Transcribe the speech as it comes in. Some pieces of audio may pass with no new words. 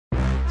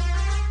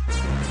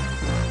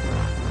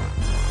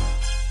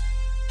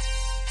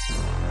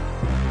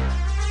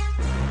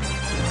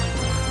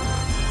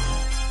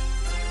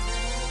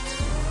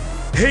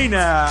Hey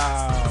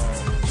now,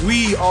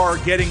 we are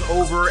getting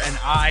over, and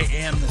I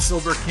am the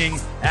Silver King,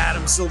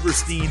 Adam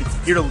Silverstein,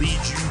 here to lead you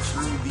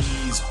through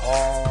these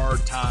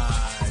hard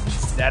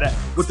times.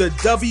 With the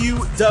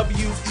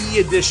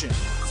WWE edition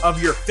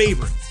of your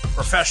favorite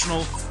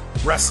professional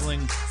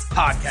wrestling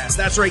podcast.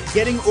 That's right,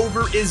 Getting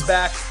Over is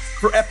back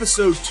for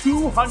episode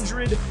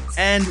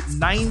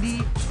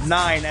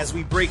 299 as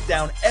we break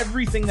down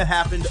everything that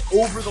happened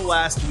over the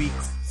last week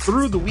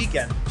through the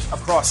weekend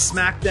across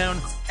SmackDown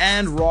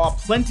and Raw.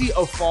 Plenty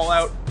of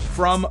fallout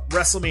from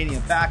WrestleMania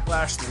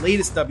Backlash, the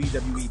latest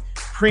WWE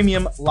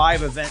premium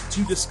live event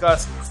to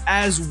discuss,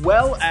 as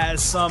well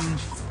as some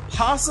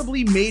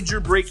possibly major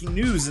breaking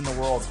news in the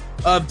world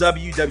of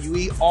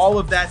WWE. All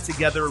of that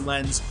together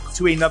lends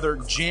to another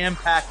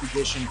jam-packed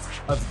edition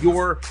of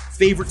your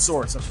favorite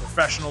source of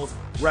professional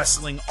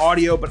wrestling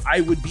audio. But I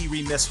would be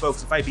remiss,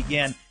 folks, if I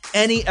began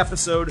any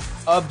episode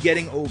of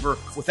Getting Over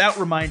without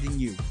reminding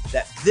you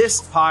that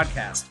this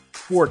podcast,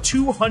 for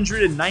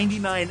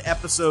 299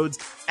 episodes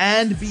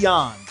and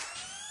beyond.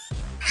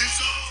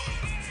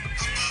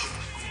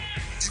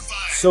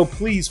 So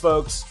please,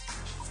 folks,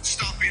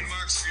 stop being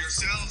marks for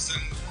yourselves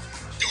and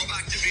go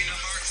back to being a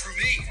mark for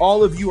me.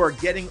 All of you are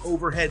getting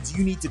overheads.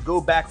 You need to go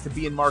back to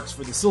being marks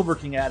for the Silver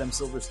King, Adam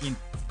Silverstein,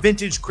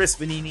 Vintage Chris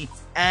Vanini,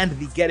 and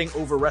the Getting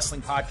Over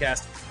Wrestling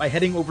podcast by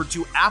heading over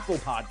to Apple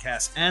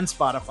Podcasts and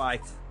Spotify,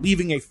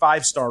 leaving a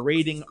 5-star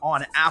rating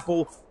on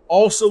Apple,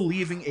 also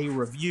leaving a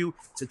review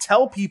to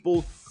tell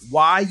people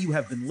why you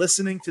have been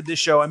listening to this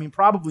show. I mean,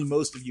 probably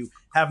most of you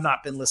have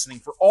not been listening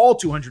for all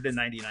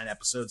 299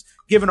 episodes,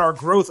 given our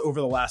growth over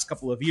the last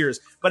couple of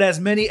years. But as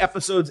many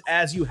episodes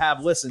as you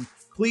have listened,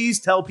 please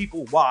tell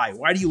people why.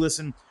 Why do you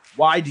listen?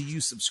 Why do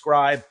you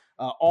subscribe?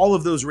 All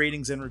of those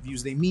ratings and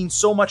reviews, they mean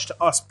so much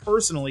to us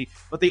personally,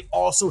 but they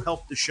also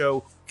help the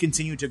show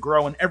continue to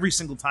grow. And every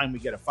single time we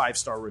get a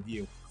 5-star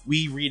review,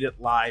 we read it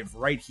live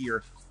right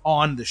here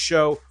on the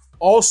show.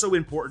 Also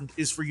important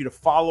is for you to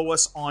follow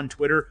us on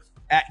Twitter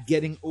at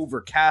Getting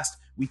Overcast.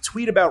 We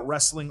tweet about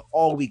wrestling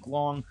all week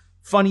long.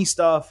 Funny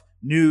stuff,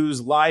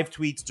 news, live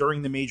tweets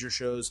during the major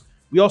shows.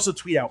 We also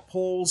tweet out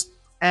polls,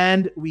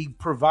 and we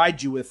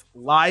provide you with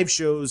live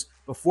shows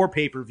before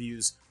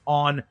pay-per-views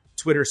on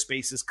Twitter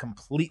Spaces,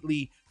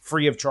 completely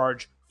free of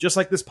charge, just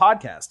like this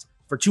podcast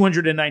for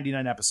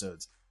 299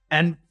 episodes.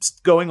 And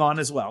going on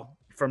as well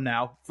from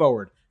now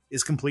forward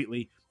is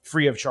completely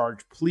free of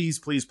charge. Please,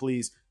 please,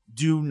 please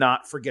do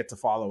not forget to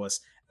follow us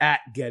at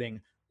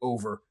Getting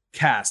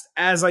Overcast.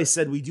 As I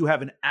said, we do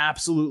have an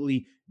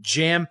absolutely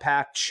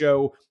jam-packed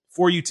show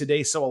for you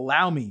today, so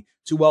allow me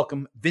to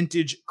welcome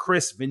Vintage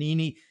Chris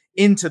Vanini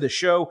into the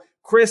show.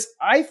 Chris,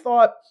 I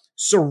thought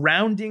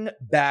surrounding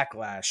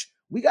Backlash,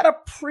 we got a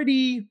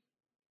pretty,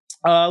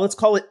 let's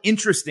call it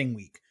interesting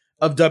week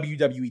of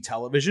WWE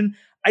television.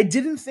 I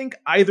didn't think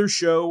either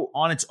show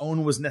on its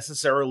own was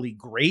necessarily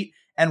great,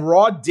 and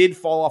Raw did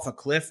fall off a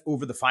cliff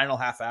over the final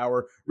half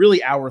hour,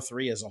 really hour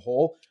 3 as a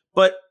whole.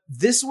 But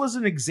this was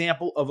an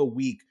example of a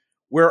week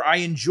where I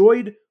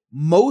enjoyed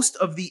most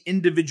of the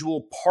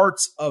individual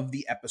parts of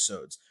the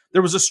episodes.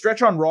 There was a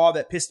stretch on Raw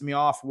that pissed me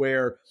off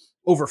where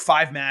over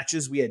 5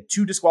 matches, we had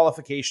 2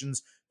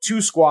 disqualifications,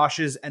 2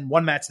 squashes, and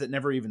 1 match that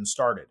never even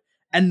started.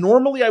 And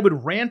normally I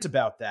would rant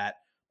about that,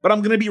 but I'm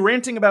going to be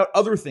ranting about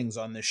other things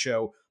on this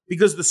show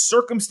because the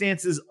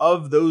circumstances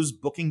of those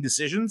booking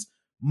decisions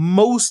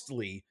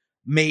mostly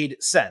made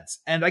sense.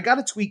 And I got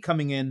a tweet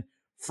coming in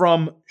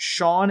from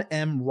Sean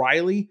M.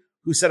 Riley,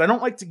 who said, I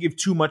don't like to give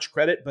too much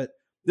credit, but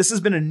this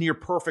has been a near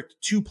perfect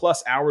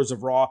 2+ hours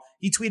of Raw.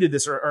 He tweeted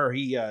this or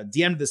he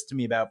DM'd this to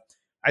me about,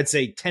 I'd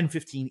say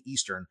 10:15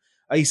 Eastern.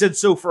 He said,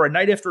 so for a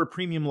night after a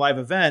premium live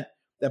event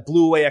that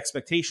blew away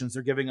expectations,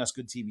 they're giving us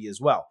good TV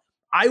as well.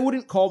 I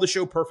wouldn't call the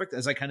show perfect,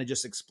 as I kind of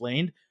just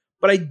explained,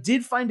 but I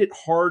did find it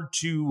hard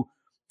to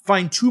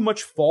find too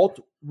much fault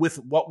with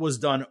what was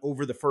done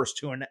over the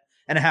first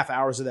 2.5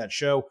 hours of that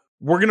show.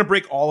 We're going to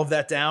break all of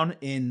that down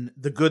in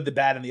the good, the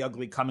bad, and the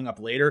ugly coming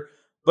up later.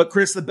 But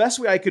Chris, the best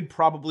way I could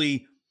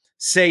probably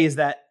say is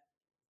that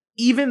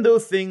even though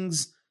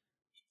things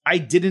I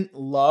didn't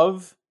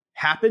love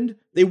happened,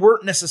 they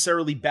weren't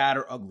necessarily bad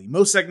or ugly.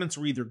 Most segments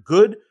were either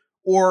good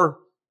or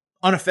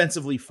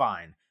unoffensively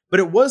fine. But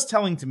it was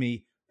telling to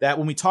me that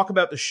when we talk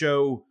about the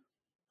show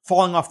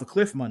falling off the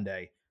cliff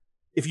Monday,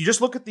 if you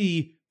just look at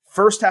the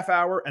first half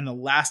hour and the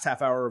last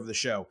half hour of the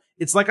show,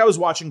 it's like I was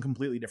watching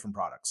completely different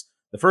products.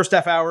 The first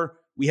half hour,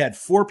 we had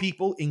 4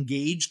 people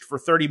engaged for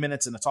 30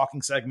 minutes in a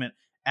talking segment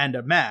and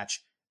a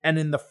match. And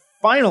in the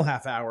final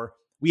half hour,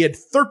 we had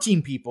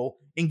 13 people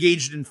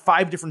engaged in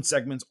 5 different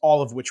segments,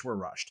 all of which were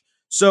rushed.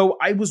 So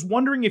I was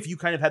wondering if you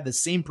kind of had the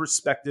same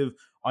perspective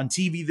on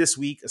TV this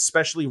week,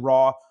 especially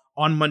Raw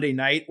on Monday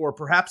night, or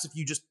perhaps if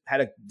you just had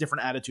a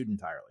different attitude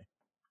entirely.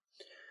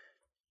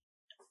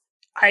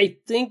 I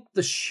think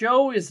the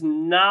show is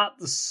not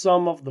the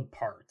sum of the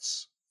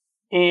parts.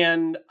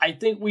 And I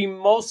think we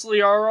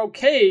mostly are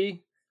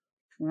okay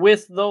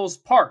with those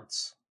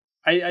parts.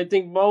 I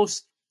think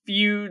most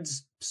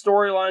feuds,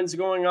 storylines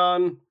going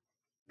on,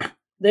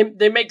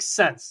 they make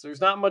sense.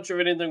 There's not much of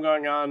anything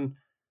going on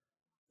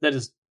that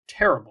is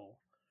terrible,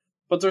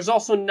 but there's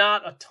also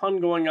not a ton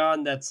going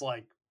on that's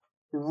like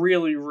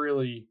really,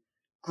 really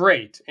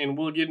great. And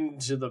we'll get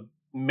into the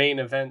main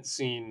event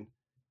scene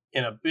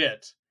in a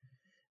bit.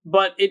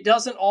 But it's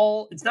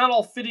not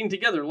all fitting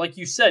together. Like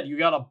you said,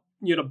 you had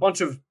a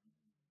bunch of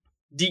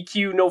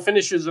DQ no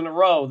finishes in a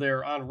row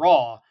there on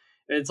Raw.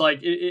 It's like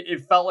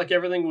it felt like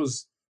everything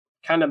was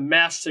kind of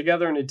mashed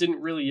together and it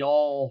didn't really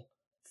all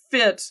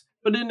fit.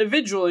 But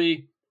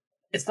individually,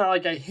 it's not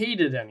like I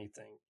hated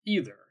anything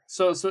either.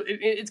 So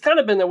it's kind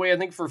of been that way, I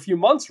think, for a few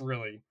months,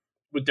 really,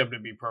 with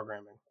WWE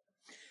programming.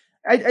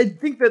 I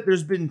think that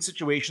there's been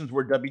situations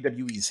where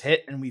WWE's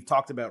hit, and we've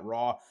talked about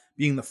Raw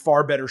being the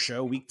far better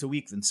show week to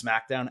week than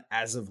SmackDown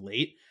as of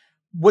late.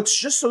 What's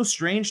just so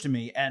strange to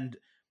me, and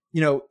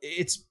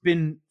it's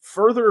been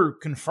further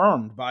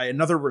confirmed by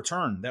another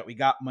return that we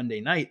got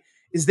Monday night,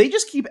 is they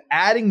just keep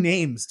adding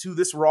names to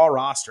this Raw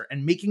roster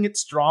and making it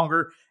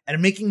stronger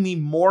and making me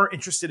more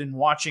interested in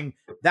watching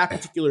that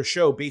particular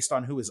show based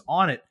on who is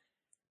on it.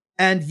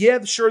 And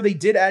yeah, sure, they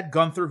did add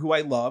Gunther, who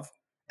I love,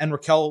 and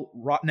Raquel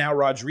now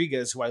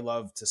Rodriguez, who I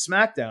love, to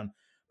SmackDown.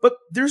 But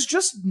there's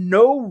just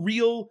no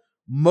real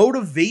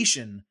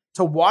motivation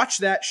to watch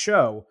that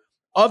show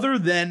other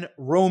than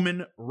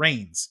Roman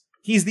Reigns.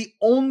 He's the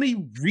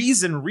only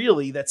reason,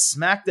 really, that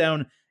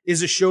SmackDown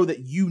is a show that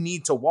you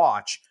need to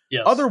watch.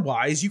 Yes.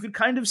 Otherwise, you could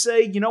kind of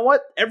say, you know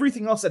what?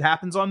 Everything else that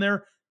happens on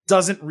there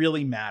doesn't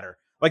really matter.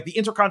 Like the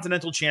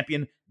Intercontinental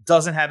Champion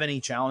doesn't have any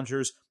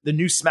challengers. The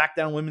new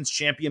SmackDown Women's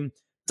Champion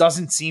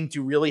doesn't seem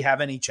to really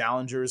have any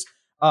challengers.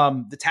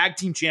 The Tag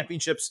Team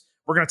Championships,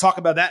 we're going to talk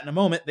about that in a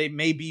moment. They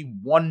may be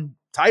one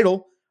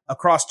title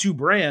across two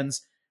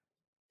brands.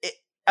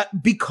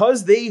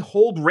 Because they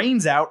hold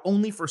reigns out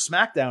only for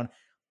SmackDown,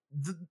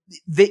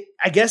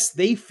 I guess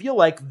they feel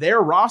like their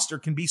roster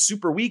can be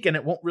super weak and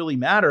it won't really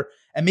matter.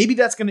 And maybe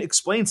that's going to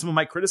explain some of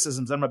my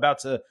criticisms I'm about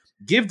to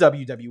give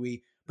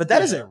WWE. But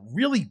that is a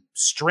really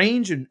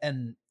strange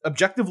and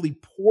objectively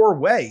poor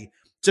way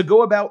to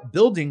go about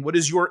building what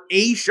is your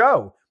A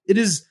show. It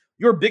is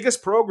your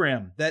biggest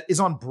program that is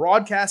on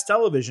broadcast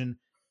television.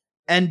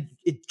 And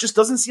it just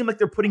doesn't seem like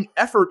they're putting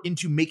effort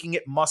into making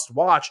it must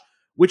watch,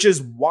 which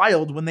is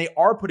wild when they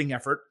are putting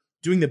effort,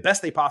 doing the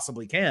best they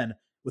possibly can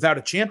without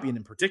a champion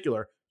in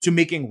particular, to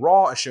making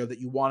Raw a show that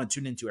you want to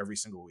tune into every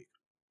single week.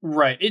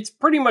 Right. It's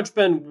pretty much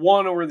been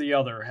one or the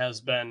other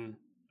has been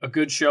a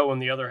good show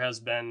and the other has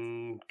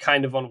been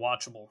kind of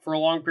unwatchable. For a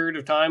long period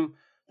of time,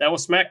 that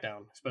was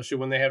SmackDown, especially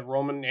when they had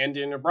Roman and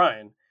Daniel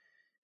Bryan.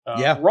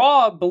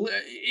 Raw,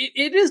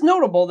 it is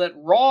notable that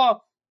Raw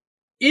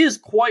is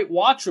quite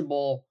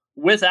watchable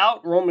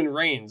without Roman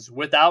Reigns,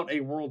 without a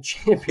world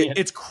champion.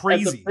 It's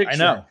crazy. I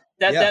know.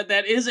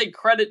 That is a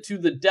credit to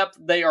the depth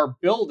they are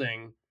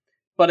building.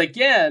 But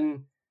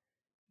again,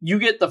 you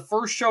get the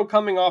first show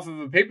coming off of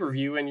a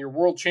pay-per-view and your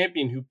world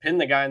champion who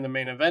pinned the guy in the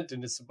main event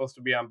and is supposed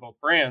to be on both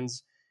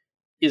brands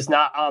is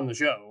not on the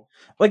show.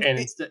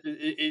 Instead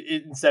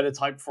it's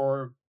hyped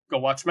for go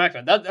watch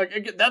SmackDown.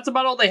 That's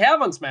about all they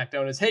have on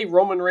SmackDown is, hey,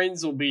 Roman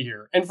Reigns will be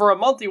here. And for a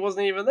month, he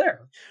wasn't even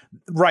there.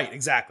 Right,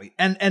 exactly.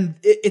 And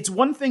it's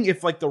one thing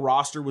if like the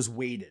roster was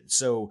weighted.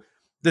 So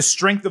the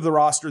strength of the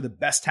roster, the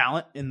best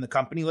talent in the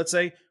company, let's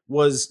say,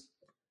 was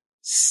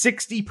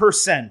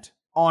 60%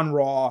 on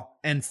Raw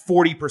and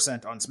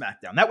 40% on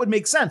SmackDown. That would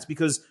make sense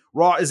because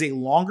Raw is a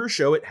longer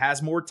show. It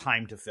has more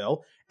time to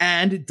fill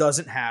and it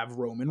doesn't have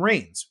Roman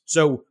Reigns.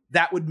 So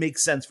that would make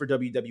sense for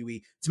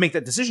WWE to make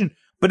that decision.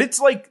 But it's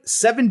like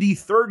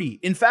 70-30.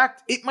 In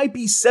fact, it might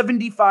be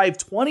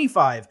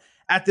 75-25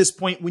 at this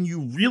point when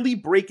you really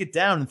break it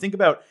down and think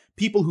about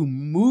people who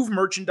move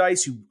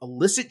merchandise, who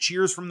elicit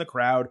cheers from the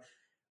crowd.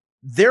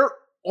 They're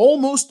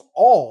almost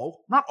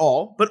all, not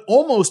all, but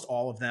almost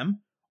all of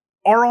them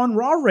are on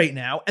Raw right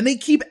now, and they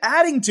keep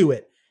adding to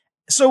it.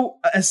 So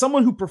as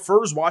someone who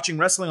prefers watching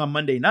wrestling on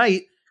Monday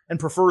night and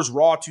prefers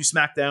Raw to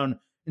SmackDown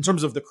in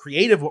terms of the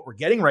creative, what we're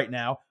getting right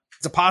now,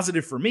 it's a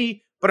positive for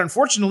me. But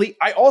unfortunately,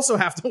 I also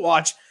have to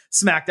watch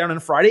SmackDown on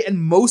Friday,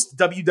 and most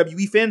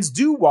WWE fans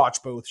do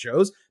watch both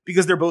shows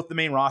because they're both the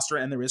main roster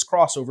and there is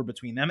crossover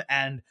between them.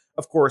 And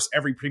of course,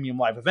 every premium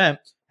live event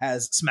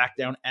has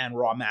SmackDown and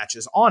Raw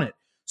matches on it.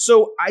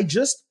 So I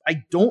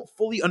don't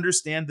fully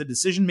understand the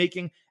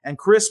decision-making. And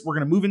Chris, we're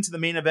going to move into the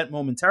main event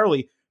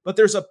momentarily, but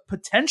there's a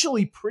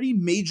potentially pretty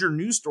major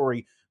news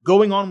story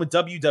going on with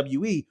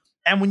WWE.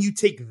 And when you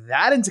take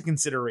that into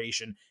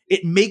consideration,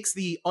 it makes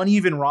the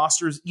uneven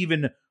rosters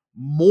even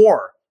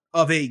more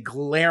of a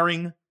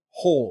glaring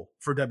hole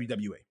for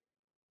WWE.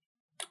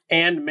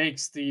 And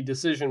makes the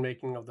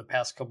decision-making of the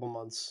past couple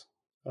months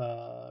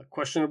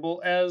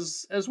questionable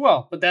as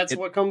well. But that's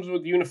what comes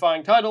with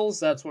unifying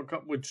titles. That's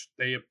which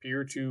they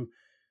appear to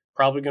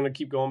probably going to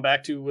keep going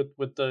back to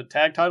with the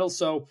tag titles.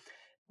 So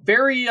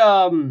very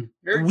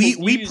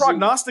we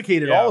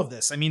prognosticated all of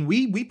this. I mean,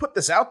 we put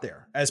this out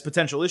there as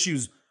potential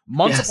issues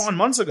months upon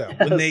months ago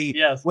when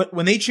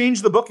they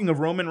changed the booking of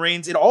Roman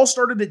Reigns. It all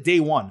started at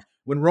day one.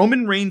 When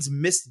Roman Reigns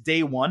missed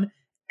day one,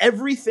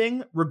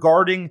 everything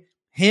regarding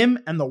him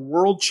and the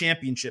world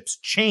championships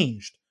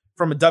changed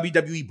from a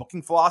WWE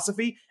booking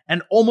philosophy,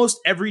 and almost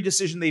every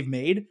decision they've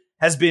made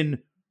has been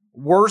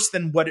worse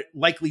than what it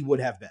likely would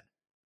have been.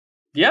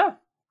 Yeah,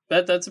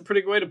 that's a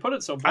pretty good way to put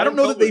it. So I don't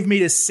know that they've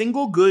made a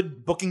single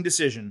good booking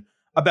decision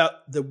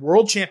about the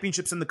world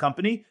championships in the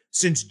company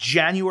since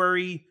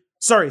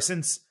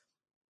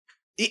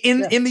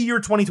in the year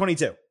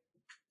 2022.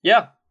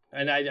 Yeah,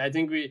 and I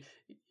think we're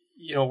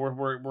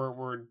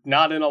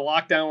not in a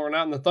lockdown. We're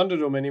not in the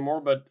Thunderdome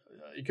anymore, but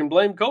you can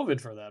blame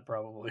COVID for that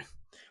probably.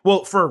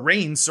 Well, for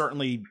Reigns,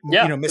 certainly,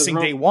 missing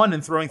day one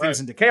and throwing things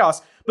into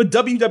chaos. But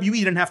WWE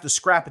didn't have to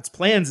scrap its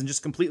plans and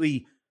just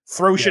completely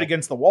throw shit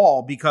against the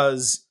wall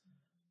because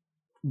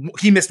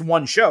he missed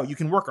one show. You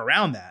can work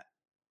around that.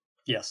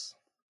 Yes.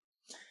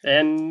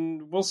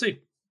 And we'll see.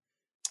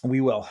 We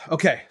will.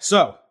 Okay,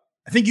 so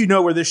I think you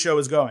know where this show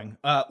is going.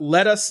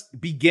 Let us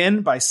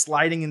begin by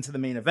sliding into the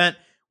main event.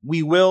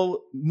 We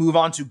will move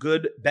on to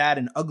good, bad,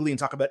 and ugly and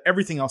talk about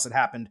everything else that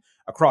happened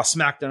across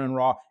SmackDown and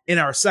Raw in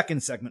our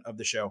second segment of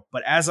the show.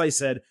 But as I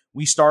said,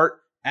 we start,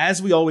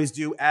 as we always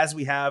do, as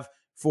we have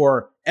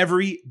for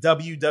every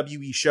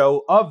WWE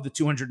show of the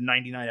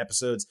 299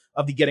 episodes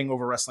of the Getting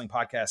Over Wrestling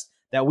podcast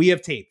that we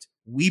have taped.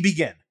 We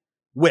begin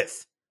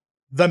with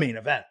the main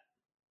event.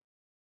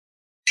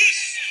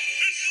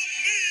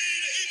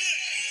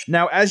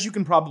 Now, as you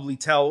can probably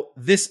tell,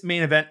 this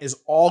main event is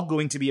all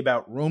going to be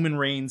about Roman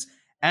Reigns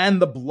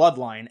and the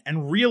Bloodline.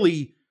 And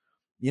really,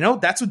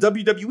 that's what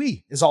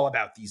WWE is all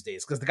about these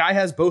days, because the guy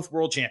has both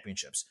world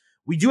championships.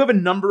 We do have a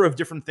number of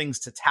different things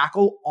to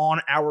tackle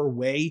on our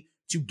way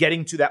to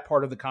getting to that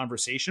part of the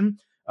conversation.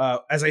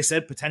 As I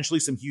said, potentially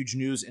some huge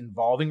news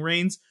involving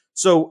Reigns.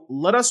 So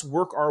let us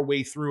work our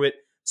way through it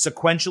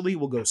sequentially.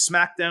 We'll go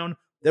SmackDown,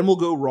 then we'll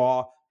go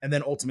Raw, and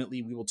then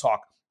ultimately we will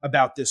talk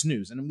about this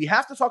news. And we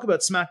have to talk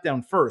about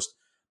SmackDown first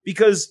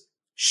because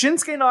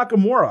Shinsuke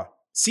Nakamura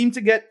seemed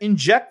to get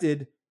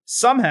injected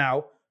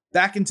somehow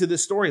back into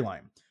this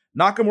storyline.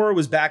 Nakamura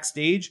was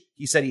backstage.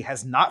 He said he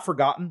has not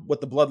forgotten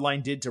what the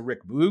Bloodline did to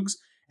Rick Boogs.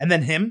 And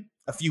then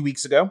a few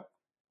weeks ago,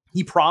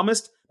 he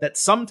promised that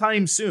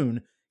sometime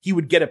soon he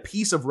would get a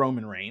piece of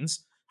Roman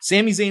Reigns.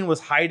 Sami Zayn was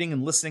hiding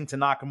and listening to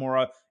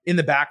Nakamura in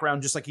the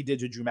background, just like he did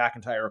to Drew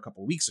McIntyre a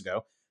couple of weeks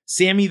ago.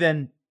 Sami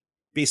then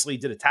basically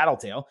did a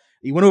tattletale.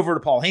 He went over to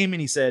Paul Heyman.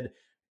 He said,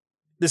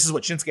 this is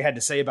what Shinsuke had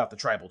to say about the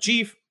tribal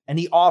chief. And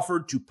he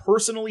offered to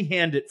personally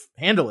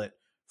handle it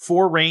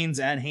for Reigns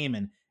and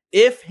Heyman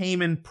if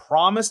Heyman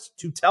promised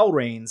to tell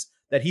Reigns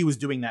that he was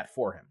doing that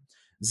for him.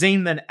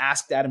 Zayn then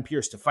asked Adam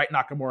Pearce to fight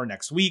Nakamura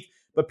next week,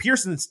 but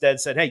Pearce instead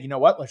said, hey, you know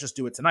what? Let's just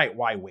do it tonight.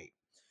 Why wait?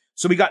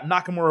 So we got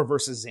Nakamura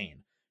versus Zayn.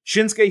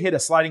 Shinsuke hit a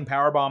sliding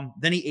powerbomb.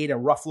 Then he ate a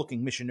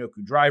rough-looking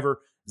Michinoku driver.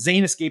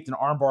 Zayn escaped an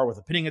armbar with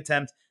a pinning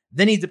attempt.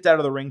 Then he dipped out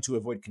of the ring to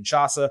avoid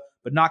Kinshasa,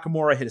 but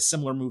Nakamura hit a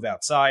similar move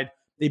outside.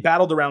 They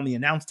battled around the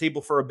announce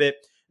table for a bit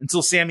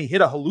until Sami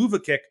hit a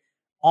haluva kick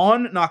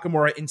on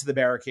Nakamura into the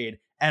barricade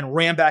and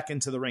ran back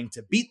into the ring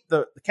to beat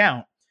the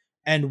count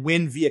and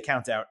win via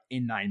countout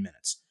in 9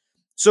 minutes.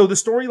 So the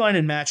storyline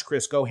and match,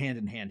 Chris, go hand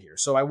in hand here.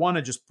 So I want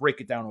to just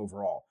break it down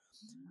overall.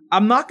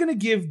 I'm not going to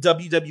give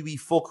WWE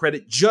full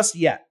credit just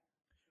yet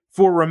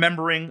for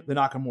remembering the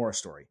Nakamura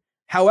story.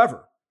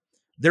 However,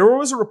 there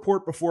was a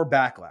report before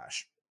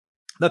Backlash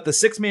that the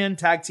 6-man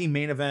tag team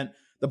main event,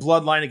 the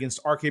Bloodline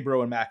against RK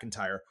Bro and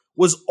McIntyre,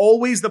 was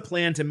always the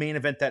plan to main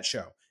event that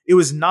show. It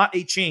was not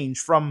a change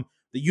from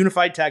the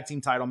unified tag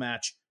team title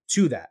match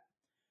to that.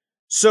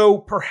 So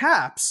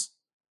perhaps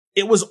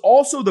it was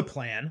also the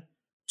plan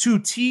to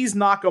tease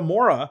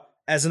Nakamura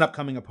as an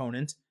upcoming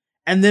opponent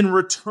and then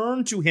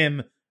return to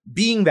him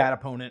being that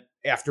opponent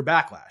after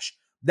Backlash.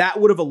 That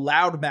would have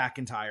allowed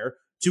McIntyre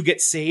to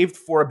get saved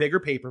for a bigger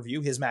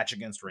pay-per-view, his match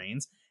against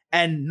Reigns,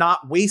 and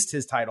not waste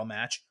his title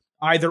match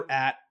either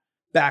at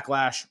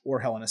Backlash or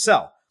Hell in a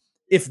Cell.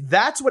 If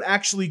that's what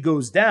actually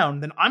goes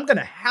down, then I'm going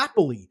to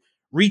happily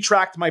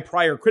retract my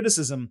prior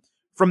criticism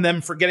from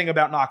them forgetting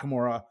about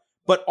Nakamura,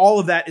 but all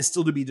of that is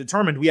still to be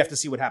determined. We have to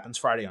see what happens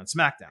Friday on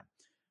SmackDown.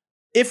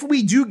 If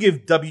we do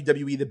give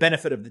WWE the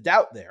benefit of the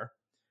doubt there,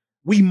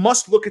 we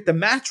must look at the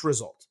match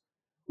result,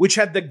 which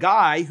had the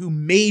guy who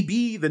may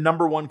be the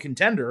number one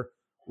contender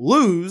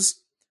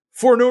lose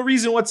for no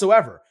reason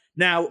whatsoever.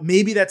 Now,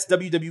 maybe that's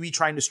WWE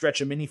trying to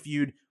stretch a mini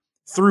feud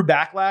through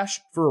Backlash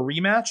for a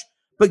rematch,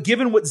 but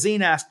given what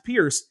Zayn asked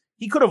Pearce,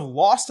 he could have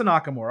lost to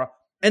Nakamura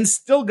and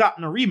still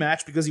gotten a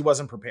rematch because he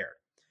wasn't prepared.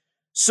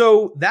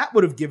 So that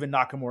would have given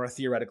Nakamura,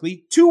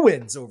 theoretically, 2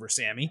 wins over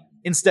Sami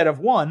instead of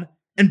 1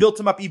 and built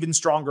him up even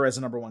stronger as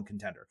a number one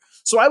contender.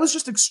 So I was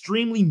just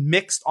extremely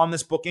mixed on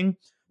this booking.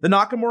 The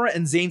Nakamura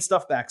and Zayn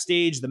stuff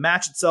backstage, the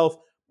match itself,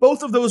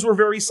 both of those were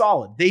very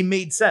solid. They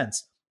made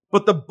sense.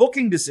 But the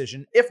booking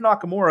decision, if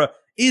Nakamura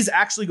is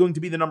actually going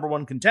to be the number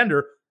one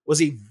contender,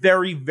 was a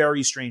very,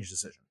 very strange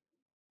decision.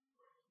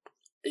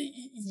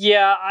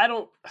 Yeah, I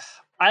don't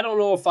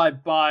know if I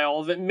buy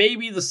all of it.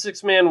 Maybe the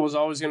 6-man was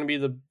always going to be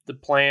the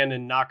plan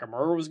and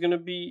Nakamura was going to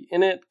be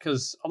in it,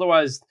 because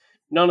otherwise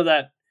none of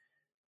that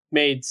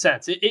made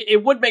sense.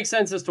 It would make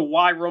sense as to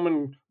why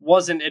Roman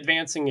wasn't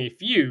advancing a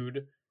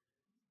feud,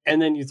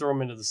 and then you throw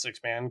him into the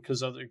 6-man,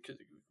 because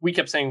we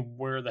kept saying,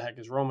 where the heck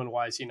is Roman?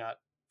 Why is he not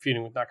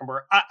feuding with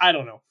Nakamura? I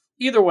don't know.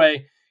 Either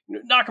way,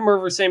 Nakamura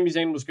versus Sami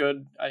Zayn was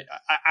good.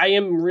 I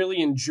am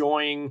really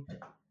enjoying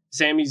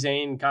Sami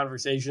Zayn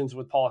conversations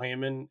with Paul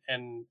Heyman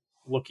and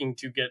looking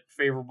to get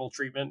favorable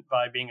treatment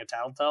by being a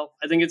tattletale.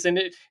 I think it's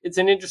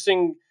an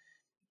interesting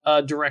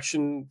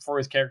direction for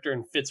his character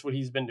and fits what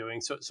he's been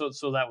doing. So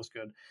that was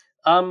good.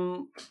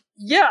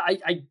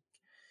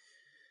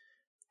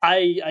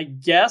 I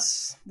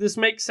guess this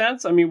makes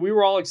sense. I mean, we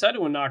were all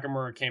excited when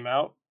Nakamura came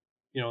out,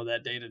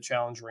 that day to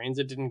challenge Reigns.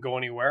 It didn't go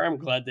anywhere. I'm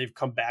glad they've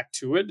come back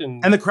to it.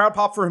 And the crowd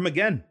popped for him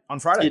again on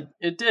Friday.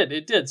 It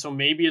did. So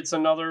maybe it's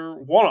another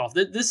one-off.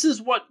 This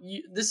is what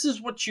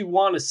you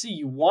want to see.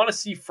 You want to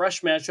see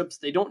fresh matchups.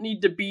 They don't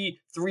need to be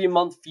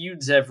 3-month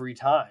feuds every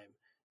time.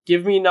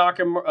 Give me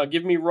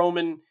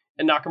Roman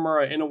and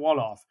Nakamura in a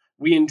one-off.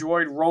 We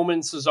enjoyed Roman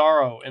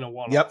Cesaro in a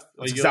one-off. Yep,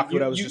 that's exactly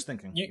what I was just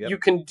thinking. You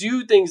can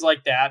do things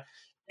like that.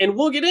 And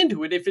we'll get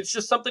into it if it's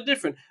just something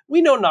different.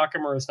 We know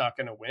Nakamura is not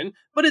going to win,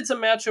 but it's a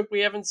matchup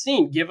we haven't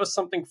seen. Give us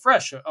something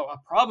fresh. A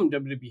problem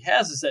WWE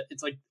has is that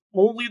it's like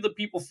only the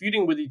people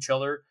feuding with each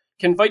other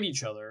can fight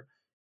each other.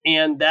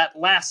 And that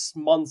lasts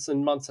months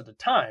and months at a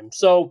time.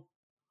 So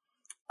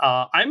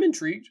I'm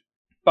intrigued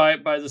by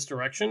this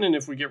direction. And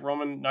if we get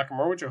Roman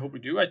Nakamura, which I hope we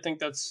do, I think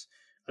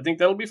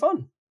that'll be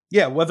fun.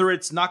 Yeah, whether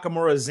it's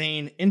Nakamura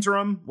Zayn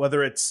interim,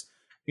 whether it's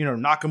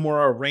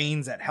Nakamura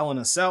Reigns at Hell in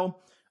a Cell.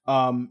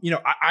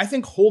 I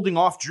think holding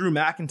off Drew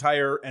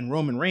McIntyre and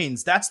Roman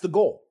Reigns, that's the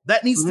goal.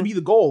 That needs to be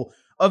the goal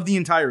of the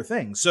entire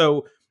thing.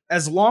 So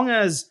as long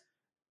as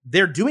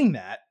they're doing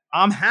that,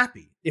 I'm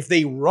happy. If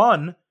they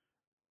run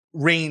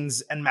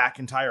Reigns and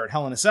McIntyre at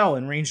Hell in a Cell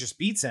and Reigns just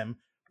beats him,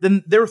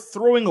 then they're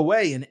throwing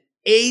away an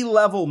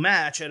A-level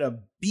match at a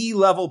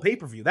B-level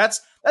pay-per-view.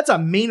 That's a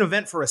main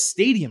event for a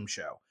stadium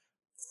show.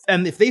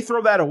 And if they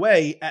throw that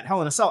away at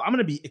Hell in a Cell, I'm going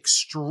to be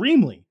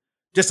extremely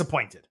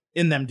disappointed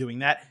in them doing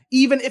that,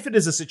 even if it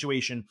is a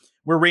situation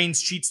where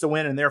Reigns cheats to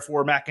win and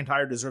therefore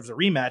McIntyre deserves a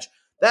rematch.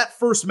 That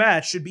first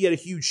match should be at a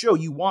huge show.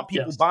 You want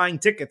people buying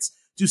tickets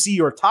to see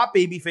your top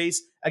babyface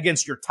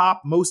against your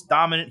top most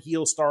dominant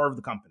heel star of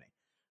the company.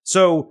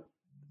 So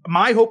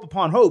my hope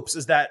upon hopes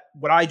is that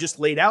what I just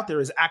laid out there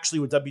is actually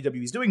what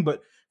WWE is doing.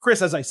 But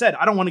Chris, as I said,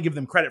 I don't want to give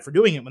them credit for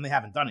doing it when they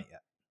haven't done it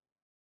yet.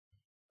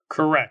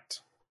 Correct.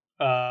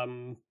 I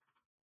mean,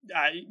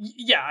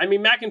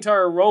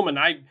 McIntyre Roman,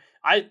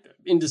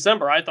 in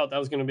December, I thought that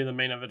was going to be the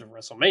main event of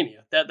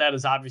WrestleMania. That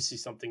is obviously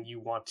something you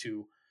want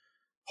to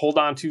hold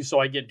on to. So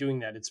I get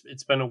doing that.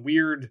 It's been a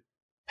weird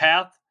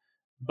path,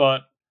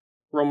 but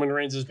Roman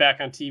Reigns is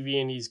back on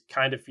TV and he's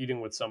kind of feuding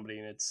with somebody,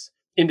 and it's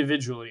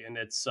individually, and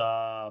it's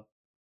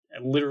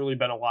literally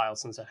been a while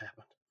since that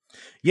happened.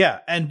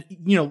 Yeah, and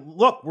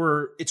look,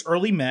 it's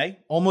early May,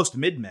 almost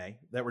mid-May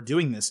that we're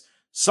doing this.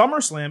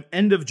 SummerSlam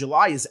end of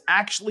July is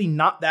actually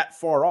not that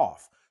far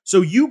off.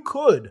 So you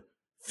could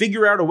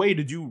figure out a way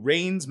to do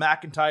Reigns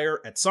McIntyre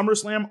at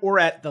SummerSlam, or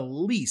at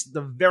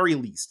the very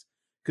least,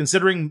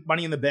 considering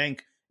Money in the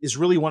Bank is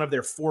really one of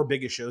their 4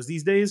 biggest shows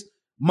these days,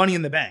 Money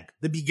in the Bank,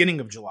 the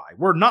beginning of July.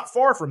 We're not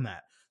far from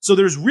that. So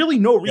there's really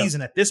no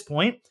reason at this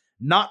point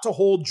not to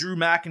hold Drew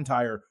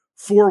McIntyre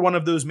for one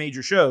of those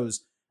major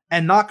shows.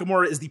 And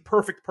Nakamura is the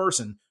perfect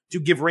person to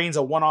give Reigns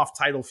a one-off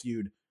title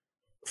feud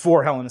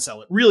for Hell in a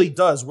Cell. It really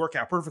does work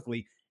out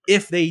perfectly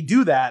if they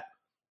do that.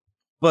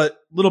 But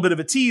a little bit of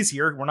a tease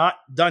here. We're not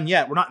done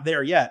yet. We're not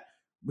there yet.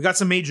 We got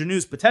some major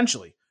news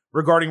potentially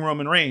regarding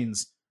Roman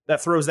Reigns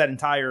that throws that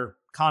entire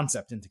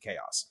concept into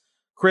chaos.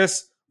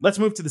 Chris, let's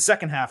move to the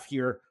second half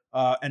here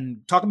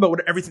and talk about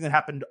everything that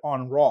happened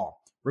on Raw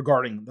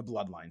regarding the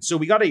Bloodline. So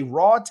we got a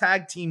Raw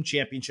Tag Team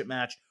Championship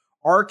match,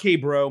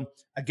 RK Bro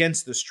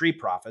against the Street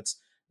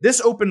Profits. This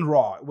opened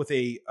Raw with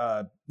a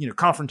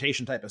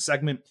confrontation type of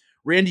segment.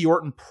 Randy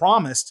Orton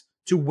promised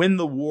to win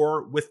the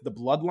war with the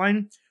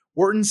Bloodline.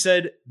 Orton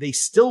said they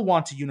still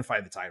want to unify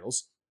the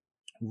titles.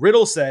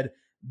 Riddle said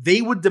they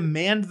would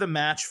demand the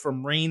match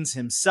from Reigns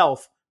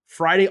himself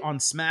Friday on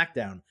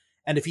SmackDown.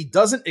 And if he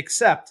doesn't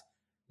accept,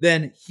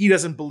 then he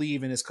doesn't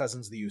believe in his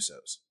cousins, the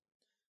Usos.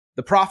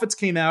 The Profits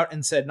came out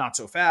and said, not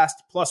so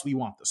fast. Plus, we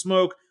want the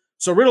smoke.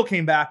 So Riddle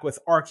came back with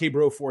RK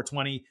Bro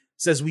 420,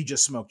 says we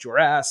just smoked your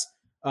ass.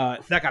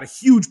 That got a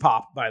huge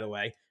pop, by the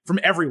way, from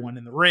everyone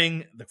in the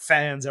ring, the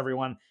fans,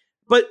 everyone.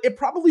 But it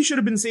probably should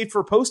have been saved for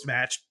a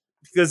post-match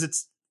because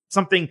it's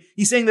something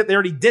he's saying that they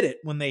already did it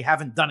when they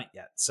haven't done it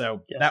yet.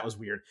 So that was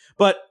weird.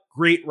 But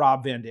great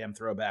Rob Van Dam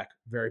throwback.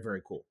 Very,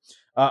 very cool.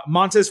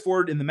 Montez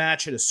Ford in the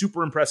match hit a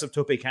super impressive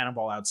tope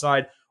cannonball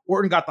outside.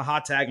 Orton got the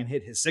hot tag and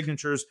hit his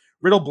signatures.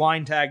 Riddle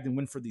blind tagged and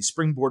went for the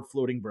springboard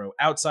floating bro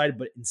outside,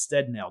 but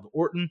instead nailed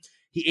Orton.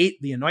 He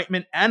ate the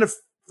anointment and a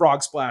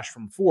frog splash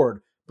from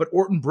Ford, but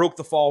Orton broke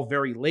the fall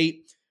very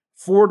late.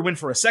 Ford went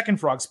for a second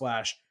frog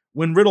splash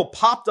when Riddle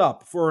popped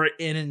up for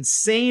an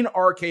insane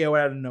RKO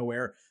out of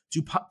nowhere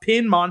to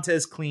pin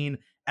Montez clean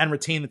and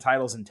retain the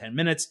titles in 10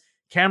 minutes.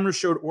 Cameras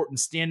showed Orton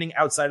standing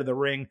outside of the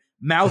ring,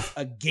 mouth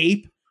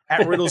agape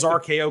at Riddle's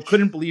RKO,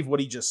 couldn't believe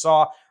what he just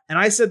saw. And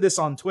I said this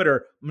on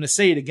Twitter, I'm going to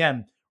say it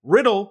again.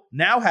 Riddle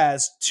now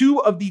has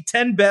 2 of the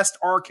 10 best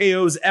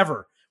RKOs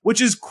ever,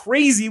 which is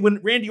crazy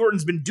when Randy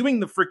Orton's been doing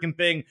the freaking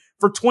thing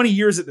for 20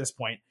 years at this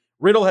point.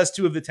 Riddle has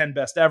 2 of the 10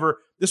 best ever.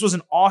 This was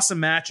an awesome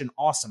match, an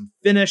awesome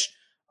finish.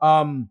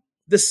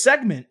 The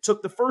segment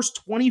took the first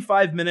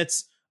 25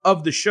 minutes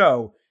of the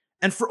show,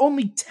 and for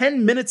only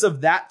 10 minutes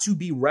of that to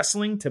be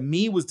wrestling, to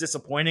me, was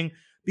disappointing,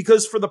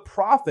 because for the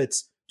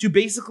Profits to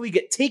basically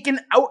get taken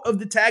out of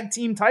the tag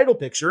team title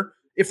picture,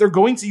 if they're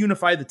going to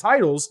unify the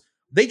titles,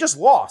 they just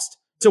lost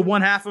to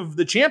one half of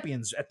the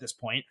champions at this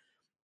point.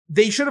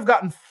 They should have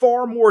gotten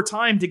far more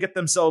time to get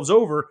themselves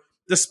over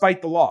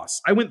despite the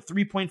loss. I went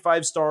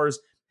 3.5 stars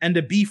and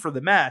a B for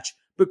the match.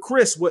 But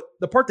Chris,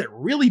 the part that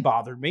really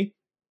bothered me,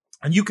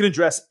 and you can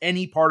address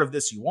any part of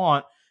this you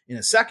want in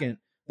a second,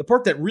 the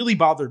part that really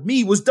bothered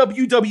me was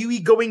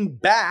WWE going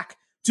back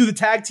to the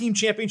tag team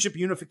championship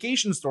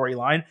unification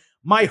storyline.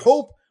 My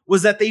hope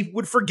was that they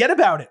would forget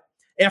about it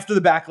after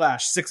the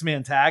Backlash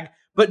 6-man tag.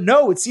 But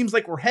no, it seems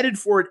like we're headed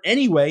for it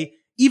anyway,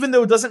 even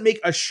though it doesn't make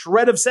a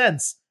shred of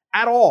sense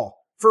at all.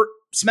 For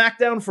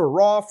SmackDown, for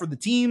Raw, for the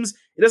teams,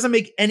 it doesn't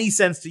make any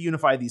sense to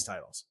unify these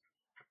titles.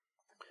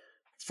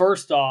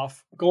 First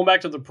off, going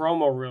back to the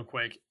promo real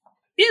quick,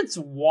 it's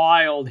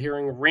wild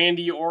hearing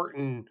Randy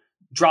Orton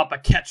drop a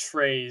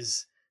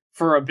catchphrase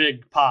for a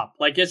big pop.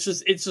 Like, it's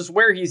just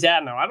where he's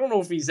at now. I don't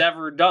know if he's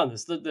ever done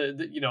this.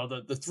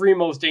 The 3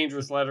 most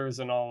dangerous letters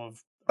in all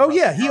of. Oh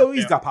yeah, he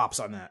always got pops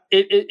on that.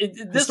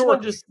 This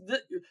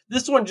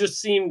one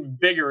just seemed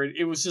bigger.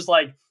 It was just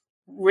like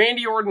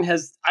Randy Orton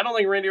has. I don't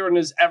think Randy Orton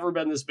has ever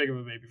been this big of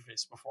a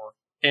babyface before,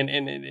 and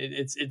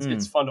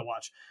it's fun to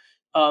watch.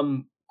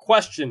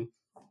 Question: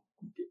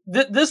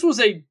 This was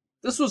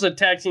a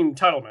tag team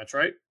title match,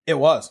 right? It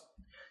was.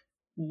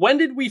 When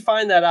did we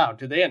find that out?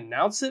 Did they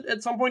announce it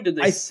at some point? Did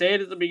they say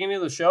it at the beginning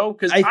of the show?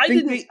 Because I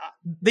didn't.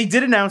 They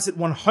did announce it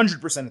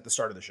 100% at the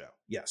start of the show.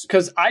 Yes.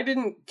 Because I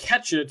didn't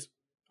catch it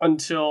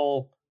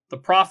until the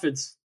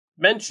Profits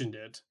mentioned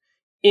it.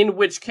 In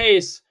which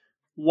case,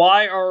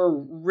 why are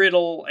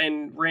Riddle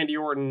and Randy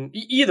Orton,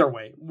 either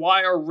way,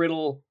 why are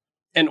Riddle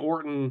and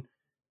Orton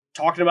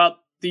talking about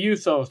the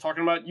Usos,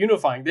 talking about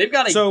unifying? They've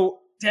got a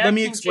let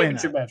me explain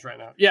that match right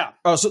now. Yeah.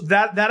 Oh, so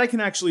that I can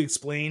actually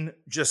explain,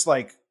 just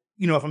like,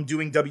 if I'm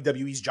doing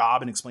WWE's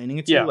job and explaining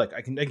it to you, like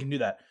I can do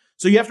that.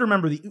 So you have to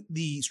remember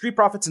the Street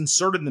Profits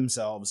inserted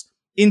themselves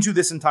into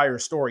this entire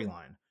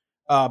storyline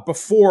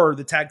before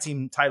the tag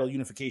team title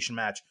unification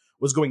match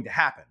was going to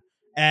happen.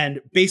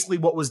 And basically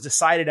what was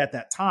decided at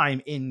that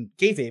time in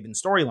kayfabe and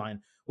storyline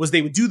was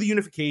they would do the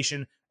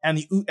unification, and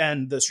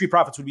the Street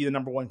Profits would be the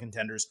number 1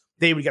 contenders.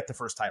 They would get the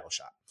first title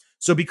shot.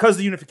 So because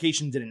the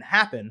unification didn't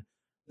happen,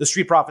 the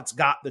Street Profits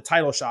got the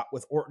title shot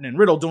with Orton and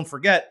Riddle. Don't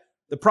forget,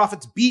 the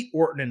Profits beat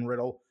Orton and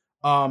Riddle.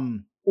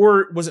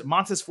 Or was it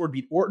Montez Ford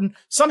beat Orton?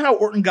 Somehow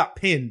Orton got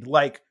pinned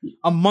like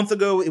a month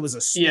ago. It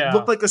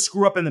looked like a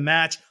screw up in the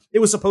match. It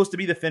was supposed to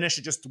be the finish.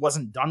 It just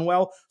wasn't done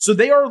well. So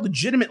they were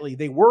legitimately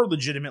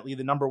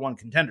the number 1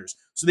 contenders.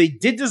 So they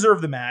did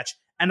deserve the match.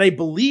 And I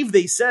believe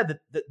they said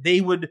that they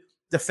would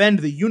defend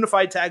the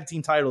unified tag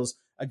team titles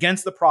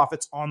against the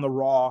Profits on the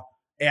Raw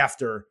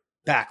after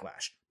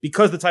Backlash.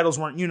 Because the titles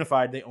weren't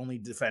unified, they only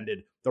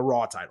defended the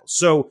Raw titles.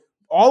 So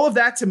all of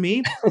that to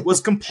me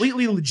was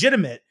completely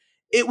legitimate.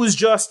 It was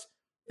just,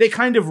 they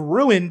kind of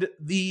ruined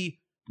the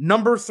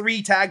number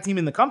 3 tag team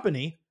in the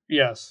company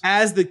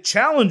as the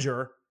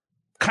challenger,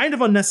 kind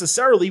of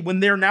unnecessarily, when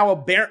they're now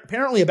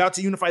apparently about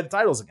to unify the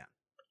titles again.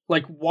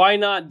 Like, why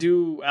not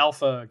do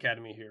Alpha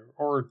Academy here?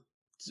 Or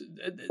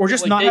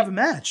just not have a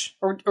match.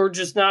 Or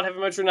just not have a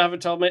match or not have a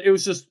title match. It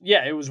was just,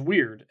 it was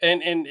weird.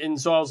 And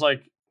so I was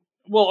like,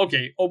 well,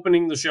 okay,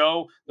 opening the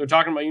show, they're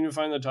talking about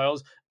unifying the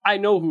titles. I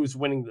know who's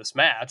winning this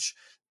match.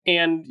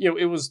 And,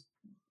 it was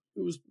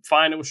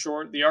fine. It was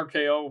short. The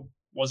RKO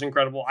was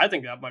incredible. I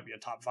think that might be a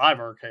top 5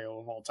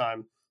 RKO of all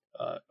time,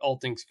 all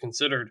things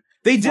considered.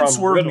 They did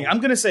swerve me. I'm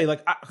going to say,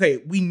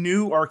 we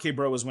knew RK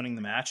Bro was winning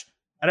the match.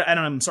 And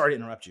I'm sorry to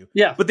interrupt you.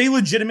 Yeah. But they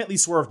legitimately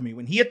swerved me.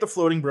 When he hit the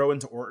floating bro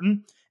into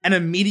Orton and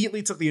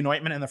immediately took the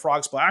anointment and the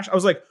frog splash, I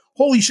was like,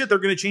 holy shit, they're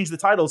going to change the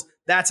titles.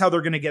 That's how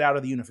they're going to get out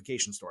of the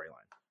unification storyline.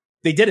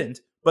 They didn't,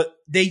 but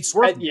they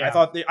swerved me. I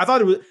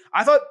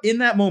thought in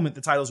that moment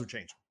the titles were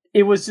changing.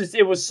 It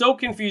was so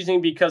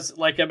confusing because,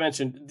 like I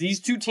mentioned, these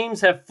 2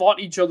 teams have fought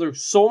each other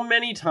so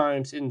many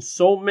times in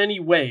so many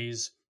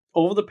ways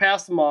over the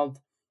past month,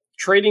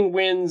 trading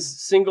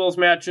wins, singles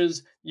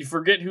matches. You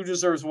forget who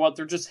deserves what.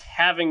 They're just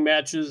having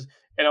matches.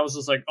 And I was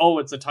just like, oh,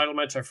 it's a title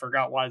match. I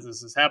forgot why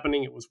this is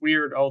happening. It was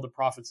weird. Oh, the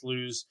Profits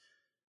lose.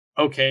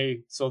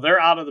 Okay, so they're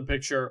out of the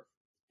picture.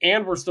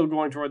 And we're still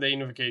going toward the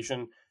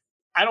unification.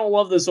 I don't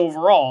love this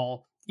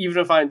overall, even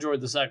if I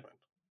enjoyed the segment.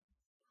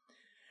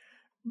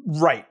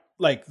 Right.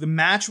 Like, the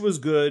match was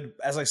good.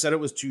 As I said, it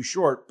was too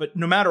short. But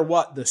no matter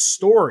what, the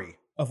story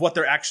of what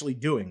they're actually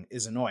doing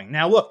is annoying.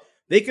 Now, look,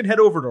 they could head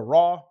over to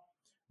Raw.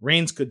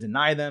 Reigns could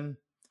deny them.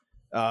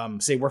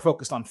 Say, we're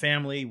focused on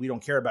family. We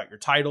don't care about your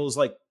titles.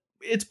 Like,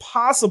 it's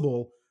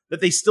possible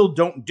that they still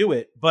don't do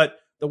it. But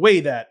the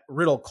way that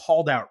Riddle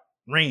called out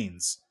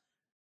Reigns,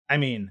 I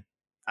mean,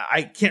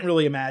 I can't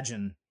really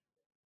imagine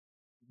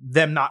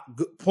them not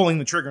pulling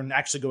the trigger and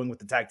actually going with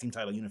the tag team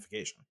title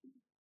unification.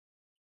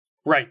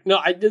 Right.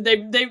 No,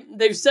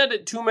 they've said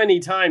it too many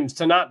times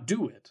to not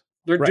do it.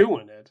 They're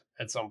doing it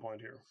at some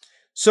point here.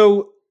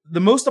 So the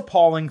most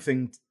appalling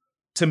thing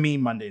to me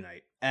Monday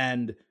night,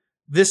 and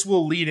this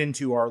will lead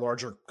into our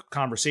larger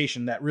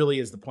conversation that really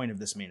is the point of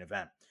this main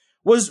event,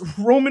 was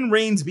Roman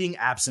Reigns being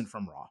absent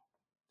from Raw.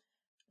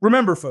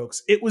 Remember,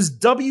 folks, it was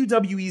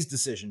WWE's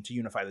decision to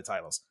unify the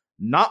titles.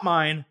 Not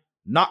mine,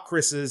 not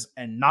Chris's,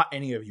 and not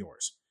any of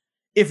yours.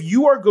 If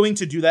you are going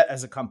to do that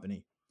as a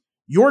company,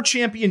 your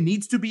champion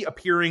needs to be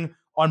appearing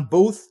on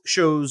both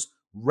shows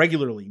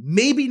regularly.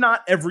 Maybe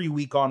not every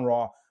week on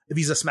Raw if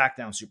he's a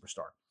SmackDown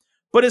superstar,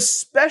 but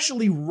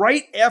especially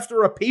right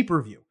after a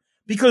pay-per-view.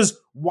 Because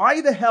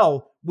why the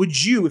hell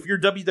would you, if you're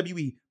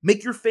WWE,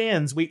 make your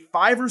fans wait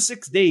 5 or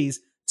 6 days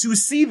to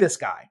see this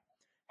guy?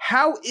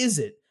 How is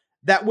it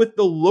that with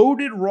the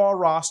loaded Raw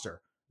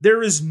roster,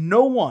 there is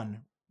no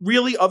one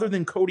really other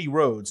than Cody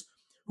Rhodes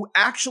who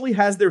actually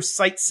has their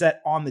sights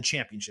set on the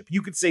championship?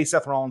 You could say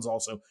Seth Rollins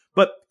also,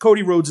 but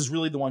Cody Rhodes is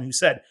really the one who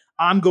said,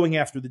 I'm going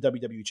after the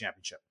WWE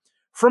championship.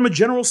 From a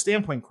general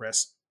standpoint,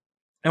 Chris,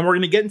 and we're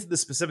going to get into the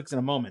specifics in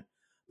a moment,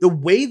 the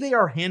way they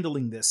are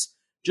handling this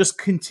just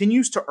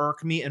continues to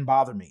irk me and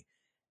bother me.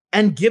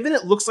 And given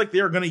it looks like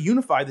they are going to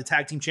unify the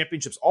tag team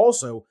championships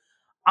also,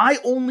 I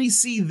only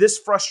see this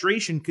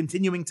frustration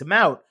continuing to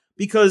mount,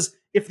 because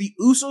if the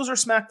Usos are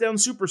SmackDown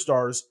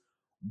superstars,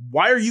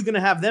 why are you going to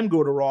have them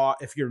go to Raw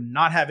if you're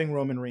not having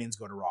Roman Reigns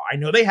go to Raw? I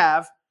know they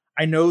have.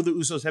 I know the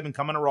Usos have been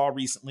coming to Raw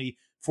recently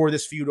for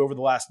this feud over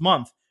the last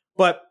month.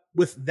 But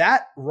with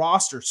that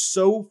roster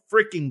so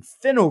freaking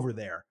thin over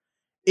there,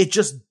 it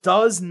just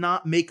does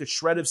not make a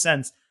shred of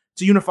sense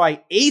to unify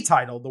a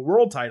title, the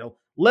world title,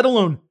 let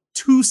alone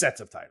 2 sets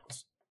of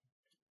titles.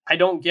 I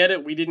don't get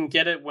it. We didn't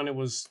get it when it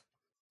was,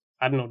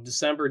 I don't know,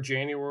 December,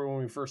 January, when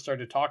we first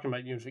started talking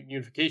about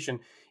unification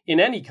in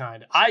any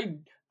kind.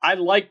 I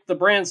like the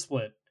brand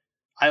split.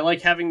 I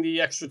like having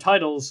the extra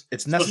titles.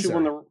 It's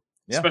necessary.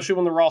 Especially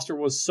when the roster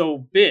was so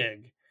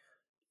big.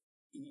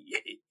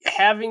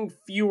 Having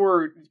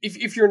fewer,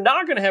 if you're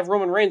not going to have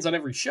Roman Reigns on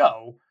every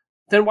show,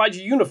 then why'd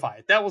you unify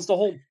it? That was the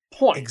whole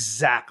point.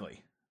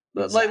 Exactly.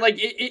 Like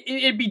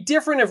it'd be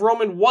different if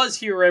Roman was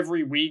here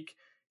every week,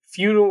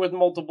 feuding with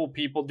multiple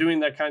people, doing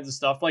that kinds of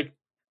stuff. Like,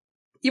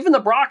 even the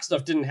Brock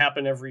stuff didn't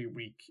happen every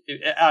week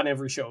on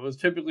every show. It was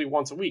typically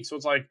once a week. So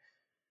it's like,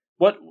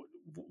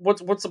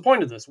 what's the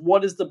point of this?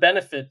 What is the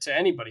benefit to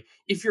anybody?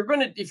 If you're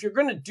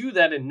gonna do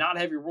that and not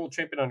have your world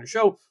champion on your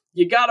show,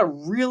 you gotta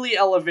really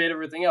elevate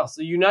everything else.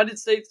 The United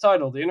States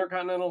title, the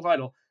Intercontinental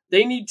title,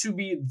 they need to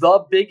be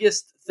the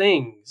biggest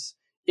things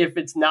if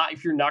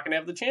you're not gonna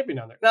have the champion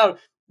on there. Now,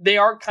 they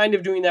are kind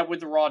of doing that with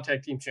the Raw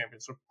Tag Team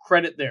Champions, so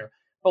credit there.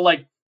 But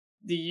like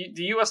the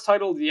US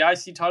title, the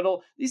IC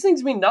title, these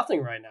things mean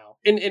nothing right now.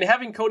 And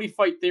having Cody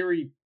fight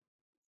Theory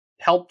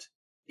helped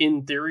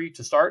in theory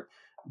to start,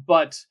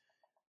 but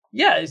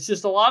yeah, it's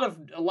just a lot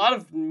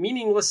of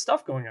meaningless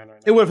stuff going on right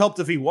now. It would have helped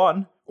if he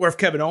won, or if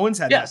Kevin Owens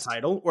had that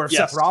title, or if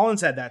Seth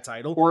Rollins had that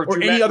title, or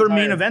any other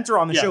main eventer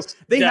on the show.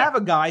 They have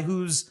a guy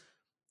who's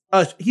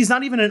he's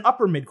not even an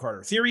upper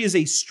mid-carder. Theory is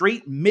a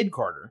straight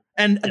mid-carder.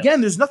 And again,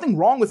 there's nothing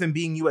wrong with him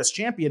being US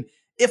champion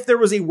if there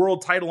was a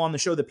world title on the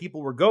show that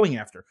people were going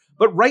after.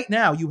 But right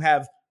now you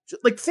have,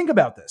 like, think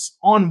about this.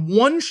 On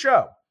one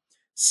show,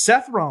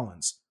 Seth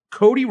Rollins,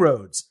 Cody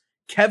Rhodes,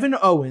 Kevin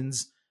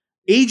Owens,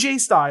 AJ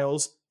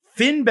Styles,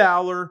 Finn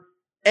Balor,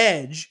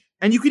 Edge,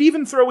 and you could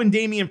even throw in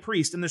Damian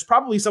Priest, and there's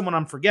probably someone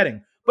I'm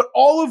forgetting, but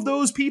all of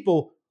those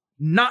people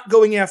not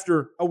going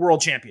after a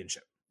world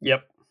championship.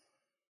 Yep.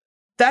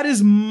 That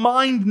is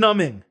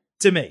mind-numbing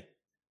to me.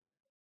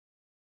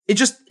 It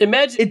just...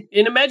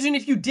 Imagine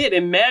if you did.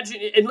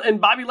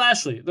 And Bobby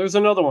Lashley, there's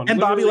another one. And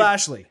Bobby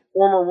Lashley.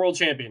 Former world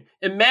champion.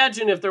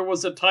 Imagine if there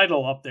was a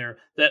title up there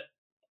that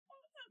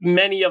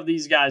many of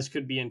these guys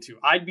could be into.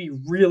 I'd be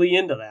really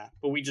into that,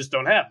 but we just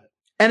don't have it.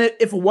 And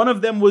if one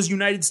of them was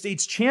United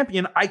States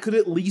champion, I could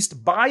at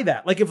least buy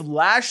that. Like if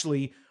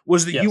Lashley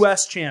was the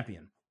US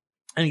champion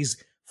and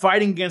he's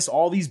fighting against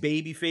all these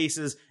baby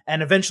faces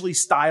and eventually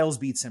Styles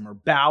beats him or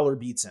Balor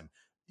beats him.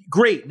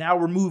 Great, now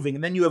we're moving.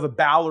 And then you have a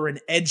Balor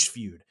and Edge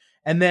feud.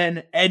 And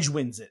then Edge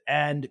wins it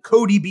and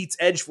Cody beats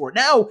Edge for it.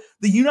 Now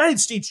the United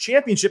States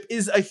Championship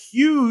is a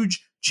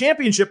huge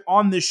championship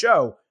on this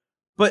show.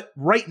 But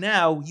right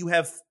now you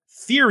have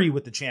Theory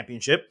with the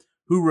championship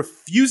who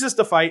refuses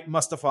to fight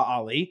Mustafa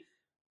Ali.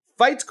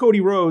 Fights Cody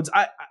Rhodes.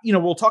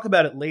 We'll talk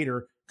about it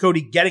later.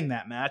 Cody getting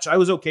that match. I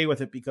was okay with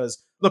it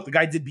because, look, the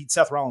guy did beat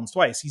Seth Rollins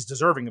twice. He's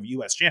deserving of a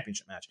U.S.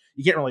 championship match.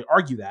 You can't really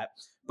argue that.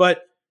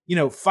 But,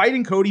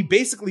 fighting Cody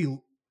basically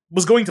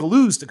was going to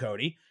lose to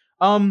Cody.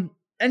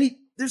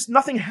 There's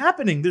nothing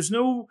happening. There's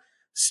no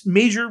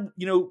major,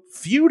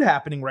 feud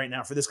happening right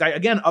now for this guy.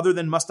 Again, other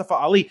than Mustafa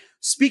Ali.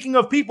 Speaking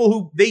of people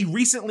who they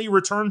recently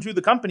returned to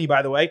the company,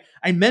 by the way,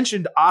 I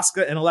mentioned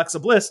Asuka and Alexa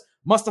Bliss.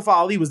 Mustafa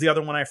Ali was the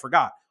other one I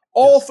forgot.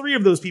 All three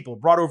of those people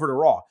brought over to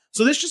Raw.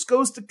 So this just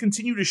goes to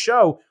continue to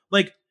show,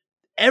 like,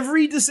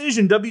 every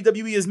decision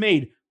WWE has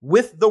made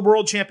with the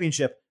World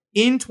Championship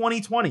in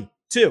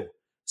 2022,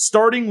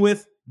 starting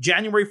with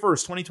January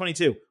 1st,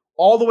 2022,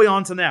 all the way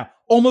on to now,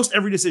 almost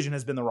every decision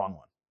has been the wrong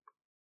one.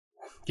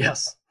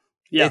 Yes.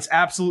 Yeah.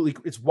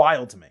 It's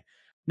wild to me.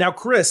 Now,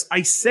 Chris,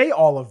 I say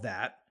all of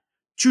that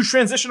to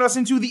transition us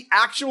into the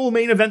actual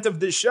main event of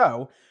this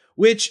show,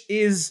 which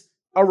is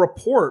a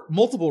report,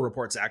 multiple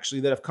reports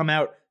actually, that have come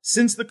out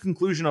since the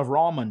conclusion of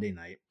Raw Monday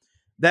night,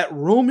 that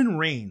Roman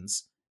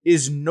Reigns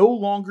is no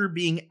longer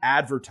being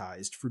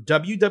advertised for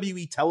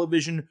WWE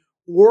television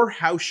or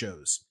house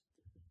shows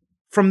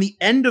from the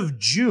end of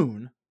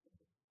June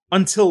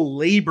until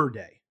Labor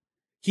Day.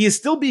 He is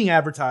still being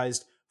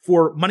advertised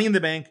for Money in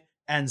the Bank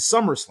and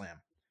SummerSlam,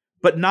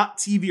 but not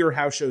TV or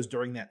house shows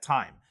during that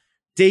time.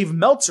 Dave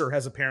Meltzer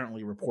has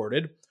apparently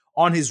reported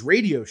on his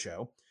radio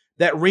show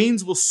that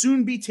Reigns will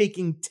soon be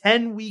taking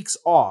 10 weeks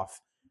off,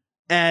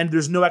 and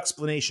there's no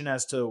explanation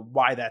as to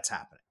why that's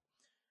happening.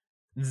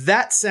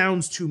 That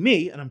sounds to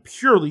me, and I'm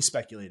purely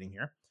speculating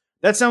here,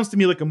 that sounds to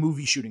me like a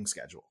movie shooting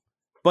schedule.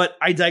 But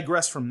I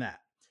digress from that.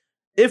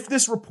 If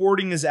this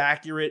reporting is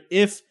accurate,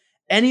 if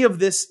any of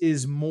this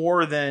is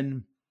more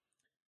than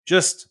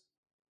just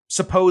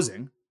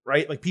supposing,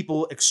 right? Like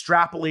people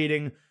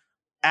extrapolating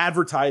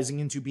advertising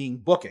into being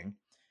booking,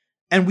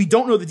 and we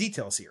don't know the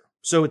details here.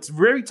 So it's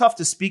very tough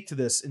to speak to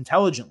this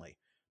intelligently,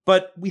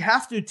 but we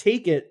have to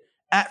take it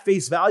at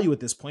face value at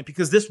this point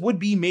because this would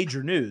be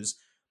major news.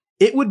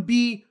 It would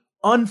be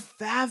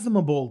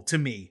unfathomable to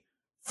me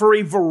for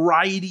a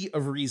variety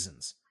of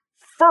reasons.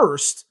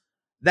 First,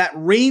 that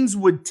Reigns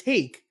would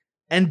take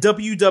and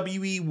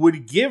WWE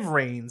would give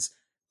Reigns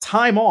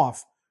time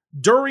off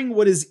during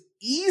what is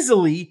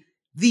easily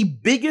the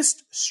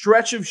biggest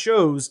stretch of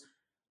shows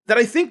that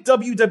I think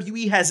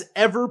WWE has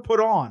ever put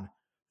on.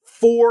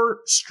 4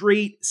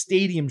 straight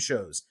stadium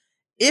shows.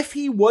 If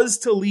he was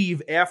to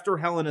leave after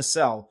Hell in a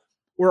Cell,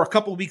 or a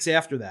couple of weeks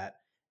after that,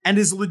 and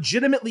is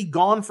legitimately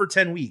gone for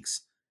 10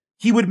 weeks,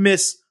 he would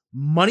miss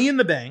Money in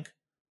the Bank,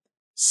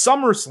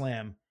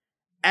 SummerSlam,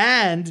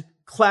 and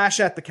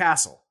Clash at the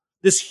Castle.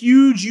 This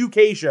huge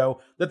UK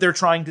show that they're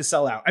trying to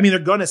sell out. I mean, they're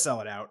going to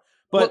sell it out,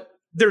 but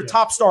their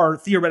top star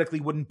theoretically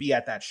wouldn't be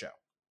at that show.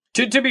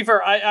 To be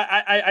fair,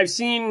 I've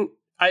seen,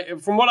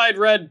 from what I'd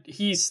read,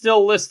 he's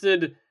still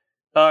listed,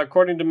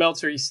 according to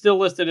Meltzer, he's still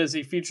listed as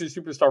a featured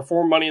superstar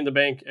for Money in the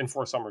Bank and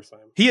for SummerSlam.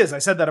 He is. I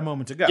said that a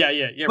moment ago.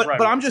 Yeah, but, right.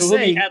 But I'm just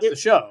saying, at the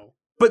show.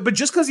 But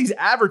just because he's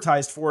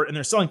advertised for it and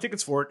they're selling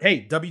tickets for it,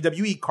 hey,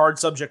 WWE card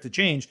subject to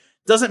change,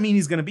 doesn't mean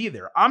he's going to be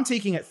there. I'm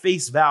taking at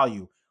face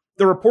value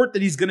the report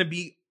that he's going to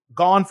be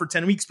gone for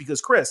 10 weeks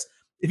because, Chris,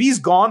 if he's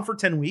gone for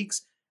 10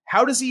 weeks,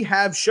 how does he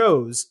have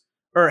shows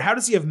or how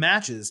does he have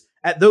matches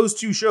at those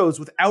 2 shows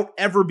without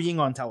ever being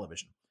on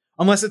television?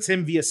 Unless it's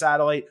him via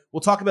satellite.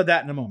 We'll talk about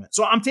that in a moment.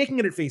 So I'm taking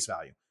it at face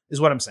value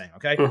is what I'm saying,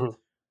 okay? Mm-hmm.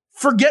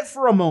 Forget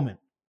for a moment.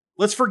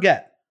 Let's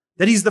forget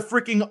that he's the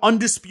freaking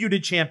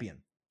undisputed champion.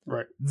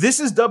 Right.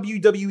 This is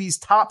WWE's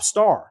top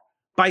star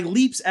by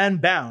leaps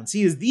and bounds.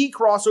 He is the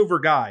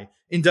crossover guy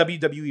in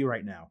WWE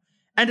right now.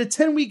 And a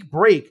 10-week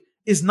break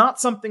is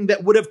not something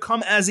that would have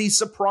come as a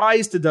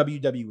surprise to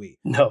WWE.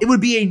 No. It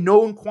would be a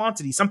known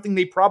quantity, something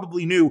they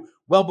probably knew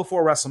well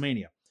before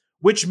WrestleMania.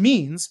 Which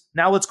means,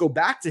 now let's go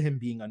back to him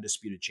being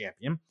undisputed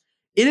champion.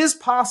 It is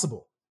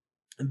possible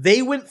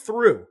they went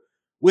through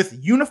with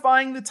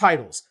unifying the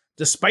titles,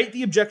 despite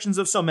the objections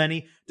of so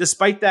many,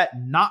 despite that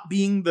not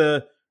being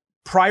the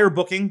prior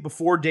booking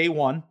before day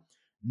one,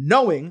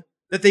 knowing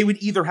that they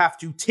would either have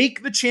to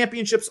take the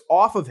championships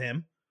off of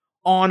him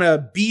on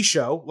a B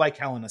show like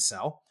Hell in a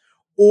Cell,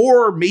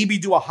 or maybe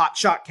do a hot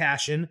shot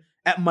cash in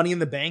at Money in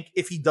the Bank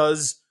if he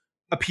does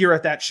appear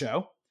at that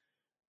show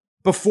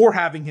before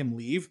having him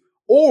leave,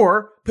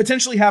 or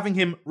potentially having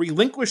him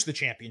relinquish the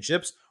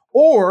championships,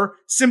 or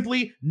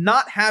simply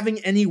not having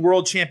any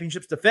world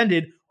championships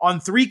defended on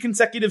 3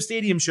 consecutive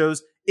stadium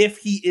shows if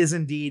he is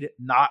indeed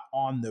not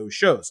on those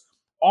shows.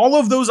 All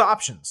of those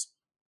options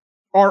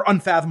are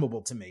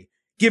unfathomable to me,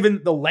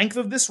 given the length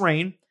of this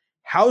reign,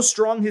 how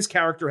strong his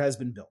character has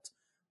been built.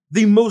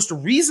 The most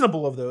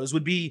reasonable of those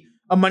would be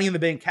a Money in the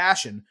Bank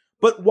cash-in,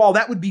 but while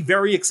that would be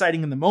very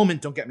exciting in the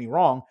moment, don't get me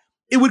wrong,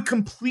 it would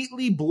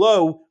completely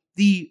blow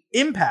the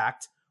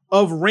impact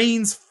of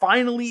Reigns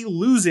finally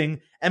losing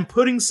and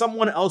putting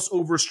someone else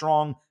over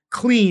strong,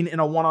 clean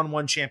in a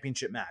one-on-one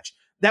championship match.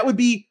 That would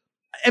be,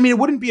 I mean, it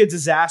wouldn't be a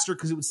disaster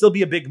because it would still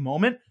be a big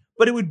moment,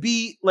 but it would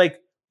be like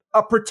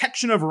a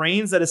protection of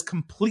Reigns that is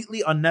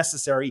completely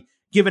unnecessary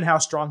given how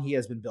strong he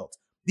has been built.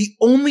 The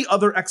only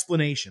other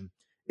explanation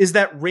is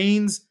that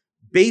Reigns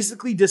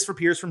basically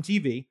disappears from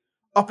TV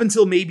up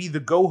until maybe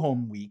the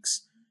go-home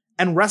weeks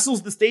and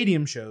wrestles the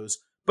stadium shows,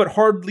 but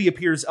hardly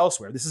appears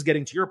elsewhere. This is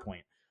getting to your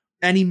point.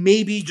 And he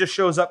maybe just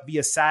shows up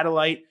via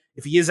satellite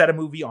if he is at a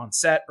movie on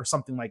set or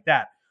something like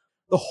that.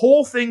 The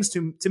whole thing,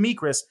 to me,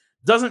 Chris,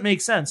 doesn't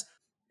make sense.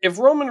 If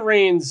Roman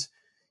Reigns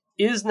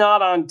is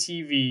not on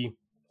TV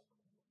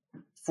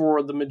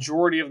for the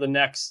majority of the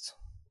next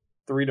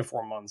 3 to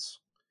 4 months,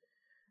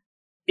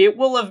 it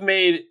will have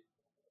made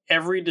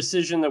every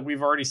decision that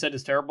we've already said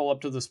is terrible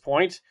up to this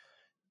point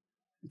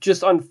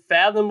just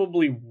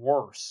unfathomably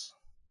worse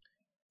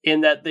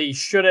in that they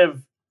should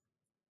have,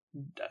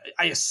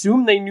 I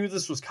assume they knew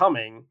this was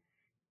coming.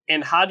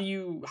 And how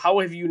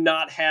have you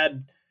not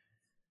had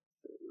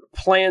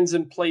plans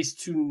in place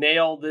to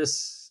nail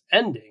this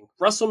ending?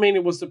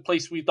 WrestleMania was the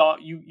place we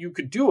thought you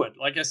could do it.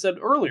 Like I said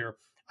earlier,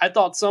 I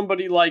thought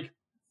somebody like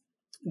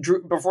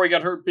Drew, before he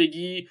got hurt, Big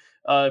E,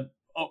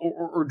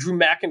 or Drew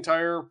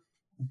McIntyre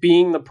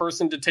being the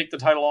person to take the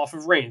title off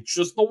of Reigns,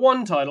 just the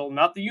one title,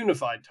 not the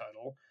unified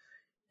title,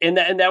 and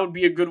that would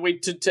be a good way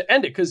to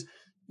end it, because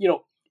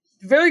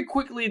very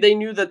quickly they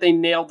knew that they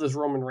nailed this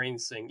Roman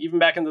Reigns thing, even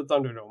back in the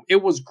Thunderdome.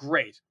 It was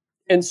great,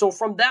 and so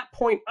from that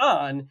point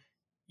on,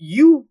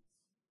 you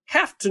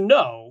have to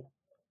know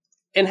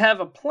and have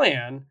a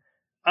plan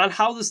on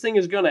how this thing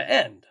is going to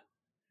end.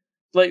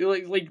 Like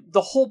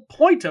the whole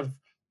point of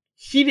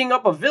heating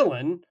up a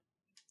villain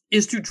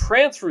is to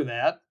transfer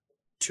that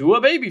to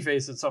a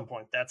babyface at some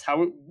point. That's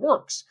how it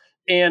works.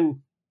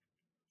 And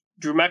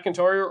Drew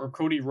McIntyre or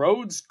Cody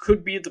Rhodes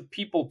could be the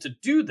people to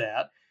do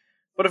that.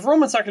 But if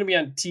Roman's not going to be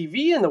on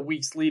TV in the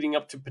weeks leading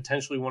up to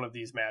potentially one of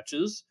these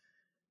matches,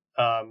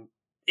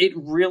 it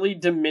really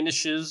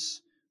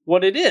diminishes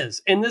what it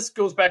is. And this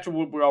goes back to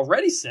what we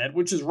already said,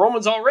 which is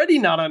Roman's already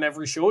not on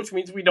every show, which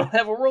means we don't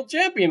have a world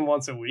champion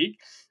once a week,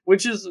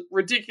 which is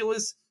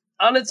ridiculous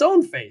on its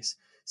own face.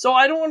 So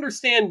I don't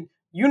understand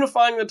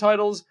unifying the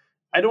titles.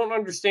 I don't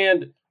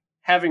understand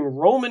having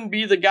Roman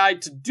be the guy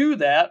to do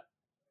that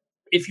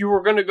if you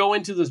were going to go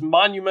into this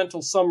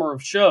monumental summer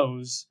of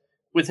shows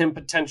with him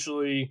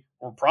potentially,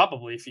 or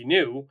probably if he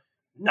knew,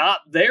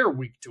 not there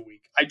week to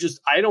week.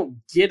 I don't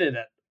get it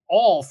at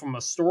all from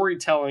a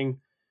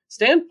storytelling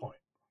standpoint.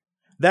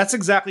 That's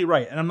exactly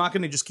right. And I'm not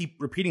going to just keep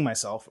repeating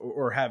myself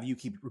or have you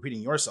keep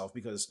repeating yourself,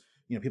 because,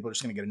 people are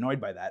just going to get annoyed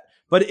by that.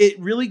 But it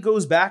really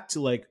goes back to,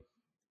 like,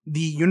 the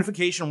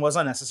unification was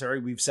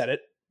unnecessary. We've said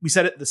it. We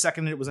said it the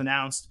second it was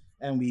announced,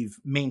 and we've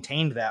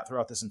maintained that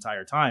throughout this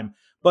entire time.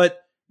 But,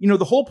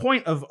 the whole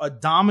point of a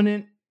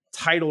dominant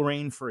title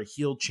reign for a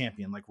heel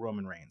champion like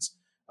Roman Reigns,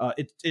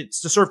 it's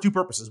to serve two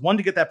purposes. One,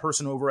 to get that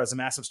person over as a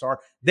massive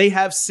star. They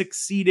have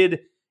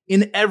succeeded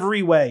in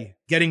every way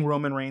getting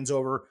Roman Reigns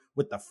over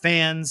with the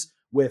fans,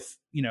 with,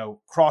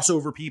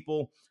 crossover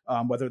people,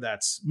 whether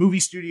that's movie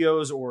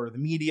studios or the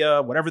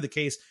media, whatever the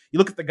case. You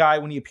look at the guy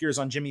when he appears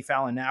on Jimmy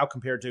Fallon now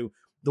compared to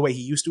the way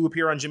he used to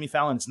appear on Jimmy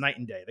Fallon, it's night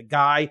and day. The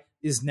guy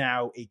is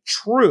now a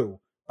true,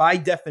 by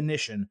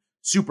definition,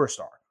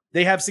 superstar.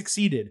 They have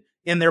succeeded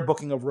in their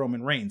booking of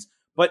Roman Reigns.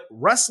 But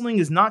wrestling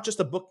is not just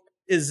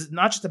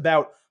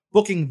about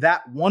booking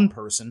that one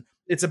person.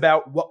 It's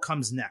about what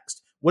comes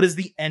next. What is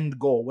the end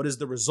goal? What is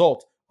the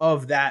result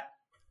of that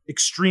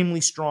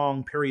extremely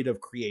strong period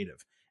of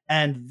creative?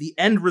 And the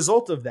end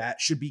result of that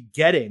should be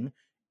getting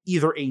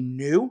either a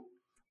new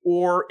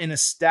or an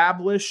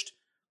established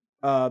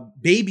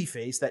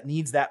babyface that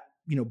needs that,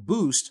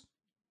 boost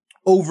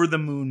over the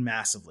moon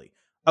massively.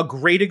 A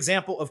great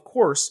example, of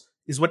course,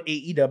 is what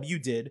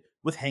AEW did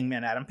with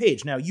Hangman Adam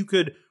Page. Now, you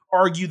could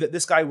argue that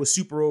this guy was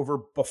super over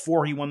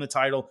before he won the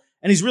title,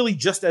 and he's really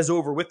just as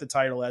over with the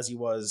title as he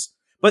was.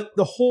 But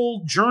the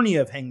whole journey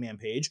of Hangman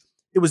Page,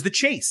 it was the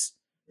chase,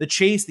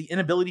 the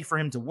inability for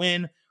him to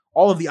win,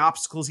 all of the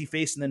obstacles he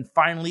faced, and then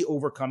finally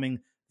overcoming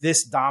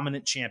this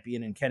dominant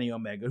champion in Kenny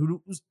Omega,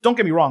 who, don't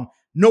get me wrong,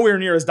 nowhere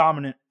near as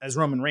dominant as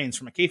Roman Reigns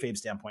from a kayfabe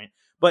standpoint,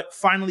 but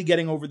finally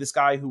getting over this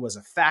guy who was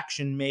a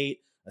faction mate,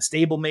 a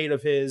stable mate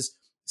of his,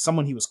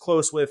 someone he was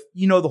close with.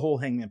 The whole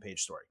Hangman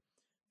Page story.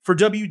 For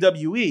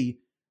WWE,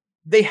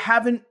 they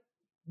haven't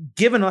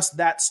given us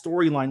that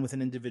storyline with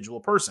an individual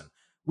person.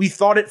 We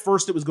thought at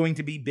first it was going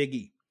to be Big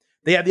E.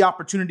 They had the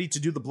opportunity to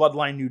do the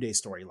Bloodline New Day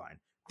storyline.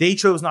 They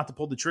chose not to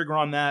pull the trigger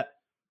on that.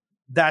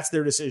 That's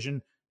their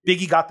decision.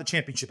 Big E got the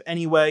championship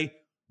anyway.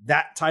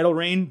 That title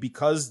reign,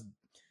 because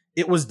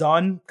it was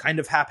done kind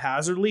of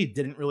haphazardly,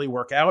 didn't really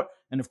work out.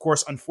 And of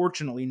course,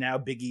 unfortunately, now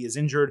Big E is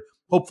injured.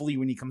 Hopefully,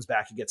 when he comes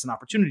back, he gets an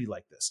opportunity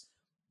like this.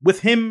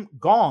 With him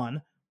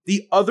gone,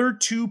 the other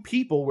two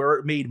people where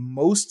it made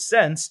most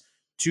sense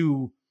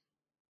to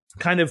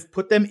kind of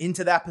put them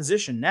into that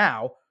position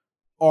now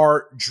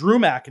are Drew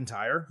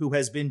McIntyre, who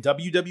has been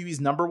WWE's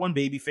number one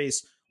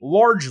babyface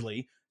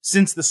largely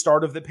since the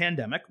start of the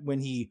pandemic, when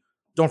he,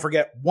 don't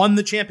forget, won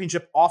the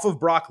championship off of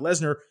Brock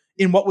Lesnar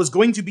in what was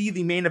going to be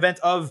the main event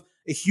of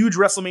a huge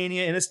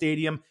WrestleMania in a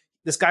stadium.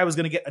 This guy was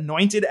going to get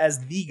anointed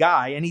as the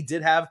guy, and he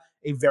did have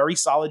a very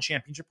solid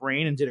championship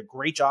reign and did a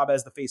great job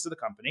as the face of the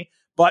company,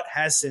 but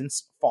has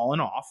since fallen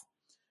off.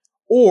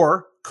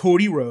 Or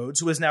Cody Rhodes,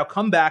 who has now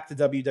come back to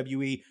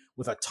WWE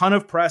with a ton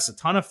of press, a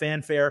ton of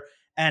fanfare,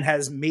 and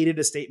has made it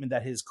a statement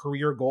that his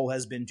career goal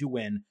has been to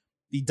win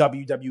the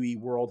WWE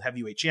World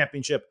Heavyweight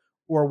Championship,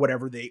 or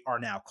whatever they are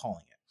now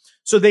calling it.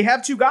 So they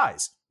have two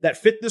guys that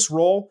fit this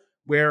role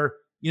where,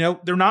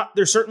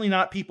 they're certainly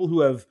not people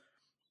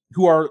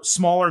who are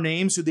smaller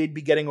names who they'd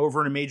be getting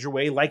over in a major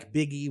way, like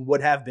Big E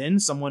would have been,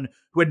 someone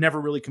who had never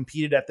really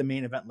competed at the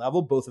main event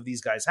level. Both of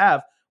these guys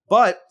have.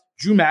 But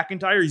Drew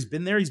McIntyre, he's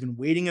been there. He's been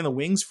waiting in the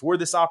wings for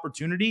this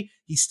opportunity.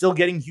 He's still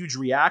getting huge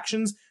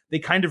reactions. They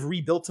kind of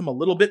rebuilt him a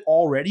little bit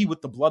already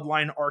with the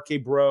Bloodline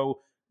RK Bro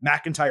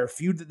McIntyre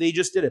feud that they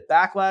just did at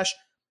Backlash.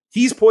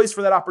 He's poised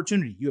for that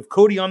opportunity. You have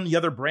Cody on the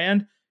other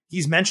brand.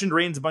 He's mentioned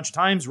Reigns a bunch of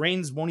times.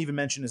 Reigns won't even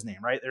mention his name,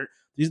 right?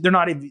 They're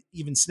not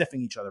even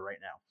sniffing each other right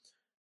now.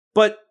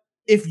 But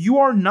if you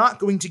are not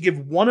going to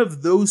give one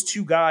of those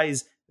two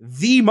guys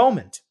the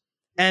moment,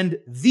 and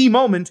the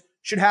moment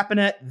should happen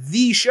at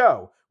the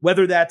show,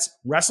 whether that's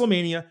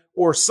WrestleMania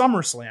or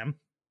SummerSlam,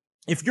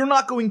 if you're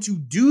not going to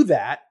do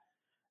that,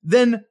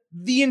 then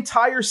the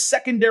entire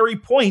secondary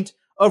point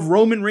of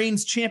Roman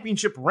Reigns'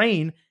 championship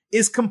reign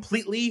is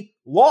completely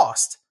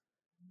lost.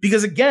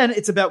 Because again,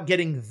 it's about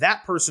getting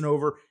that person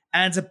over,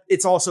 and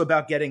it's also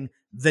about getting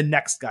the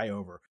next guy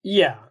over.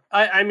 Yeah,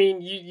 I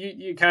mean,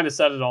 you kind of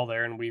said it all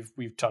there, and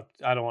we've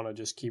talked. I don't want to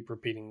just keep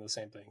repeating the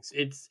same things.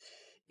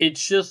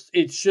 It's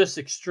just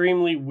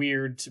extremely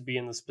weird to be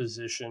in this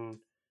position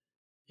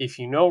if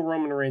you know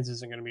Roman Reigns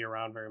isn't going to be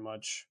around very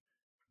much,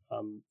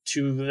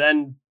 to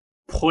then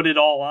put it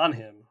all on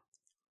him.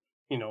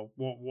 You know,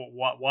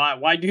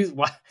 why do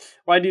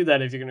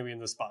that if you're going to be in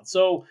this spot?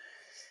 So,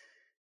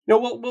 you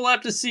know, we'll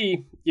have to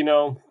see. You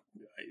know,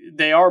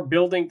 they are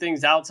building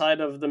things outside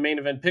of the main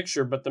event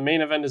picture, but the main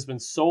event has been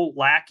so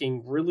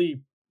lacking,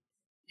 really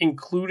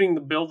including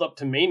the build up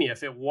to Mania.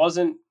 If it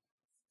wasn't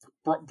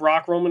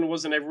Brock Roman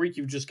wasn't every week,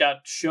 you've just got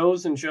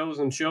shows and shows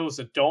and shows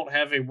that don't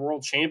have a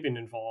world champion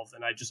involved.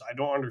 And I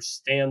don't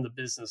understand the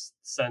business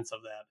sense of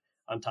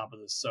that on top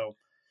of this. So,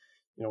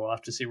 you know, we'll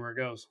have to see where it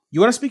goes.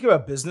 You want to speak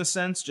about business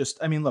sense?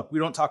 Look, we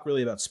don't talk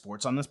really about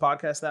sports on this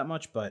podcast that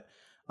much, but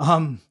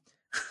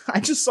I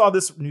just saw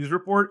this news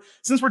report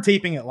since we're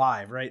taping it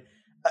live, right?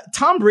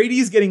 Tom Brady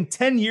is getting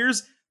 10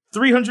 years,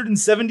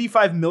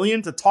 $375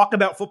 million to talk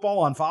about football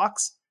on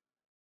Fox.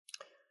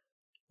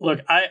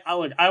 Look,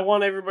 I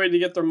want everybody to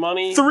get their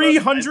money.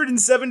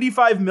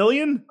 $375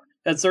 million?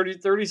 That's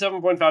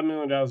 $37.5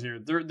 million a year.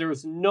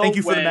 There's no Thank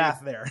you way. for the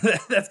math there.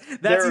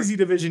 That's easy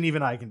division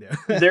even I can do.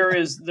 there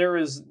is.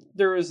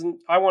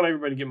 I want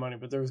everybody to get money,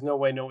 but there's no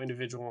way no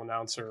individual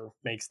announcer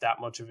makes that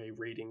much of a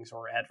ratings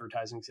or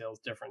advertising sales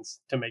difference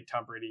to make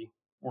Tom Brady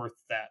worth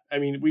that. I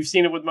mean, we've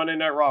seen it with Monday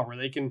Night Raw where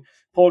they can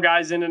pull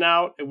guys in and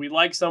out, and we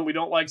like some, we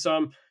don't like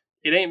some.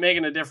 It ain't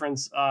making a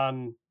difference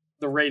on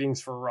the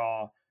ratings for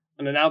Raw.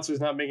 An announcer's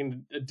not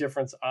making a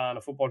difference on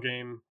a football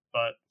game,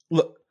 but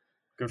look,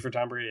 good for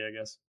Tom Brady, I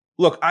guess.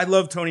 Look, I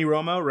love Tony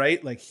Romo,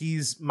 right? Like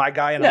he's my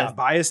guy, and I have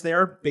bias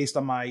there based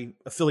on my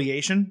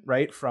affiliation,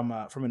 right? From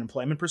an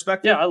employment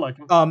perspective. Yeah, I like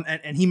him.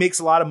 And he makes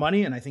a lot of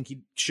money, and I think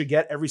he should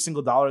get every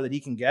single dollar that he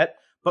can get.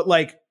 But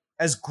like,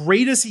 as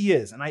great as he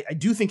is, and I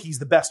do think he's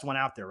the best one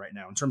out there right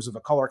now in terms of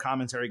a color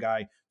commentary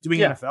guy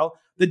doing NFL,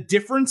 the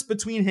difference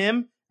between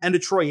him and a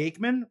Troy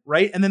Aikman,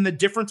 right? And then the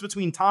difference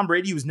between Tom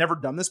Brady, who's never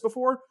done this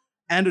before,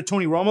 and a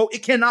Tony Romo,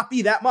 it cannot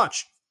be that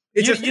much.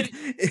 It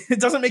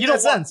doesn't make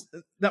that sense.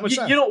 That much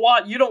sense. You don't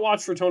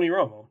watch for Tony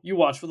Romo. You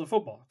watch for the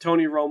football.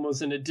 Tony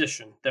Romo's an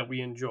addition that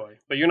we enjoy,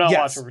 but you're not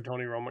watching for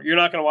Tony Romo. You're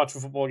not going to watch a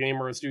football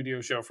game or a studio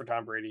show for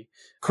Tom Brady.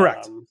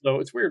 Correct. So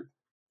it's weird.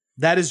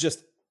 That is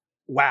just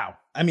wow.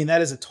 I mean,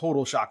 that is a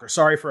total shocker.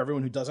 Sorry for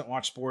everyone who doesn't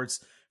watch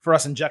sports for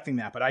us injecting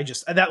that, but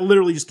that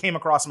literally just came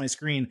across my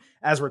screen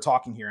as we're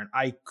talking here, and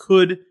I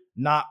could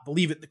not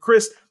believe it.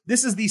 Chris,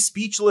 this is the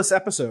speechless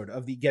episode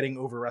of the Getting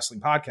Over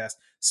Wrestling podcast.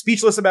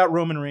 Speechless about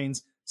Roman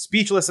Reigns,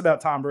 speechless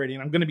about Tom Brady,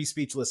 and I'm going to be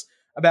speechless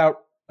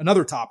about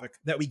another topic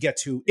that we get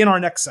to in our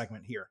next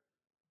segment here.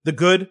 The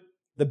good,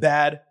 the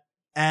bad,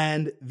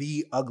 and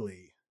the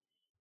ugly.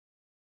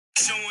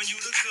 Showing you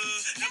the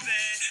good, the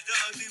bad, the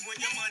ugly. When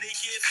your money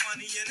get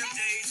funny and them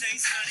days ain't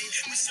sunny,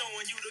 we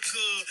showing you the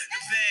good,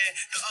 the bad,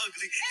 the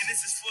ugly, and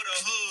this is for the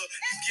hood.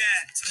 You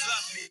got to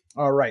love me.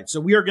 All right, so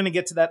we are going to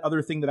get to that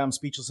other thing that I'm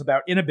speechless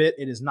about in a bit.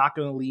 It is not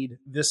going to lead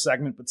this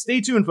segment, but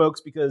stay tuned,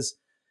 folks, because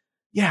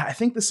I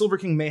think the Silver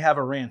King may have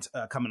a rant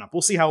coming up.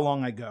 We'll see how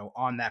long I go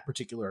on that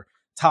particular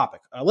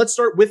topic. Let's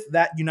start with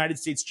that United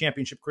States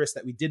Championship, Chris,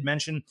 that we did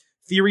mention.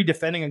 Theory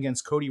defending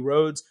against Cody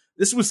Rhodes.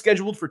 This was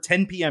scheduled for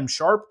 10 p.m.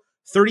 sharp.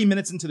 30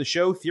 minutes into the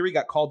show, Theory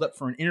got called up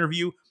for an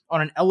interview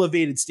on an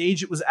elevated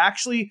stage. It was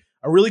actually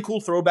a really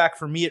cool throwback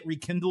for me. It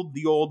rekindled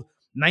the old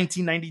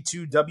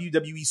 1992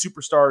 WWE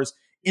Superstars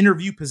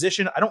interview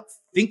position. I don't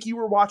think you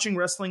were watching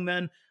wrestling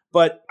then,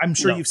 but I'm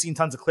sure you've seen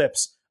tons of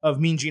clips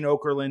of Mean Gene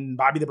Okerlund,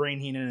 Bobby the Brain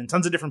Heenan, and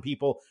tons of different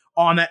people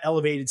on that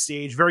elevated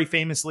stage. Very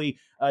famously,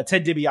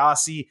 Ted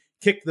DiBiase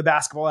kicked the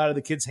basketball out of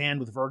the kid's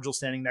hand with Virgil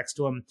standing next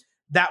to him.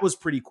 That was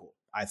pretty cool,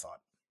 I thought.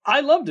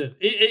 I loved it.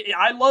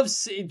 I love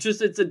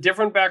it's a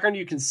different background.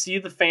 You can see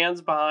the fans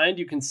behind.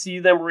 You can see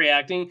them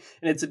reacting,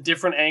 and it's a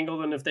different angle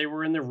than if they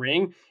were in the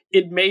ring.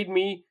 It made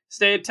me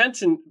pay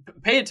attention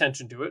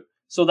to it.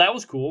 So that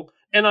was cool.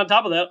 And on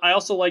top of that, I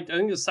also liked, I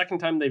think the second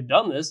time they've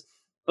done this,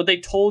 but they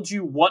told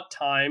you what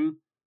time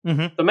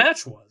the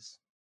match was.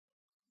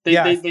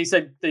 They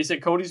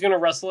said Cody's going to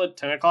wrestle at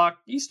 10 o'clock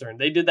Eastern.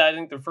 They did that, I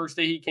think, the first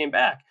day he came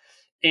back.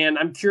 And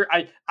I'm curious.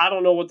 I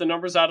don't know what the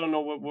numbers. I don't know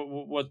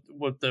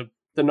what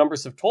the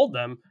numbers have told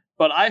them,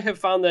 but I have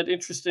found that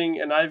interesting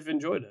and I've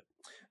enjoyed it.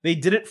 They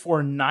did it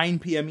for 9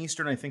 p.m.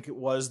 Eastern, I think it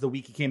was, the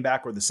week he came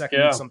back, or the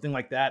second week, something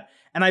like that.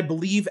 And I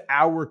believe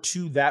hour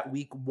 2 that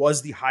week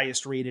was the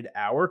highest rated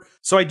hour.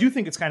 So I do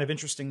think it's kind of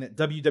interesting that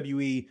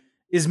WWE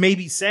is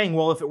maybe saying,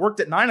 well, if it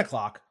worked at 9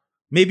 o'clock,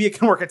 maybe it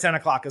can work at 10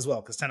 o'clock as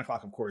well, because 10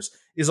 o'clock, of course,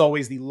 is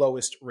always the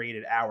lowest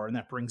rated hour, and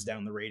that brings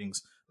down the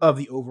ratings of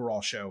the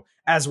overall show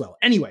as well.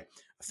 Anyway,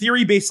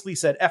 Theory basically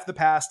said, F the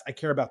past, I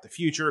care about the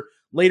future.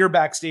 Later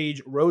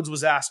backstage, Rhodes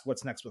was asked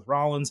what's next with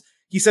Rollins.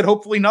 He said,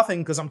 hopefully nothing,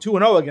 because I'm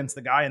 2-0 against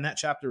the guy, and that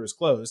chapter is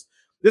closed.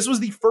 This was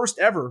the first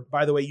ever,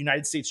 by the way,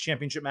 United States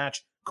Championship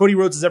match Cody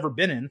Rhodes has ever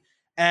been in,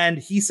 and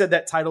he said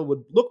that title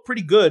would look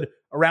pretty good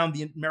around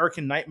the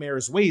American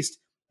Nightmare's waist.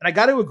 And I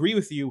got to agree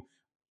with you.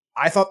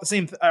 I thought the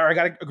same or I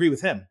got to agree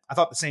with him. I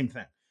thought the same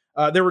thing.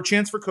 There were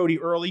chants for Cody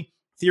early.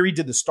 Theory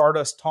did the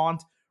Stardust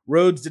taunt.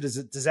 Rhodes did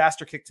a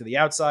disaster kick to the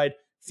outside.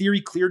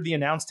 Theory cleared the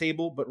announce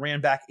table, but ran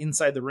back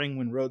inside the ring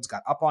when Rhodes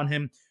got up on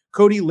him.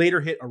 Cody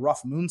later hit a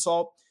rough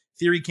moonsault.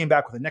 Theory came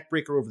back with a neck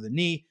breaker over the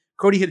knee.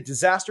 Cody hit a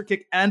disaster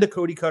kick and a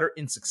Cody cutter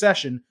in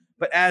succession,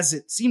 but as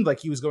it seemed like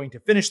he was going to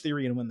finish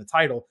Theory and win the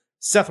title,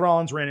 Seth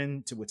Rollins ran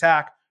in to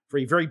attack for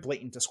a very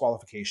blatant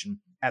disqualification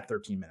at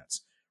 13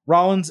 minutes.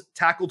 Rollins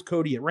tackled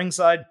Cody at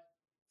ringside,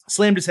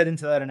 slammed his head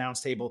into that announce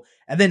table,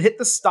 and then hit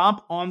the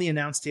stomp on the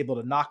announce table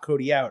to knock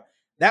Cody out.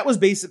 That was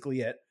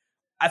basically it.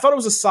 I thought it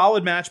was a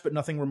solid match, but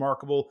nothing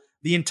remarkable.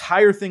 The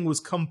entire thing was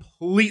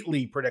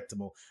completely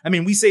predictable. I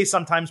mean, we say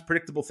sometimes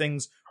predictable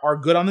things are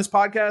good on this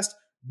podcast.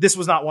 This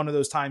was not one of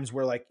those times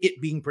where like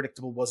it being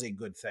predictable was a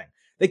good thing.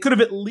 They could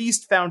have at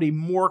least found a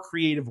more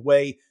creative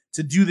way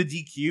to do the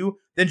DQ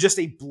than just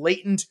a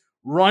blatant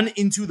run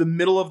into the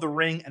middle of the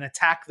ring and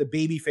attack the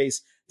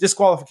babyface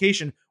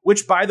disqualification,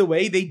 which, by the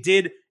way, they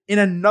did in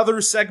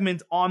another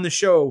segment on the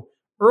show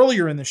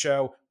earlier in the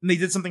show, and they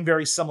did something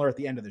very similar at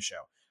the end of the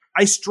show.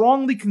 I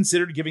strongly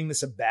considered giving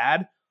this a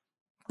bad,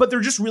 but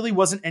there just really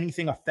wasn't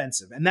anything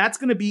offensive. And that's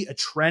going to be a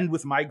trend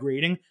with my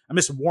grading. I'm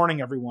just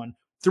warning everyone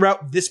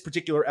throughout this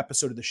particular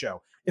episode of the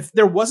show. If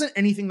there wasn't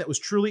anything that was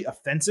truly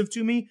offensive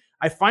to me,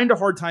 I find a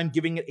hard time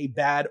giving it a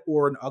bad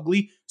or an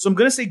ugly. So I'm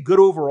going to say good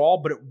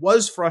overall, but it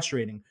was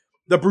frustrating.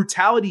 The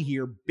brutality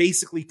here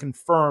basically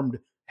confirmed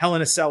Hell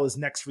in a Cell is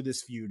next for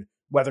this feud,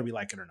 whether we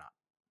like it or not.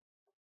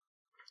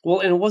 Well,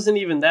 and it wasn't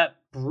even that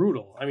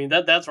brutal. I mean,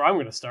 that's where I'm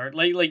going to start.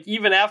 Like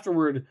even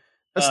afterward,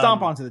 a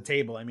stomp onto the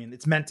table. I mean,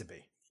 it's meant to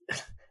be.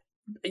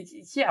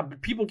 Yeah,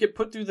 but people get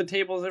put through the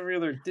tables every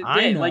other day.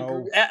 I know,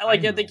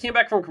 like they came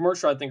back from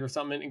commercial, I think, or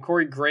something, and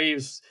Corey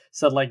Graves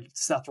said like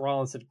Seth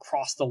Rollins had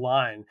crossed the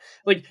line.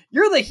 Like,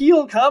 you're the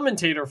heel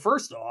commentator,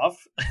 first off,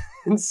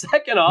 and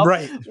second off,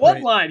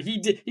 what line? He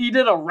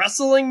did a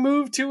wrestling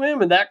move to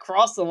him, and that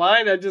crossed the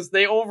line.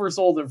 They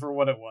oversold it for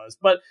what it was.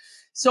 But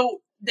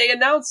so they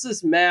announced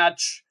this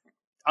match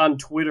on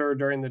Twitter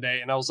during the day,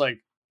 and I was like,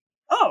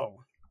 oh,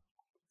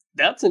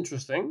 that's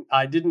interesting.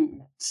 I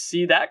didn't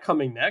see that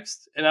coming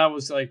next. And I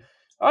was like,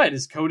 all right,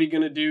 is Cody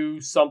going to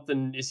do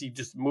something? Is he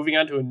just moving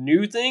on to a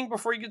new thing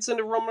before he gets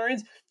into Roman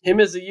Reigns? Him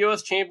as the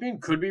U.S. champion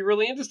could be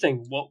really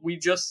interesting. What we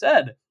just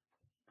said,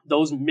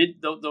 those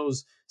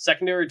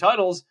secondary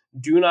titles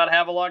do not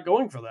have a lot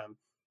going for them.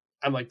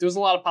 I'm like, there's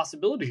a lot of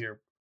possibility here.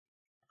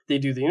 They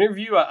do the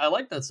interview. I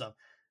like that stuff.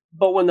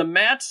 But when the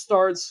match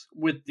starts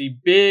with the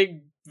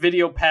big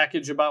video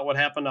package about what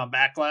happened on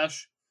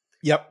Backlash,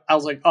 yep, I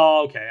was like,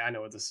 oh, okay, I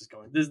know what this is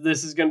going.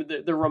 This is going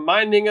to. They're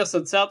reminding us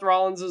that Seth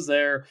Rollins is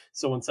there.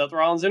 So when Seth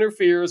Rollins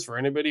interferes, for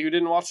anybody who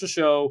didn't watch the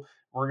show,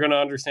 we're going to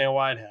understand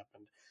why it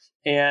happened.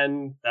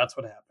 And that's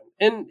what happened.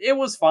 And it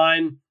was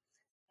fine.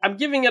 I'm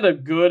giving it a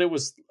good. It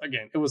was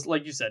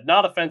like you said,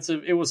 not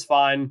offensive. It was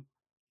fine.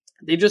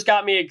 They just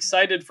got me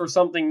excited for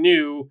something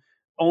new,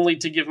 only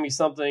to give me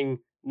something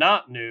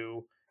not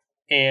new.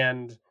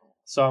 And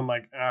so I'm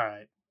like, all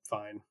right,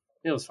 fine.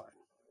 It was fine.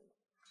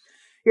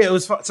 Yeah, it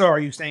was fun. So are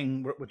you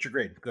saying what's your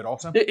grade? Good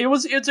also?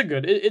 It's a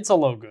good. It's a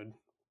low good.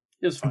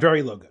 It was fine.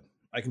 Very low good.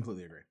 I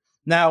completely agree.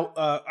 Now,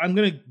 I'm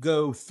going to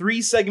go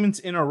 3 segments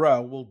in a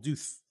row. We'll do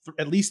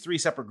at least 3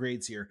 separate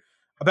grades here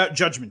about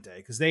Judgment Day,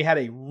 because they had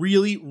a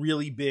really,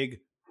 really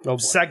big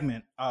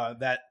segment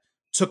that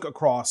took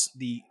across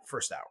the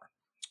first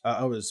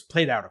hour. It was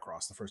played out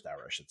across the first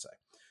hour, I should say.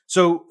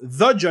 So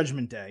the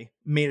Judgment Day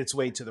made its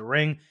way to the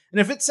ring.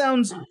 And if it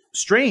sounds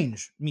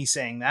strange, me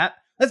saying that,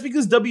 that's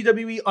because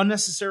WWE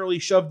unnecessarily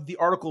shoved the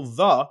article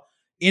 "the"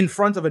 in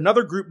front of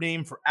another group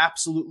name for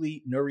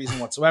absolutely no reason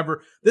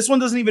whatsoever. This one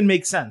doesn't even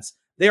make sense.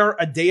 They are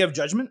a day of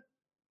judgment.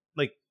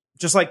 Like,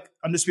 just like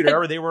Undisputed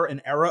Era, they were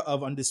an era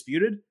of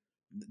Undisputed.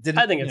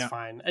 I think it's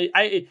fine.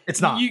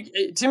 It's not.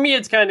 To me,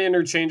 it's kind of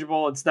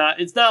interchangeable. It's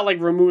not like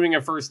removing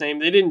a first name.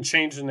 They didn't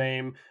change the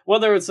name.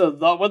 Whether it's the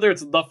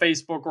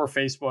Facebook or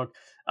Facebook.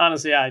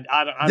 Honestly, I'm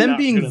them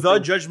being the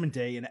Judgment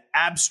Day, an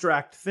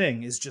abstract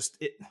thing, is just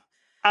it.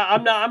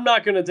 I'm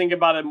not going to think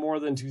about it more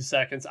than 2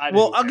 seconds.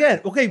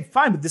 Okay,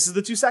 fine, but this is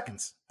the 2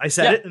 seconds. I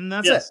said it, and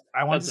that's it.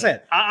 I wanted to say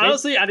it.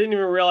 Honestly, I didn't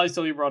even realize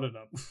till you brought it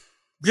up.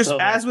 Just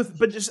as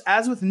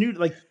with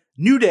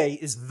New Day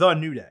is the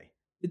New Day.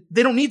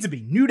 They don't need to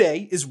be. New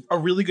Day is a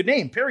really good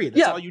name. Period.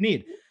 That's all you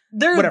need.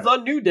 They're whatever. the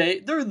New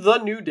Day. They're the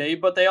New Day,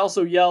 but they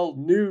also yell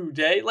New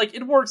Day. Like,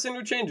 it works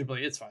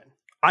interchangeably. It's fine.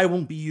 I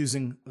won't be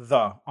using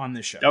the on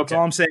this show. Okay. That's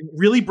all I'm saying.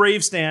 Really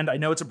brave stand. I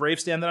know it's a brave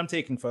stand that I'm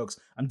taking, folks.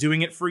 I'm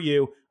doing it for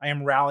you. I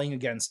am rallying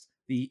against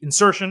the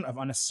insertion of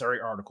unnecessary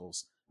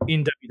articles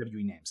in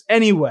WWE names.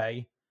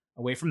 Anyway,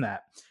 away from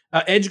that.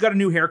 Edge got a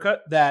new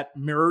haircut that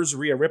mirrors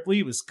Rhea Ripley.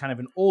 It was kind of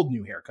an old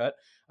new haircut.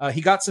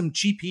 He got some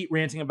cheap heat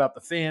ranting about the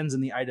fans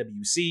in the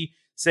IWC,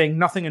 saying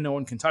nothing and no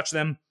one can touch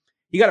them.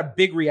 He got a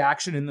big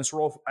reaction in this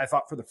role, I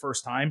thought, for the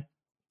first time.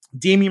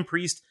 Damian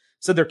Priest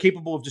said they're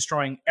capable of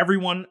destroying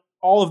everyone,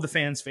 all of the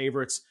fans'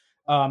 favorites,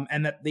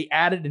 and that they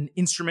added an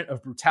instrument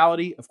of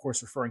brutality, of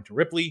course, referring to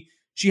Ripley.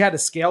 She had a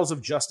Scales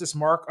of Justice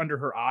mark under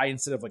her eye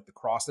instead of like the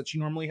cross that she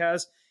normally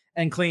has,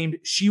 and claimed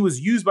she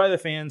was used by the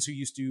fans who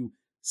used to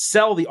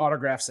sell the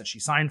autographs that she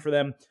signed for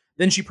them.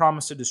 Then she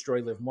promised to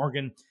destroy Liv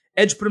Morgan.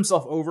 Edge put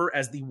himself over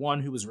as the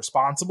one who was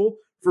responsible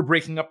for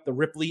breaking up the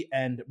Ripley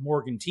and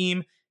Morgan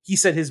team. He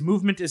said his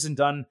movement isn't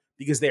done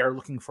because they are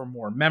looking for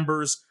more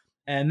members.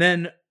 And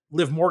then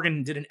Liv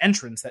Morgan did an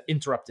entrance that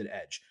interrupted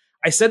Edge.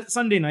 I said it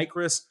Sunday night,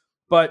 Chris,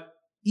 but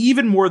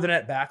even more than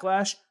at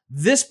Backlash,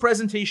 this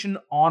presentation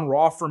on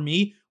Raw for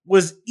me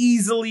was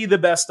easily the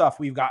best stuff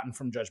we've gotten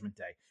from Judgment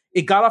Day.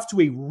 It got off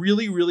to a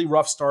really, really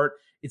rough start.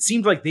 It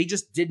seemed like they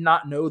just did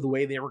not know the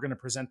way they were going to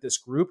present this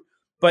group,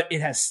 but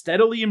it has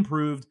steadily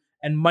improved.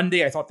 And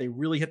Monday, I thought they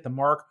really hit the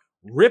mark.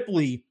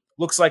 Ripley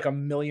looks like $1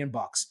 million.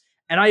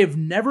 And I have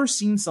never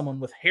seen someone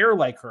with hair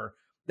like her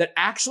that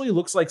actually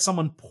looks like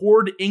someone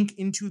poured ink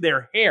into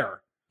their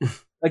hair,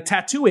 like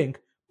tattoo ink,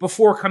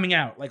 before coming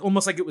out, like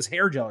almost like it was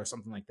hair gel or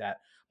something like that.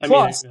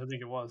 Plus, I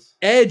think it was.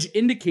 Edge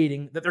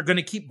indicating that they're going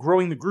to keep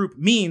growing the group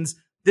means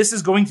this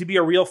is going to be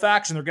a real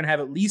faction. They're going to have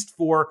at least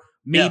 4,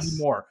 maybe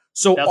more.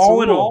 So That's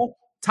all in all,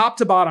 top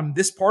to bottom,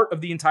 this part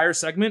of the entire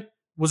segment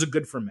was a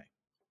good for me.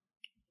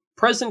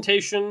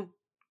 Presentation,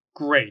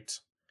 great.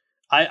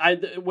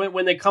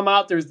 When they come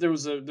out, there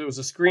was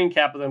a screen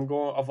cap of them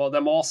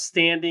them all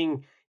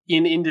standing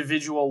in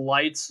individual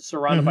lights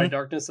surrounded by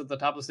darkness at the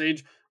top of the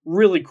stage.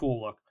 Really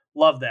cool look.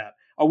 Love that.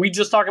 Are we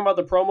just talking about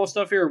the promo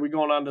stuff here, or are we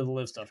going on to the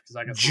live stuff? Because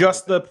I got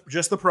just the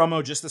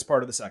promo, just this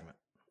part of the segment.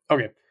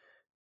 Okay.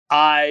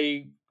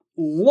 I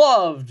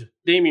loved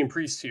Damian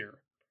Priest here.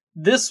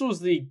 This was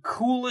the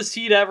coolest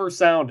he'd ever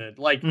sounded.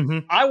 Like,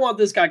 I want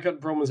this guy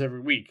cutting promos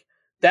every week.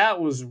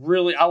 That was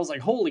really, I was like,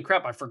 holy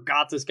crap, I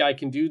forgot this guy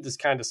can do this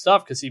kind of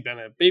stuff because he'd been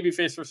a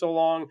babyface for so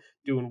long,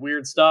 doing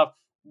weird stuff.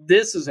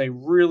 This is a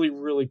really,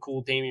 really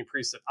cool Damian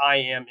Priest that I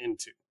am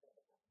into.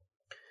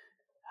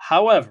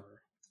 However,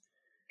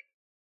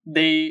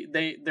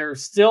 they're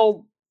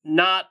still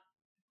not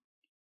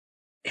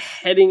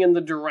heading in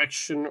the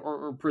direction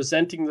or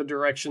presenting the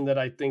direction that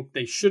I think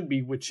they should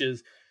be, which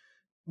is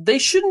they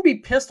shouldn't be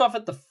pissed off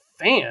at the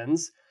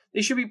fans.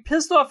 They should be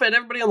pissed off at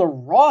everybody on the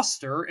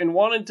roster and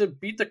wanted to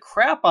beat the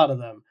crap out of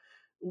them.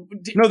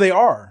 No, they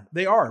are.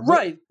 They are.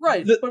 Right.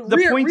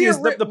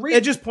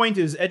 Edge's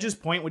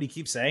point, what he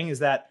keeps saying is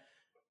that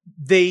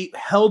they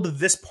held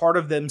this part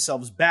of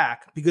themselves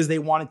back because they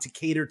wanted to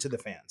cater to the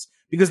fans,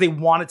 because they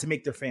wanted to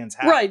make their fans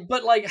happy. Right,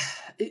 but like,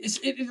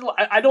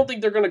 I don't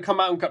think they're going to come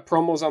out and cut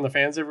promos on the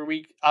fans every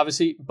week,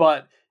 obviously,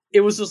 but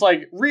it was just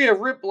like, Rhea,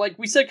 like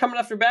we said coming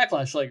after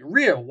Backlash, like,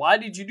 Rhea, why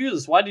did you do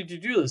this? Why did you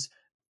do this?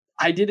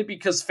 I did it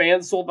because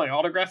fans sold my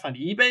autograph on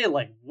eBay.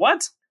 Like,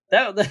 what?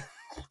 That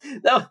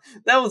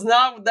was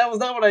not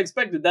what I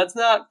expected. That's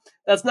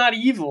not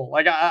evil.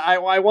 Like,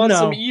 I want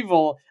some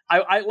evil.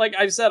 I like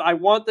I said, I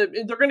want them.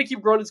 They're going to keep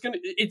growing.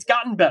 It's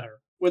gotten better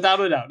without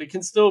a doubt. It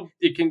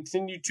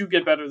continue to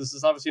get better. This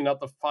is obviously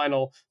not the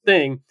final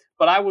thing,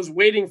 but I was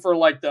waiting for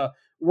like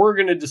we're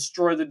going to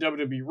destroy the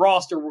WWE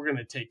roster. We're going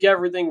to take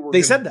everything.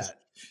 They said that.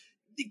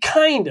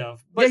 Kind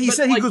of. But, yeah, he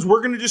said, like, he goes,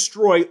 we're going to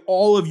destroy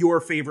all of your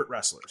favorite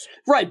wrestlers.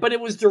 Right, but it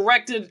was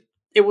directed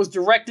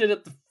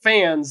at the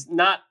fans,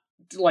 not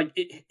like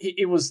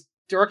it was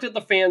directed at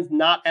the fans,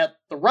 not at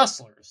the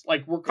wrestlers.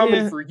 Like, we're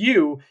coming for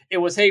you. It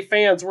was, hey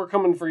fans, we're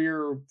coming for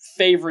your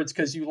favorites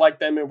because you like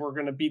them and we're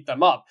going to beat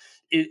them up.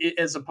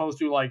 As opposed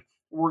to like,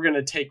 we're going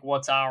to take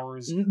what's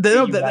ours.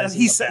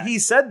 He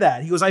said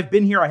that. He goes, I've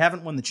been here. I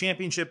haven't won the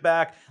championship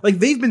back. Like,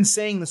 they've been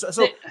saying this.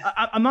 So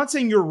I'm not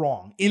saying you're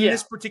wrong. In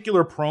this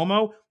particular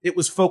promo, it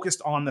was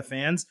focused on the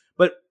fans.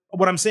 But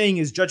what I'm saying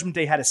is Judgment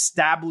Day had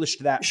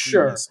established that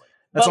previously.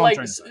 That's all I'm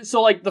trying to say.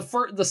 So like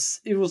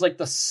it was like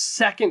the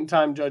second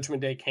time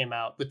Judgment Day came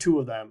out, the two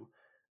of them,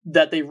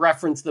 that they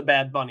referenced the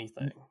Bad Bunny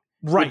thing.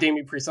 Right. With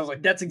Damian Priest. I was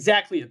like, that's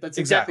exactly it. That's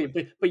exactly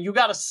it. But you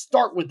got to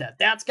start with that.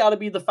 That's got to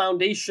be the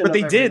foundation. But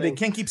they did. They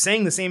can't keep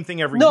saying the same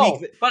thing every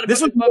week. But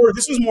this was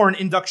more an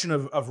induction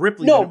of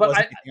Ripley. No, but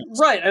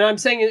right. And I'm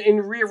saying in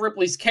Rhea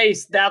Ripley's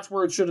case, that's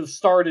where it should have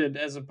started,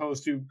 as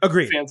opposed to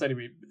fans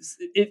anyway.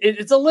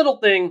 It's a little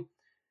thing,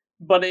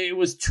 but it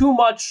was too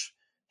much.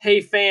 Hey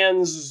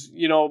fans,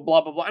 blah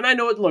blah blah. And I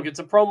know it. Look, it's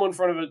a promo in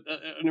front of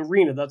an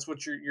arena. That's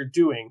what you're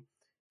doing.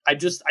 I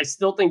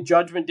still think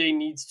Judgment Day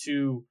needs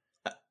to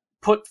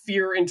put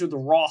fear into the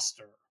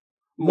roster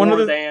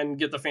more than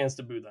get the fans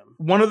to boo them.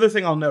 One other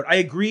thing I'll note, I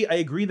agree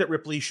that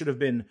Ripley should have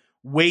been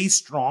way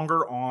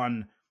stronger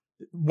on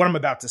what I'm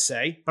about to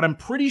say, but I'm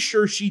pretty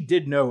sure she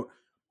did note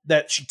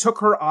that she took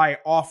her eye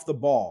off the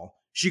ball.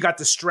 She got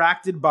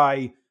distracted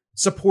by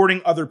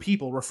supporting other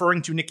people,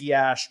 referring to Nikki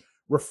Ash,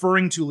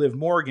 referring to Liv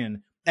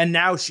Morgan, and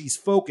now she's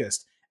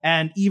focused.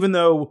 And even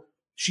though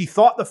she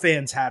thought the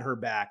fans had her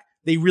back,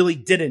 they really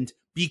didn't,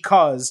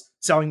 because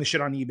selling the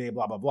shit on eBay,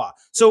 blah, blah, blah.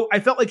 So I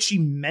felt like she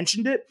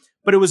mentioned it,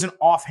 but it was an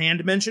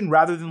offhand mention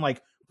rather than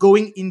like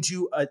going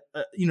into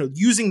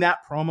using that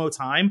promo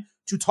time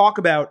to talk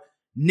about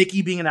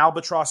Nikki being an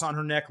albatross on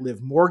her neck,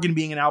 Liv Morgan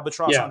being an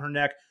albatross on her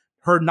neck,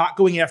 her not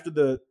going after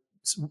the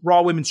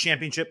Raw Women's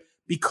Championship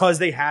because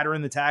they had her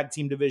in the tag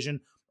team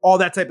division, all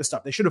that type of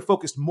stuff. They should have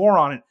focused more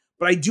on it.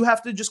 But I do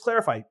have to just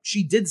clarify,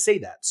 she did say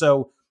that.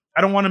 So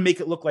I don't want to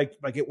make it look like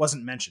it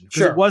wasn't mentioned.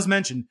 Because it was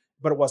mentioned,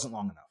 but it wasn't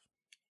long enough.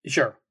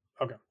 Sure.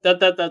 Okay.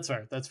 That's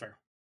fair. That's fair.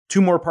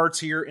 Two more parts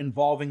here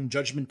involving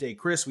Judgment Day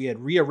Chris. We had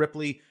Rhea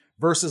Ripley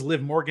versus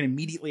Liv Morgan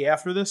immediately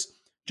after this.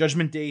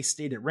 Judgment Day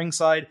stayed at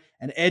ringside,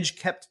 and Edge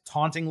kept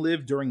taunting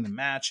Liv during the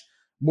match.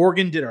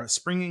 Morgan did a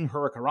springing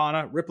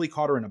hurricanrana. Ripley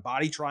caught her in a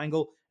body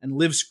triangle, and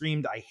Liv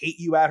screamed, "I hate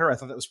you" at her. I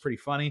thought that was pretty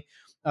funny.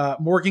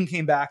 Morgan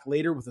came back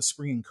later with a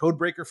springing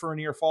codebreaker for a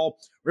near fall.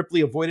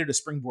 Ripley avoided a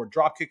springboard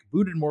dropkick,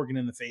 booted Morgan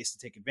in the face to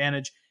take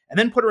advantage, and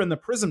then put her in the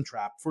prism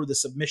trap for the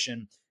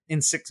submission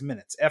in 6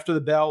 minutes. After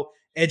the bell,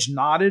 Edge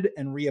nodded,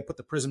 and Rhea put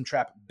the prism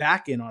trap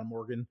back in on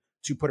Morgan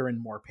to put her in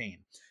more pain.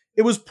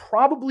 It was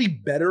probably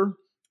better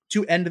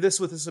to end this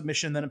with a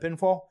submission than a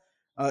pinfall.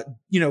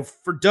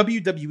 For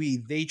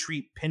WWE, they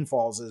treat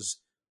pinfalls as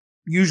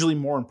usually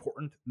more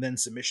important than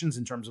submissions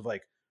in terms of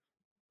like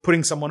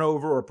putting someone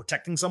over or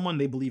protecting someone.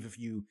 They believe if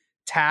you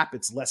tap,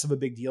 it's less of a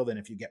big deal than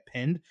if you get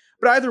pinned.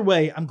 But either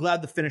way, I'm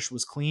glad the finish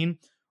was clean.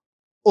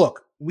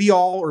 Look, we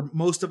all, or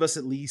most of us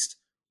at least,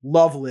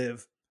 love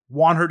Liv,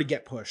 want her to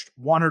get pushed,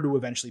 want her to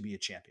eventually be a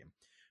champion.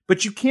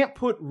 But you can't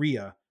put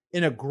Rhea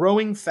in a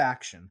growing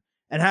faction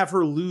and have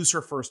her lose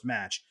her first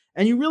match.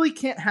 And you really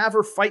can't have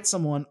her fight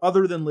someone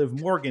other than Liv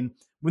Morgan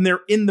when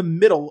they're in the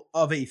middle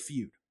of a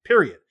feud,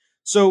 period.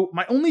 So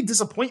my only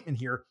disappointment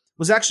here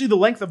was actually the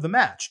length of the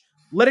match.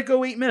 Let it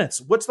go 8 minutes.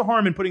 What's the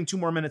harm in putting 2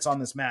 more minutes on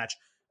this match,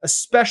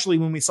 especially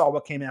when we saw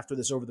what came after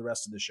this over the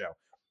rest of the show?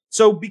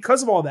 So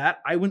because of all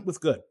that, I went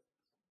with good.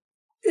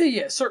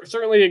 Yeah,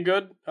 certainly a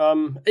good.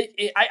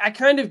 I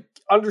kind of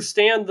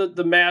understand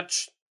the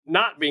match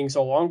not being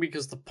so long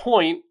because the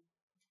point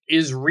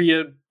is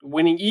Rhea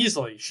winning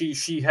easily.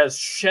 She has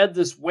shed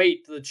this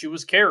weight that she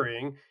was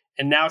carrying,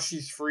 and now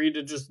she's free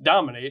to just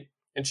dominate,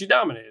 and she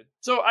dominated.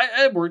 So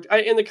it worked.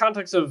 In the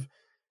context of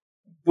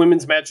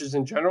women's matches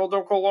in general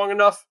don't go long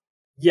enough,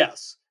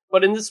 yes.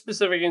 But in this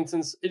specific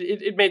instance,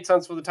 it made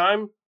sense for the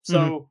time,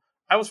 so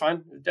I was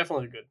fine.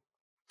 Definitely good.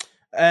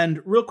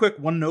 And real quick,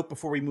 one note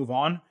before we move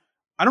on.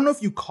 I don't know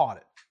if you caught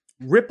it.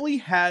 Ripley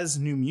has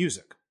new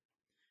music.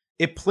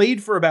 It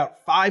played for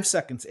about 5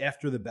 seconds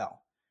after the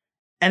bell.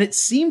 And it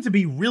seemed to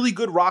be really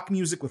good rock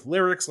music with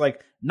lyrics,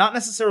 like not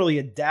necessarily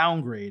a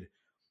downgrade,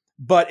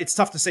 but it's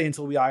tough to say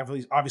until we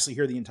obviously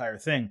hear the entire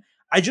thing.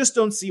 I just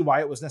don't see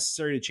why it was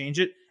necessary to change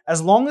it.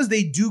 As long as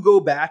they do go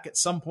back at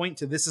some point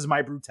to This Is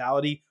My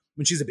Brutality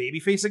when she's a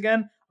babyface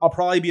again, I'll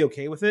probably be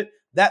okay with it.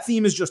 That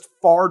theme is just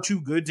far too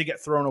good to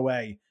get thrown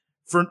away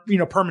for,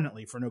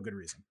 permanently for no good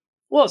reason.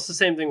 Well, it's the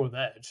same thing with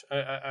Edge.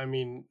 I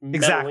mean,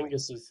 exactly.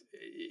 Metalingus is,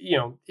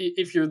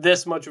 if you're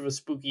this much of a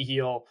spooky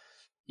heel,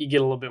 you get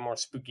a little bit more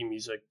spooky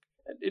music.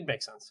 It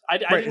makes sense. I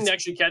didn't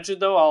actually catch it,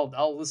 though.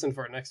 I'll listen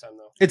for it next time,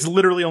 though. It's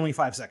literally only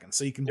 5 seconds,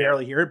 so you can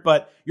barely hear it.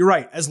 But you're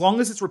right. As long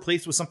as it's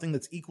replaced with something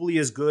that's equally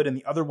as good and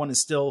the other one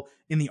is still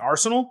in the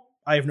arsenal,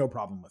 I have no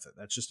problem with it.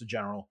 That's just a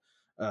general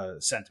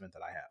sentiment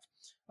that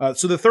I have.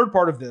 So the third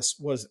part of this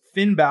was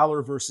Finn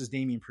Balor versus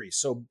Damian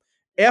Priest. So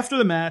after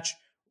the match,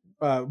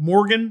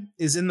 Morgan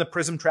is in the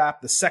prism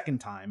trap the second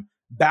time.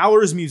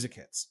 Balor's music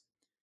hits.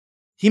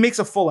 He makes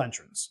a full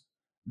entrance.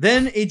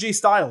 Then AJ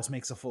Styles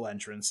makes a full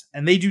entrance,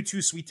 and they do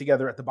Too Sweet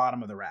together at the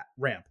bottom of the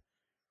ramp.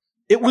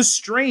 It was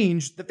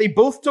strange that they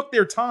both took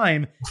their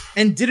time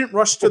and didn't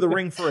rush to the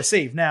ring for a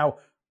save. Now,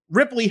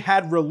 Ripley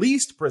had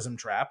released Prism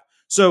Trap,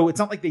 so it's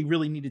not like they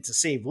really needed to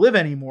save Liv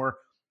anymore,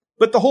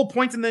 but the whole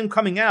point in them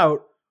coming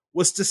out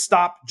was to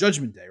stop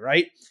Judgment Day,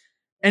 right?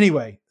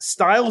 Anyway,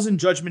 Styles and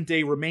Judgment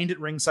Day remained at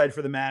ringside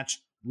for the match.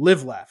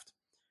 Liv left.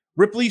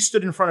 Ripley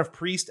stood in front of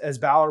Priest as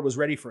Balor was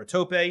ready for a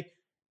tope,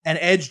 and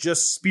Edge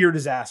just speared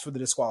his ass for the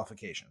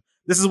disqualification.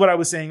 This is what I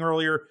was saying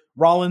earlier.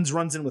 Rollins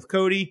runs in with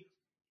Cody.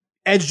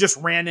 Edge just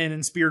ran in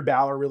and speared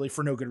Balor really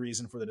for no good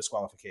reason for the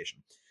disqualification.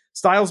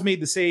 Styles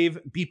made the save,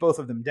 beat both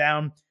of them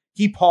down.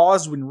 He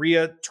paused when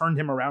Rhea turned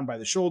him around by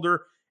the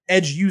shoulder.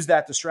 Edge used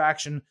that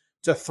distraction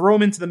to throw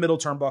him into the middle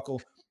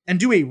turnbuckle and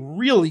do a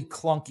really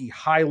clunky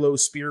high-low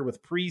spear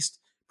with Priest.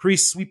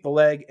 Priest sweep the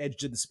leg. Edge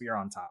did the spear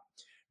on top.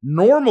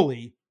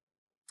 Normally,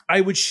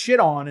 I would shit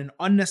on an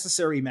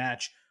unnecessary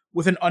match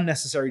with an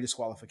unnecessary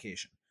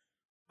disqualification.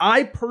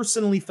 I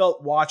personally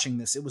felt watching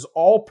this, it was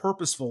all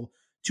purposeful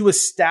to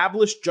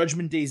establish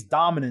Judgment Day's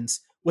dominance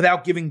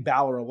without giving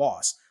Balor a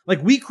loss.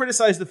 Like, we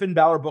criticize the Finn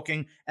Balor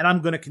booking, and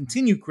I'm going to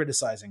continue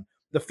criticizing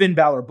the Finn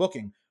Balor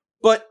booking.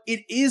 But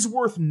it is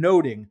worth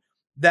noting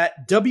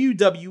that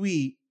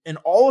WWE, in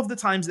all of the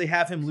times they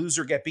have him lose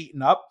or get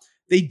beaten up,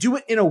 they do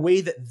it in a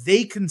way that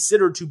they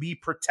consider to be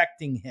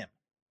protecting him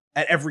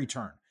at every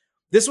turn.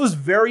 This was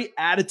very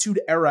Attitude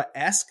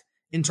Era-esque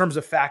in terms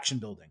of faction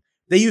building.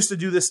 They used to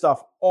do this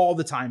stuff all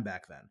the time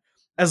back then.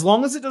 As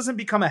long as it doesn't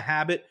become a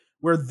habit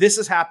where this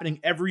is happening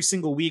every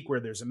single week where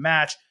there's a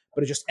match,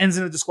 but it just ends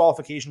in a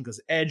disqualification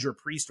because Edge or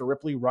Priest or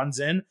Ripley runs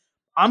in,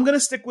 I'm going to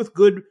stick with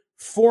good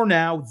for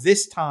now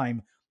this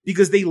time,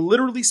 because they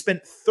literally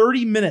spent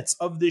 30 minutes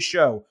of this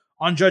show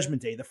on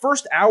Judgment Day. The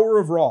first hour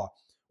of Raw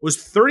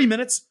was 30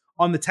 minutes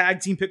on the tag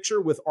team picture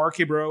with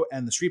RK Bro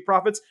and the Street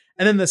Profits,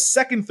 and then the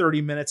second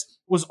 30 minutes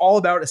was all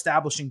about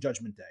establishing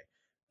Judgment Day.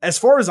 As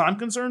far as I'm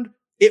concerned,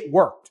 it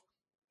worked.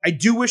 I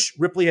do wish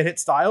Ripley had hit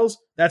Styles.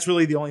 That's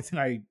really the only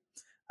thing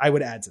I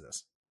would add to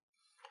this.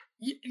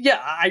 Yeah,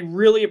 I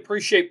really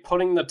appreciate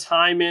putting the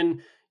time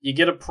in. You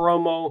get a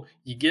promo,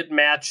 you get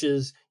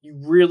matches,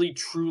 you really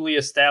truly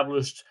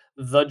established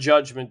the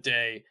Judgment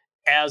Day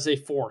as a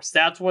force.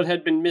 That's what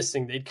had been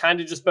missing. They'd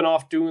kind of just been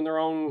off doing their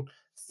own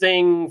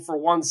thing for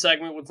one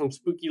segment with some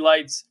spooky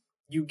lights.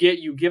 You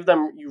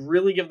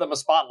really give them a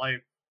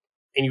spotlight,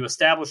 and you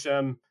establish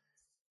them.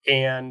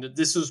 And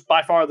this is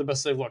by far the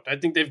best they've looked. I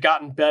think they've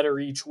gotten better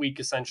each week,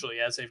 essentially,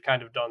 as they've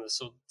kind of done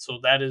this. So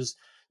that is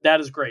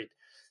great.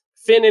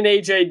 Finn and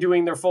AJ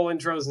doing their full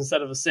intros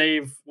instead of a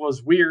save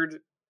was weird.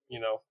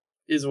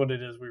 Is what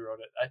it is. We wrote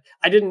it.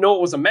 I didn't know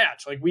it was a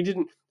match. I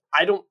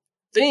don't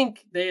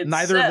think they had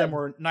neither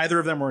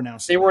of them were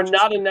announced. They were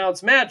not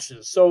announced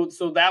matches. So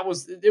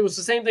it was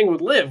the same thing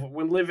with Liv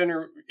when Liv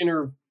both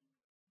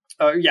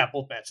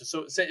matches.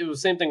 So it was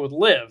the same thing with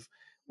Liv,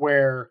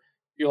 where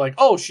you're like,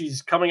 oh,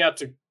 she's coming out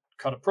to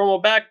cut a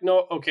promo back.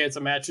 No, okay, it's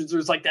a match.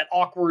 There's like that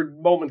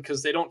awkward moment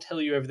because they don't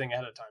tell you everything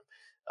ahead of time.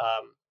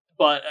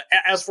 But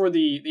as for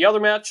the other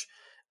match,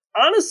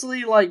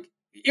 honestly, like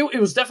it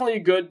was definitely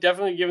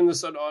giving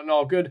this an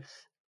all good.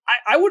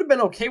 I would have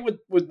been okay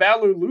with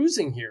Balor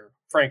losing here.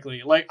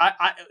 Frankly, like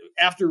I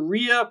after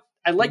Rhea,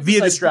 I like via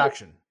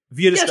distraction.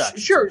 Yeah,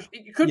 sure,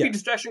 it could be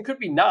distraction, could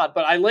be not,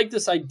 but I like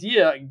this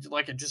idea,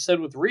 like I just said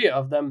with Rhea,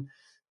 of them.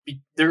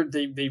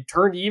 They've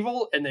turned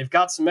evil and they've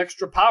got some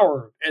extra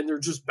power and they're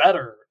just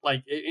better.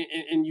 Like,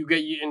 and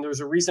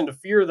there's a reason to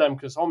fear them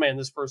because, oh man,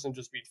 this person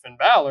just beat Finn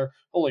Balor.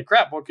 Holy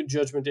crap, what could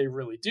Judgment Day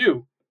really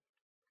do?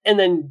 And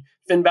then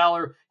Finn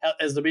Balor,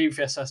 as the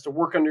babyface, has to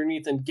work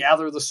underneath and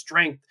gather the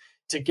strength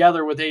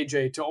together with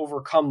AJ to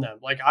overcome them.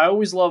 Like, I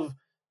always love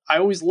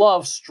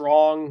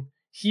strong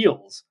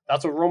heels.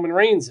 That's what Roman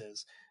Reigns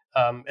is,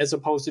 as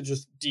opposed to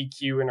just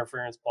DQ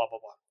interference, blah, blah,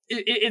 blah.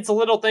 It's a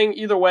little thing.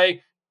 Either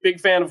way, big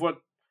fan of what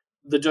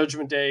the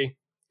Judgment Day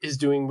is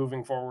doing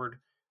moving forward.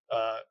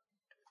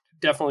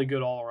 Definitely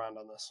good all around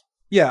on this.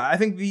 Yeah, I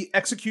think the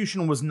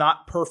execution was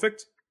not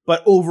perfect,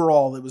 but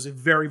overall it was a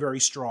very, very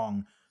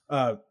strong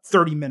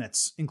 30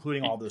 minutes,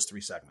 including all those 3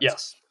 segments.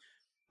 Yes.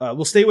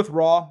 We'll stay with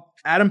Raw.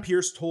 Adam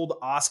Pearce told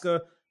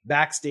Asuka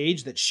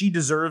backstage that she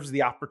deserves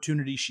the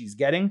opportunity she's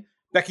getting.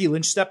 Becky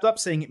Lynch stepped up,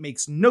 saying it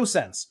makes no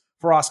sense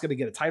for Asuka to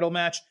get a title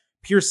match.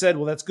 Pearce said,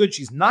 well, that's good.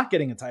 She's not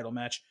getting a title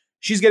match.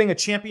 She's getting a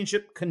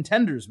championship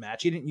contenders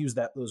match. He didn't use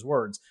those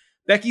words.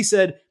 Becky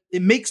said,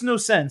 it makes no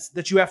sense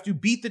that you have to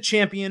beat the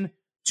champion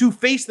to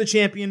face the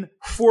champion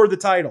for the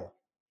title.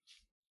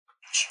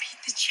 Beat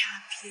the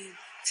champion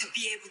to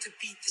be able to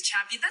beat the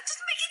champion. That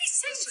doesn't make any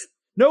sense.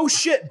 No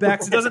shit,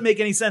 Bex. It doesn't make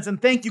any sense. And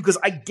thank you, because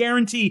I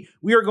guarantee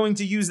we are going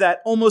to use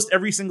that almost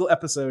every single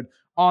episode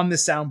on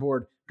this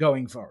soundboard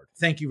going forward.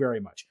 Thank you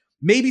very much.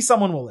 Maybe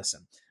someone will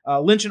listen.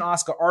 Lynch and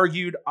Asuka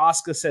argued.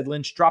 Asuka said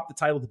Lynch dropped the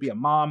title to be a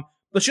mom,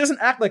 but she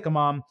doesn't act like a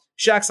mom.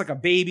 She acts like a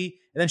baby.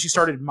 And then she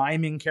started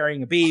miming,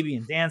 carrying a baby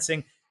and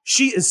dancing.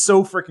 She is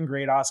so freaking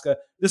great, Asuka.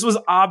 This was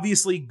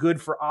obviously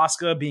good for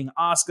Asuka being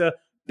Asuka.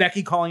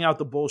 Becky calling out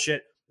the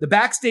bullshit. The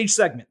backstage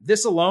segment,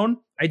 this alone,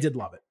 I did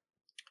love it.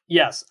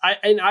 Yes,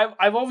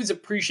 I've always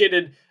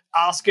appreciated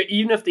Asuka,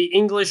 even if the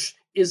English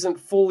isn't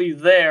fully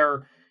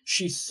there.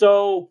 She's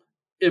so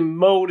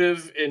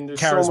emotive and there's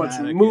so much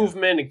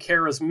movement and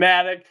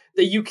charismatic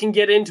that you can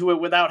get into it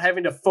without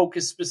having to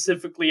focus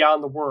specifically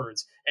on the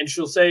words. And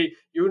she'll say,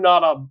 you're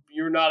not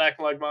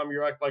acting like mom,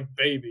 you're acting like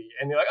baby.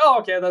 And you're like,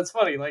 oh, okay, that's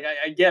funny. Like,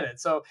 I get it.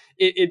 So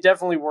it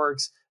definitely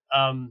works.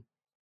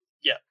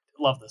 Yeah,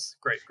 love this.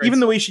 Great.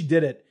 Even the way she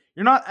did it.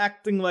 You're not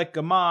acting like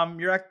a mom,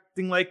 you're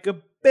acting like a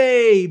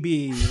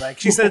baby. Like,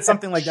 she said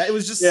something like that. It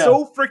was just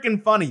so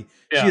freaking funny.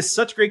 Yeah. She has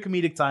such great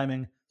comedic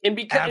timing. And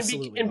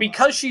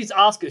because she's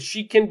Asuka,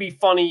 she can be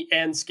funny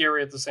and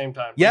scary at the same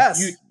time.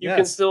 Yes. You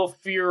can still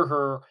fear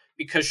her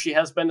because she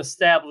has been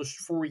established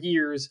for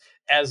years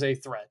as a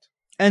threat.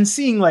 And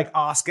seeing like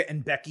Asuka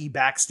and Becky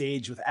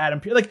backstage with Adam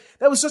Pearce, like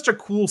that was such a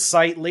cool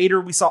sight.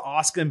 Later, we saw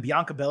Asuka and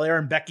Bianca Belair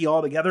and Becky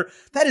all together.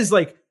 That is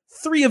like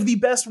 3 of the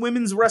best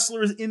women's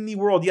wrestlers in the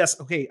world. Yes,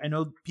 okay, I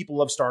know people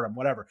love Stardom,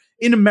 whatever.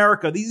 In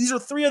America, these are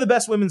 3 of the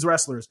best women's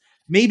wrestlers.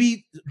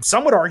 Maybe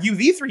some would argue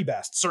the 3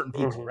 best, certain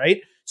people,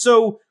 right?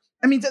 So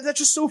I mean, that's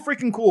just so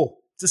freaking cool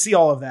to see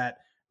all of that.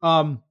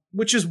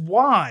 Which is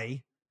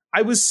why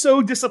I was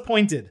so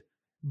disappointed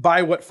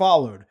by what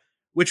followed,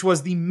 which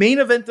was the main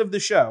event of the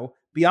show,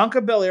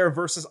 Bianca Belair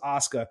versus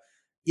Asuka.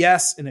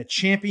 Yes, in a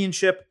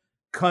championship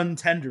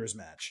contenders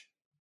match.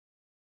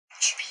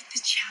 Beat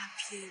the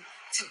champion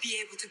to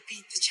be able to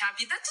beat the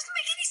champion. That doesn't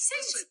make any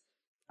sense.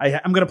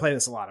 I'm going to play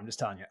this a lot. I'm just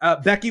telling you.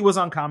 Becky was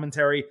on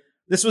commentary.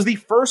 This was the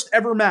first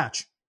ever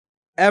match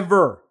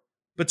ever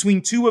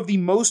between two of the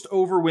most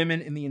over women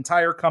in the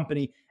entire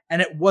company.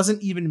 And it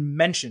wasn't even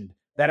mentioned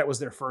that it was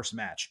their first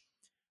match.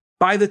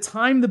 By the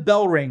time the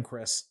bell rang,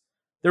 Chris,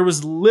 there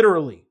was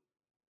literally,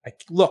 I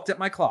looked at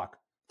my clock,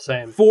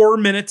 4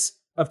 minutes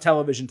of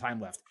television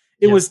time left.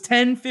 It was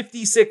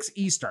 10:56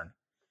 Eastern.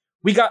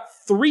 We got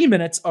 3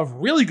 minutes of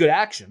really good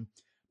action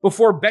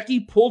before Becky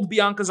pulled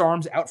Bianca's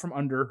arms out from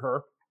under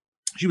her.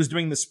 She was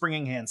doing the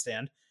springing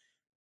handstand,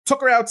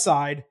 took her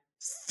outside,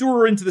 threw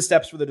her into the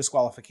steps for the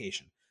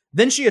disqualification.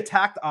 Then she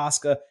attacked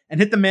Asuka and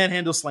hit the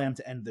manhandle slam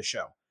to end the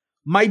show.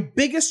 My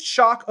biggest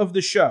shock of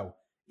the show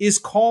is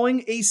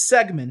calling a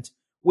segment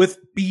with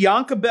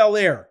Bianca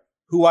Belair,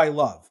 who I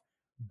love,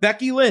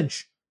 Becky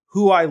Lynch,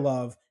 who I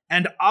love,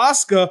 and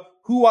Asuka,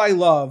 who I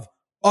love,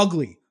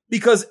 ugly.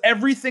 Because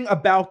everything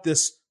about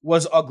this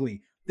was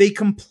ugly. They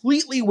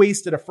completely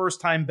wasted a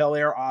first-time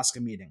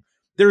Belair-Asuka meeting.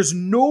 There's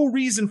no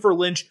reason for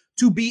Lynch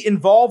to be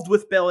involved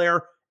with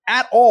Belair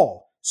at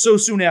all so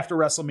soon after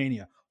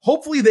WrestleMania.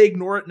 Hopefully they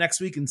ignore it next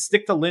week and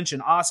stick to Lynch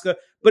and Asuka.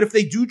 But if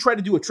they do try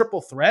to do a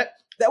triple threat,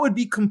 that would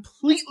be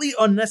completely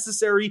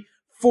unnecessary,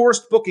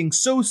 forced booking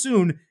so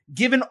soon,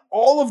 given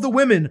all of the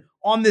women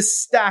on this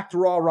stacked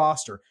Raw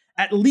roster.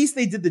 At least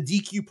they did the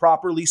DQ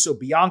properly, so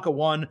Bianca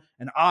won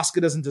and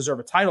Asuka doesn't deserve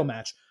a title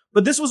match.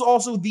 But this was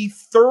also the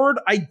third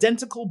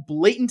identical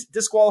blatant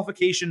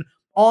disqualification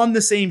on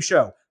the same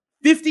show.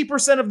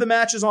 50% of the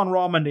matches on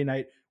Raw Monday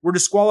night were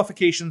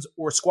disqualifications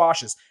or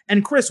squashes.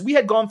 And Chris, we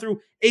had gone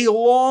through a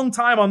long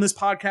time on this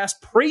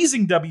podcast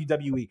praising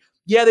WWE.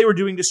 Yeah, they were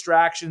doing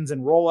distractions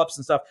and roll-ups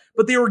and stuff,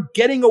 but they were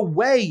getting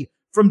away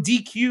from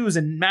DQs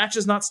and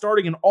matches not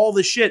starting and all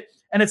this shit.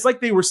 And it's like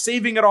they were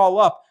saving it all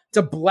up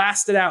to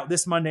blast it out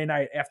this Monday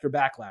night after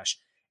Backlash.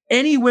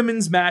 Any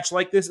women's match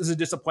like this is a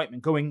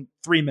disappointment going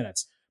 3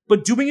 minutes.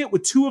 But doing it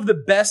with two of the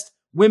best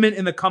women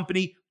in the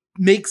company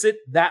makes it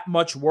that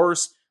much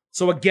worse.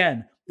 So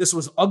again, this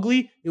was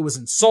ugly. It was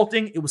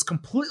insulting. It was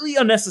completely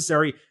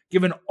unnecessary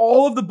given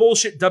all of the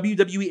bullshit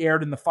WWE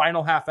aired in the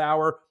final half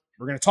hour.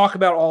 We're going to talk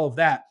about all of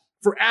that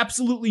for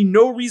absolutely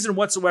no reason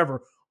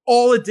whatsoever.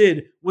 All it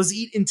did was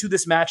eat into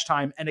this match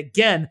time. And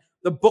again,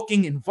 the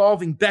booking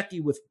involving Becky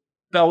with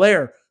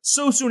Belair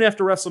so soon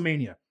after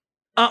WrestleMania.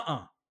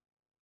 0.0,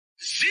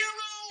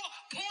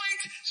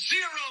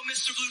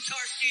 Mr.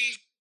 Blutarski.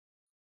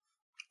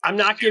 I'm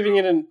not giving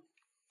it an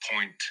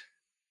 0.0.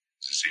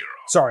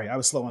 Sorry, I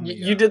was slow on the.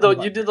 You did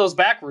those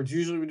backwards.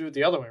 Usually we do it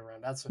the other way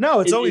around.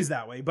 It's always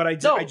that way. But I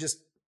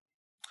just.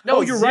 No,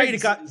 you're right.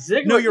 It got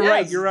Ziggler. No, you're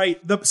right. You're right.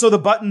 So the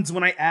buttons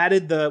when I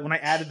added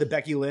the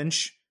Becky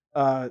Lynch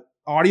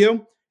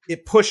audio,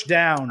 it pushed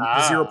down the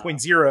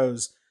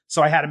 0.0s.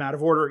 So I had them out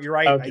of order. You're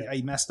right. Okay.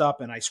 I messed up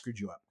and I screwed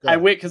you up. I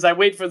wait for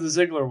the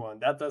Ziggler one.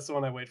 That's the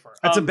one I wait for.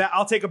 That's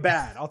I'll take a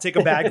bad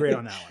grade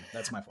on that one.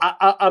 That's my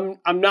fault.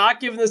 I'm not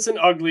giving this an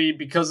ugly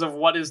because of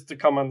what is to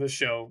come on the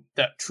show.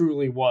 That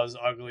truly was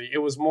ugly. It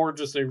was more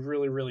just a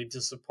really, really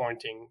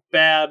disappointing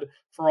bad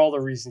for all the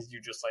reasons you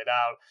just laid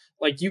out.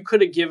 Like you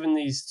could have given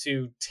these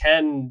two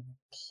 10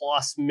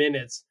 plus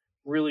minutes,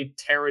 really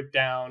tear it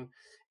down.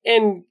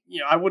 And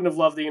I wouldn't have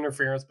loved the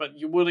interference, but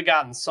you would have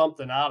gotten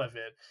something out of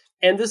it.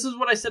 And this is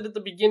what I said at the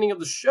beginning of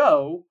the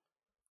show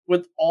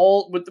with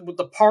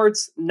the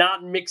parts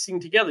not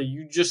mixing together.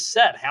 You just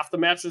said half the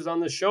matches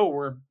on the show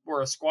were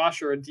a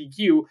squash or a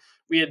DQ.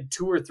 We had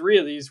 2 or 3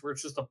 of these where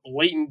it's just a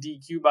blatant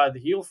DQ by the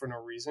heel for no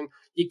reason.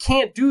 You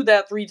can't do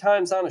that 3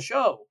 times on a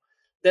show.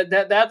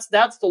 That's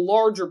the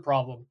larger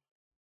problem.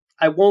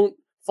 I won't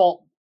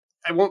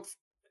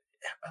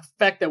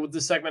affect that with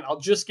this segment.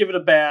 I'll just give it a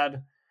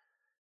bad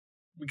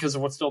because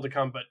of what's still to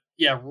come. But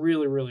yeah,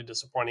 really, really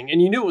disappointing.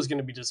 And you knew it was going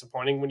to be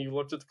disappointing when you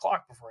looked at the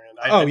clock beforehand.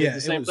 I did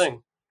the same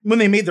thing. When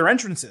they made their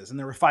entrances and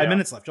there were 5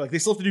 minutes left, you're like, they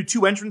still have to do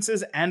 2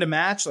 entrances and a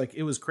match. Like,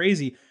 it was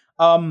crazy.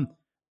 The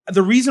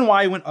reason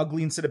why I went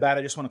ugly instead of bad,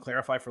 I just want to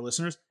clarify for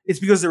listeners, it's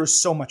because there was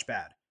so much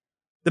bad.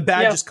 The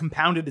bad just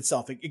compounded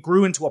itself. It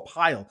grew into a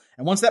pile.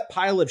 And once that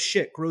pile of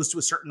shit grows to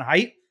a certain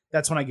height,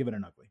 that's when I give it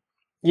an ugly.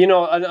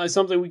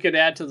 Something we could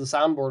add to the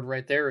soundboard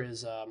right there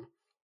is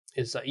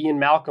Ian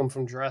Malcolm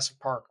from Jurassic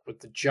Park with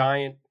the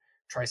giant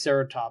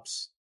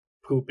Triceratops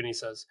poop, and he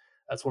says,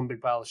 that's one big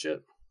pile of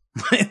shit.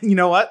 You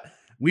know what?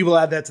 We will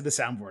add that to the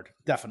soundboard.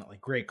 Definitely.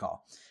 Great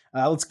call.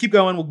 Let's keep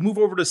going. We'll move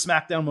over to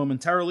SmackDown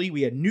momentarily.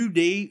 We had New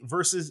Day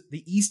versus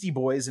the Eastie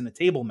Boys in a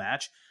table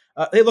match.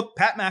 Hey, look,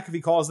 Pat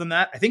McAfee calls them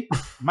that. I think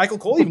Michael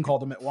Cole even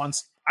called them it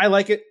once. I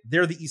like it.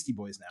 They're the Eastie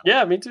Boys now.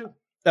 Yeah, me too.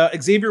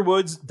 Xavier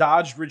Woods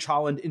dodged Ridge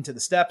Holland into the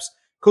steps.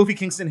 Kofi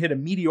Kingston hit a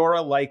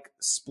Meteora-like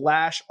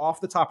splash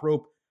off the top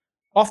rope,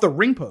 off the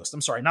ring post.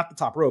 I'm sorry, not the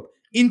top rope,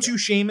 into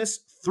Sheamus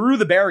through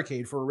the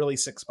barricade for a really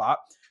sick spot.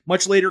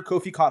 Much later,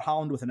 Kofi caught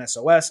Holland with an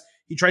SOS.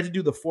 He tried to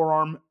do the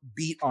forearm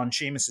beat on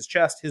Sheamus's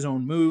chest, his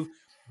own move,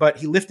 but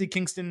he lifted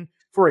Kingston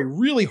for a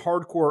really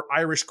hardcore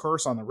Irish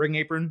curse on the ring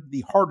apron,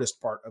 the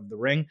hardest part of the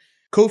ring.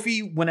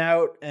 Kofi went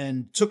out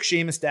and took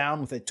Sheamus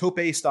down with a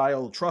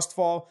tope-style trust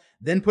fall,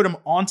 then put him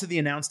onto the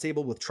announce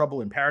table with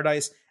Trouble in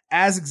Paradise.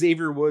 As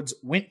Xavier Woods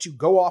went to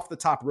go off the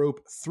top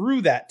rope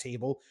through that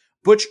table,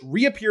 Butch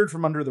reappeared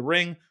from under the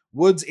ring.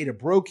 Woods ate a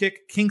bro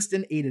kick,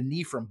 Kingston ate a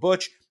knee from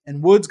Butch,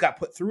 and Woods got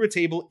put through a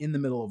table in the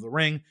middle of the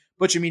ring.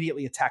 Butch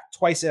immediately attacked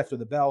twice after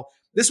the bell.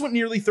 This went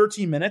nearly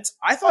 13 minutes.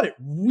 I thought it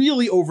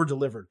really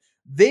over-delivered.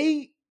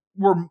 They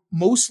were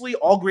mostly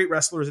all great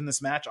wrestlers in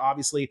this match.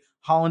 Obviously,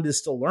 Holland is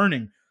still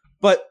learning,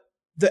 but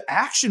the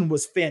action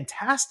was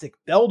fantastic.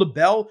 Bell to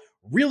bell,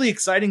 really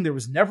exciting. There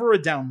was never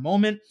a down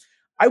moment.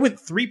 I went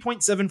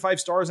 3.75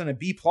 stars and a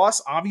B+,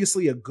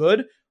 obviously a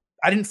good.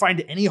 I didn't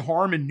find any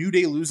harm in New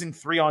Day losing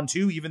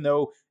 3-on-2, even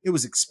though it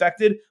was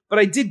expected, but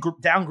I did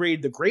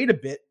downgrade the grade a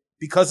bit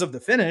because of the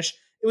finish.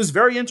 It was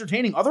very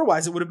entertaining.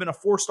 Otherwise, it would have been a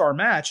 4-star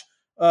match.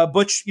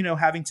 Butch,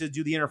 having to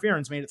do the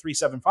interference made it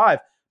 3.75.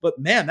 But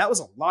man, that was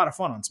a lot of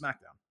fun on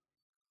SmackDown.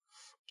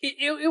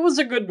 It was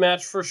a good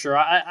match for sure.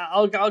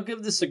 I'll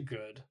give this a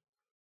good.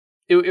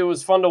 It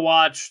was fun to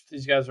watch.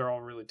 These guys are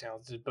all really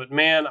talented, but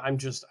man, I'm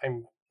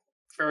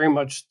very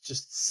much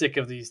just sick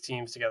of these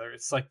teams together.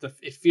 It's like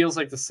it feels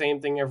like the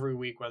same thing every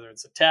week, whether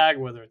it's a tag,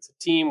 whether it's a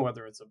team,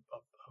 whether it's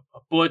a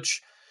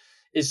Butch.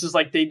 It's just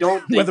like they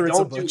don't do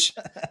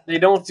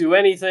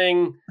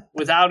anything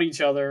without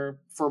each other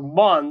for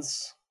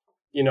months.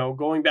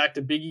 Going back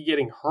to Big E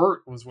getting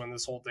hurt was when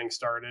this whole thing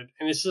started,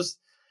 and it's just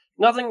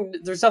nothing.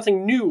 There's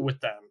nothing new with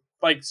them.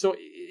 So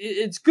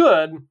it's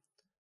good,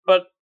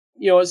 but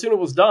as soon as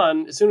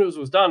it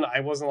was done, I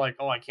wasn't like,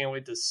 oh, I can't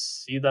wait to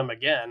see them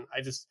again.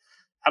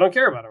 I don't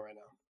care about it right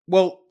now.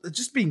 Well,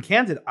 just being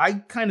candid, I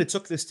kind of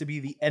took this to be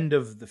the end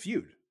of the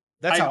feud.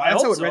 That's how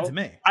it read to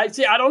me. I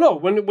don't know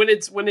when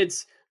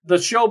it's the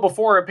show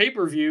before a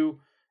pay-per-view.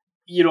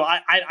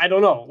 I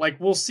don't know.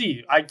 We'll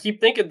see. I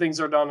keep thinking things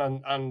are done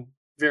on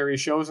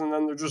various shows, and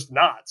then they're just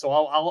not. So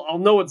I'll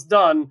know it's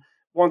done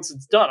once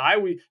it's done.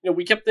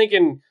 We kept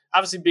thinking,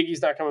 obviously Big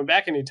E's not coming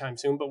back anytime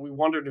soon, but we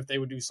wondered if they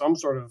would do some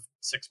sort of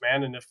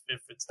 6-man, and if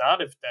it's not,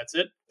 if that's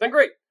it, then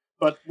great.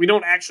 But we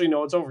don't actually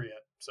know it's over yet.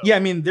 So. Yeah, I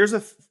mean, there's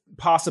a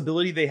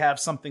possibility they have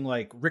something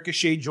like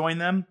Ricochet join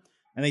them,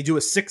 and they do a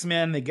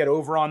 6-man, they get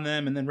over on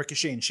them, and then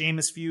Ricochet and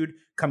Sheamus feud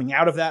coming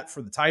out of that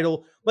for the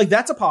title.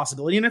 That's a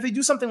possibility. And if they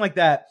do something like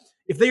that,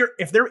 if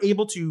they're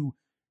able to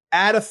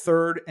add a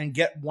third and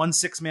get one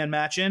 6-man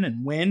match in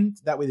and win,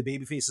 that way the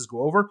babyfaces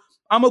go over,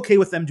 I'm okay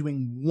with them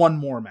doing one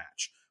more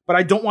match. But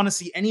I don't want to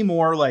see any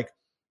more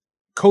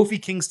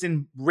Kofi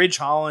Kingston, Ridge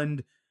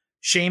Holland,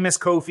 Sheamus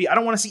Kofi. I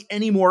don't want to see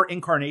any more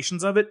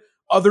incarnations of it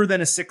other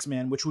than a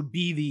 6-man, which would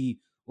be the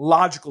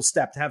logical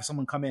step to have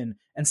someone come in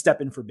and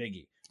step in for Big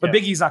E. But yeah.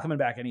 Big E's not coming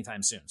back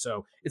anytime soon.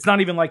 So it's not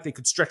even like they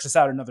could stretch this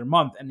out another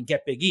month and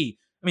get Big E.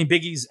 I mean,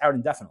 Big E's out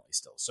indefinitely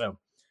still. So,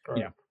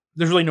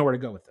 there's really nowhere to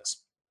go with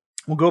this.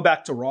 We'll go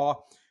back to Raw.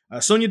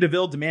 Sonya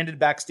Deville demanded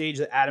backstage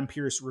that Adam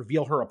Pearce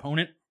reveal her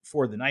opponent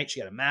for the night.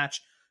 She had a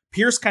match.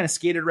 Pearce kind of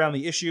skated around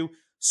the issue.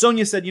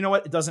 Sonya said, you know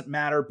what? It doesn't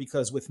matter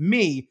because with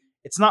me,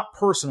 it's not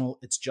personal.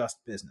 It's just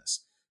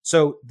business.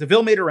 So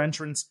Deville made her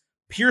entrance.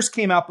 Pearce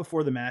came out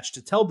before the match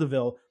to tell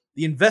Deville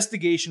the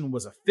investigation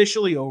was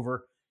officially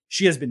over.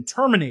 She has been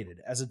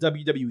terminated as a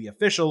WWE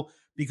official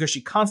because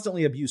she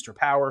constantly abused her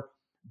power,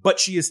 but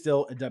she is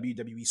still a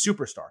WWE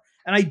superstar.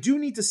 And I do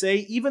need to say,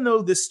 even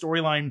though this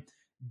storyline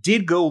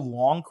did go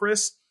long,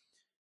 Chris,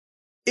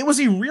 it was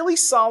a really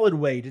solid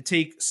way to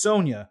take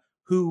Sonya,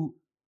 who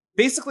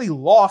basically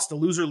lost a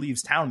loser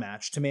leaves town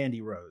match to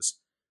Mandy Rose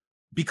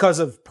because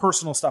of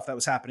personal stuff that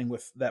was happening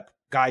with that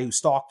guy who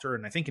stalked her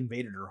and I think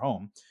invaded her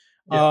home.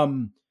 Yeah.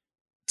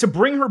 To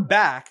bring her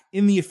back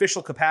in the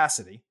official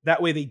capacity.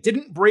 That way they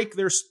didn't break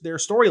their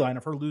storyline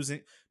of her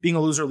being a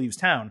loser leaves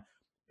town,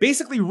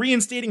 basically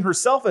reinstating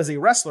herself as a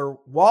wrestler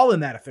while in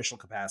that official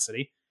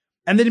capacity,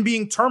 and then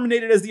being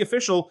terminated as the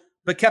official,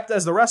 but kept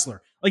as the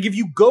wrestler. If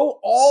you go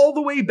all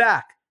the way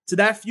back to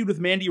that feud with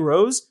Mandy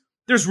Rose,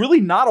 there's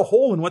really not a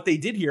hole in what they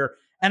did here.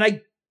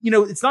 And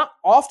it's not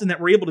often that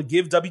we're able to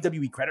give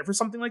WWE credit for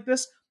something like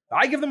this.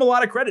 I give them a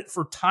lot of credit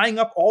for tying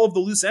up all of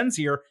the loose ends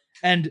here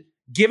and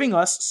giving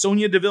us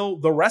Sonya Deville,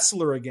 the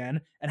wrestler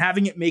again, and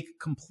having it make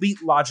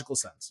complete logical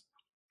sense.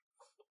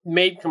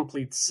 Made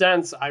complete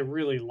sense. I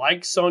really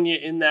like Sonya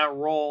in that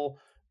role.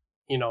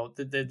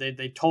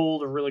 They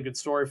told a really good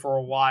story for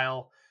a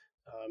while.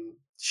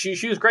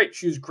 She was great.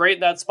 She was great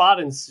in that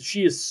spot, and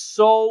she is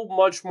so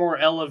much more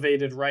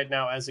elevated right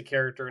now as a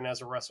character and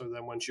as a wrestler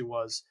than when she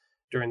was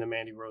during the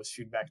Mandy Rose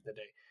feud back in the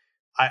day.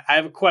 I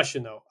have a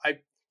question, though.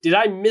 Did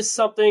I miss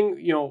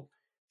something?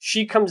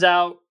 She comes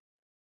out,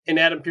 and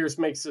Adam Pearce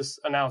makes this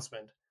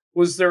announcement.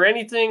 Was there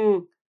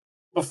anything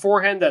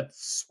beforehand that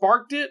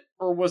sparked it,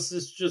 or was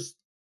this just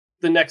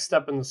the next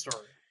step in the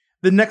story?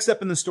 the next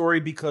step in the story,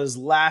 because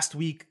last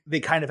week they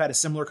kind of had a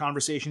similar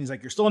conversation. He's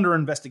like, you're still under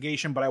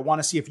investigation, but I want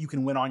to see if you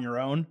can win on your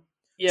own.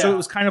 Yeah. So it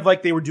was kind of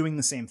like they were doing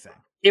the same thing.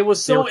 It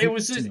was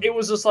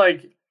just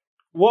like,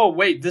 whoa,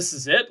 wait, this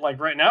is it? Like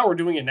right now, we're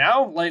doing it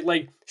now?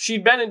 Like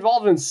she'd been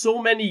involved in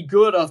so many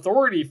good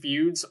authority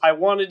feuds. I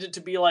wanted it to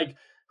be like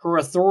her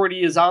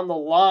authority is on the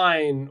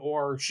line,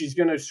 or she's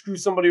going to screw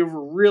somebody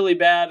over really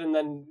bad, and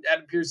then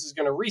Adam Pearce is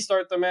going to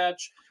restart the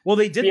match. Well,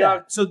 they did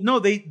that. So no,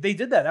 they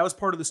did that. That was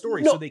part of the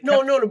story. No, so they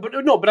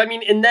but I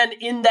mean, and then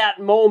in that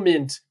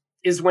moment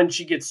is when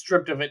she gets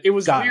stripped of it. It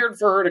was weird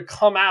for her to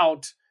come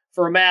out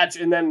for a match,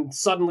 and then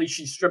suddenly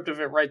she's stripped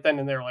of it right then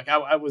and there. Like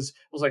I was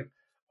like,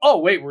 oh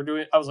wait, we're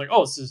doing. I was like,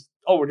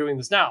 we're doing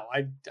this now.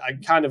 I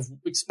kind of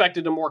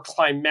expected a more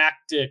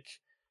climactic,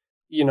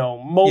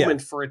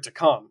 moment for it to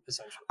come.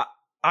 Essentially,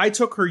 I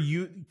took her,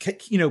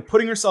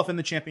 putting herself in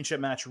the championship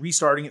match,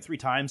 restarting it 3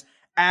 times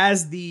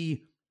as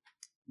the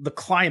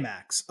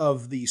climax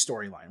of the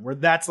storyline, where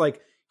that's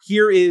like,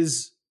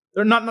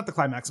 not the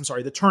climax. I'm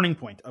sorry, the turning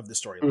point of the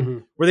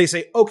storyline, where they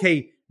say,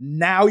 okay,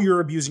 now you're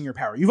abusing your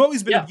power. You've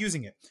always been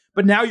abusing it,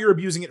 but now you're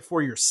abusing it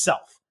for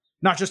yourself,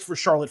 not just for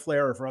Charlotte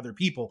Flair or for other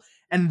people.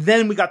 And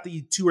then we got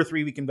the 2 or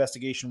 3 week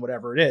investigation,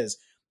 whatever it is.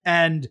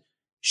 And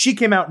she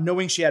came out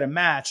knowing she had a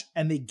match,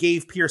 and they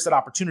gave Pearce that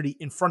opportunity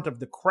in front of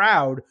the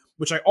crowd,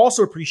 which I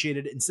also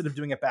appreciated, instead of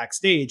doing it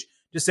backstage,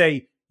 to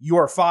say,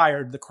 you're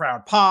fired. The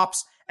crowd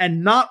pops.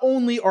 And not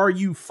only are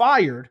you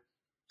fired,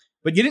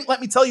 but you didn't let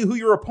me tell you who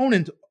your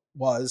opponent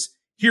was.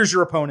 Here's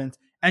your opponent.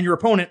 And your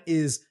opponent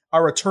is a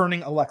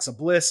returning Alexa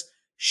Bliss.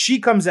 She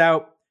comes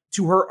out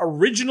to her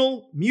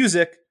original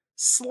music,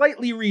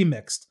 slightly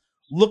remixed,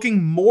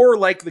 looking more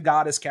like the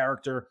Goddess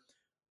character.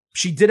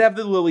 She did have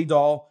the Lily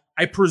doll.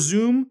 I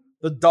presume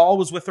the doll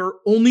was with her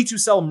only to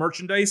sell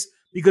merchandise,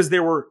 because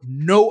there were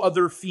no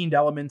other Fiend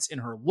elements in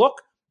her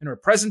look, in her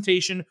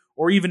presentation,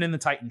 or even in the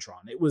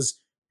Titantron. It was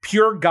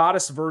pure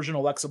Goddess version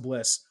Alexa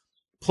Bliss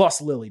plus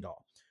Lily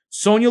doll.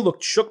 Sonya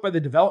looked shook by the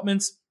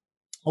developments.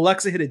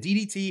 Alexa hit a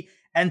DDT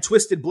and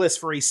twisted Bliss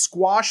for a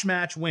squash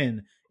match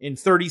win in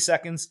 30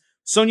 seconds.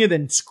 Sonya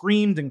then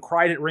screamed and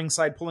cried at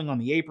ringside, pulling on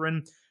the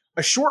apron.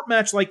 A short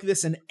match like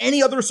this, in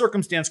any other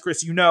circumstance,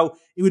 Chris,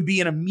 it would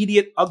be an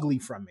immediate ugly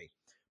from me.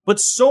 But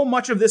so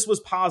much of this was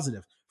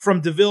positive.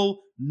 From DeVille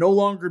no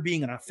longer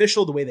being an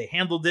official, the way they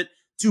handled it,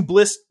 to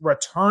Bliss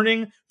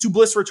returning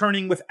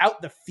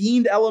without the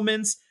Fiend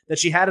elements that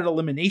she had at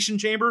Elimination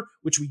Chamber,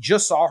 which we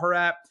just saw her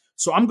at.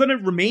 So I'm going to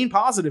remain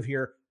positive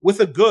here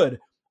with a good.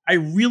 I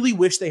really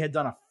wish they had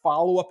done a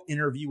follow-up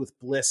interview with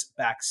Bliss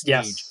backstage.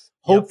 Yes.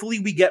 Hopefully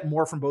we get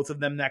more from both of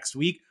them next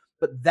week.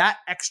 But that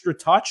extra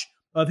touch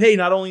of, hey,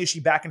 not only is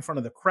she back in front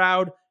of the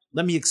crowd,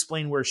 let me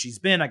explain where she's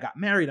been. I got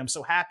married. I'm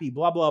so happy,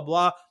 blah, blah,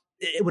 blah.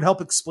 It would help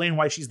explain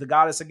why she's the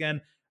Goddess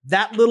again.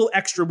 That little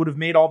extra would have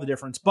made all the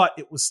difference, but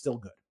it was still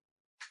good.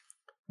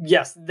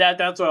 Yes,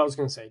 that's what I was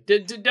going to say.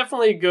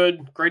 Definitely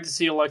good. Great to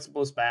see Alexa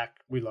Bliss back.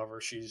 We love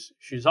her.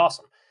 She's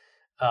awesome.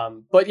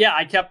 But yeah,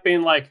 I kept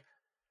being like,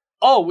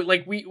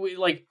 we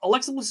like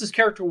Alexa Bliss's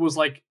character was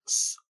like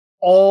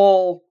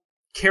all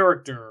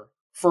character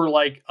for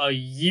like a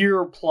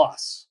year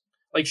plus.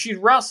 Like she'd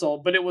wrestle,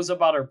 but it was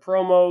about her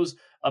promos,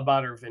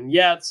 about her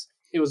vignettes.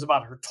 It was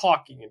about her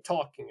talking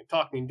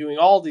and doing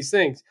all these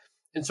things.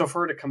 And so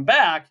for her to come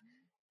back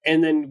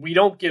and then we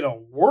don't get a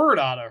word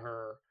out of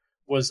her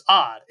was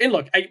odd. And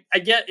look, I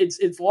get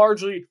it's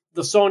largely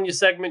the Sonya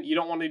segment. You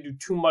don't want to do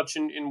too much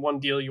in one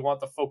deal. You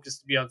want the focus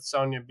to be on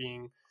Sonya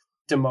being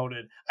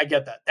demoted. I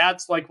get that.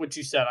 That's like what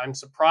you said. I'm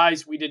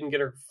surprised we didn't get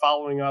her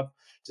following up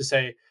to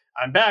say,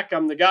 I'm back,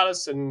 I'm the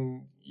Goddess,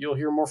 and you'll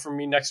hear more from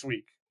me next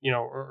week,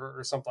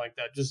 or something like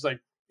that. Just like,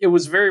 it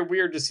was very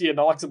weird to see an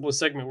Alexa Bliss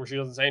segment where she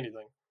doesn't say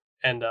anything.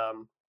 And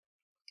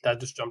that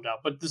just jumped out.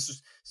 But this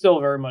is still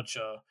very much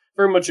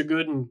a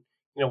good, and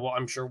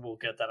I'm sure we'll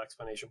get that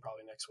explanation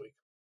probably next week.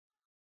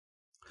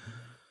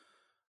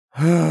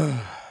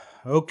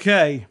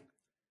 Okay,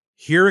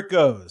 here it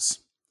goes.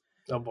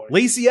 Oh boy.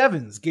 Lacey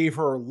Evans gave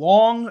her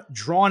long,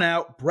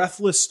 drawn-out,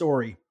 breathless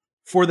story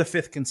for the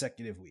 5th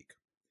consecutive week.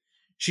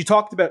 She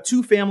talked about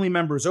 2 family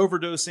members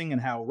overdosing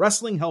and how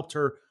wrestling helped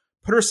her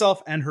put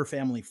herself and her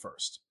family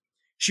first.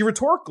 She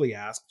rhetorically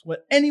asked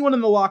what anyone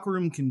in the locker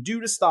room can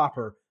do to stop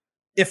her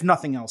if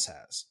nothing else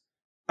has.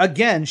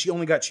 Again, she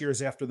only got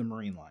cheers after the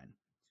Marine line.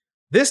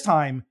 This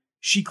time,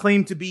 she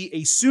claimed to be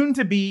a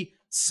soon-to-be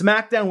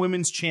SmackDown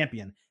Women's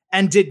Champion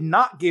and did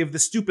not give the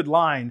stupid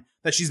line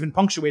that she's been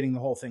punctuating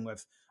the whole thing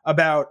with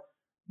about,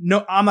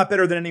 no, I'm not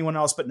better than anyone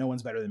else, but no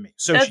one's better than me.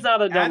 So that's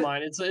not a dumb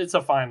line. It's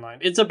a fine line.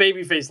 It's a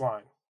babyface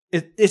line.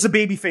 It's a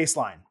babyface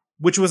line,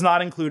 which was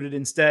not included.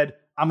 Instead,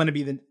 I'm going to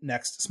be the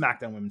next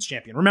SmackDown Women's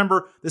Champion.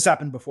 Remember, this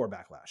happened before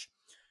Backlash.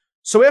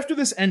 So after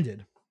this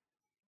ended,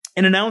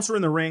 an announcer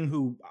in the ring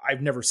who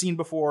I've never seen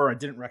before, I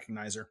didn't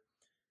recognize her,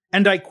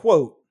 and I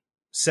quote,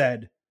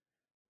 said,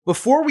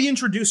 "Before we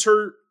introduce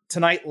her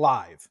tonight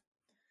live,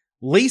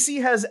 Lacey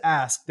has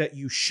asked that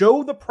you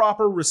show the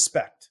proper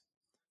respect.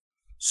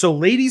 So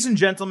ladies and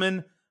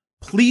gentlemen,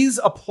 please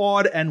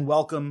applaud and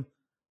welcome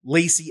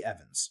Lacey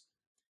Evans."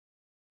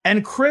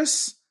 And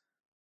Chris,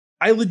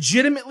 I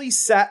legitimately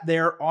sat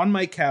there on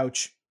my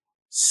couch,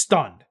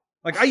 stunned.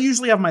 Like, I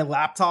usually have my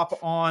laptop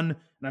on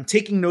and I'm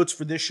taking notes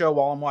for this show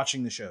while I'm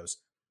watching the shows.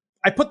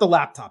 I put the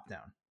laptop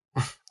down.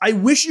 I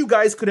wish you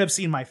guys could have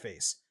seen my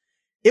face.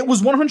 It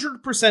was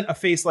 100% a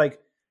face like,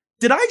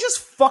 did I just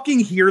fucking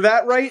hear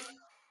that right?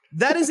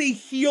 That is a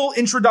heel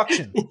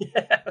introduction.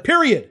 Yeah.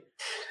 Period.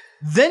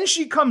 Then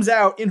she comes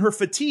out in her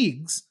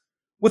fatigues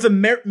with a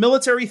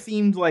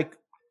military-themed, like,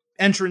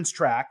 entrance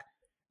track,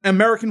 an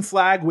American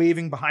flag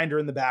waving behind her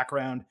in the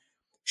background.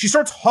 She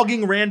starts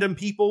hugging random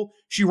people.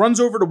 She runs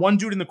over to one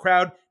dude in the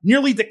crowd,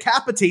 nearly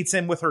decapitates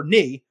him with her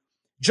knee,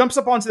 jumps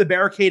up onto the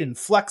barricade and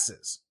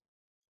flexes.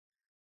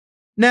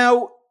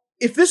 Now,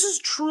 if this is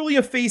truly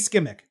a face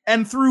gimmick,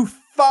 and through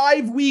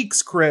 5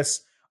 weeks,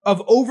 Chris,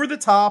 of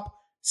over-the-top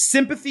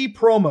sympathy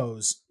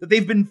promos that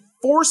they've been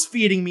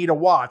force-feeding me to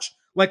watch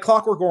like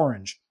Clockwork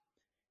Orange,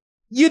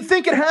 you'd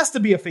think it has to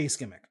be a face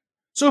gimmick.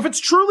 So if it's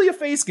truly a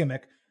face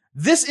gimmick,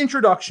 this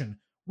introduction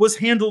was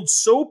handled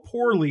so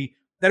poorly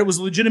that it was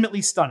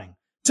legitimately stunning,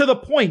 to the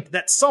point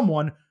that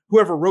someone,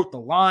 whoever wrote the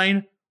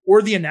line,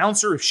 or the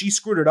announcer, if she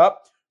screwed it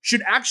up,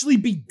 should actually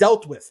be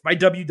dealt with by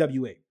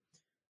WWE.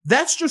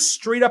 That's just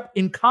straight up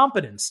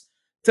incompetence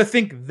to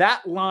think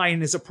that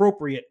line is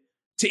appropriate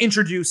to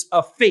introduce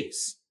a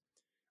face.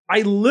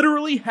 I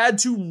literally had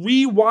to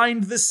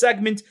rewind the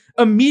segment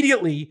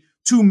immediately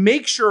to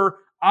make sure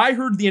I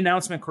heard the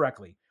announcement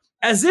correctly.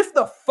 As if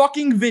the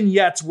fucking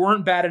vignettes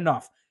weren't bad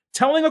enough.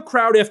 Telling a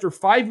crowd after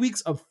 5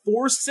 weeks of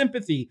forced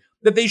sympathy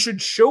that they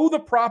should show the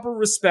proper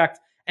respect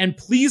and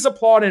please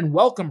applaud and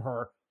welcome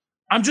her.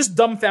 I'm just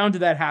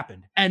dumbfounded that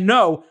happened. And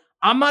no,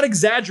 I'm not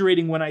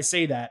exaggerating when I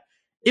say that.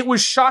 It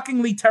was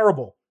shockingly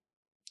terrible.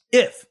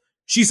 If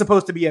she's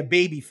supposed to be a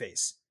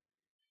babyface.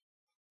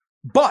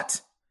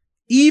 But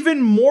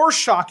even more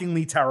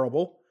shockingly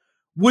terrible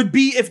would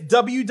be if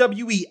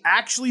WWE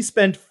actually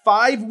spent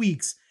 5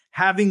 weeks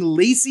having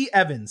Lacey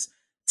Evans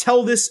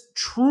tell this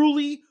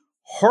truly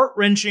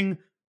heart-wrenching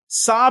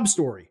sob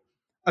story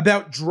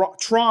about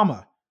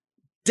trauma,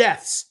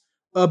 deaths,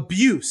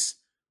 abuse,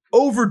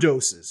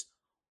 overdoses,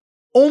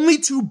 only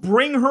to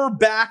bring her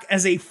back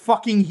as a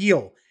fucking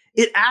heel.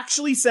 It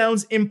actually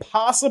sounds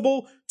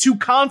impossible to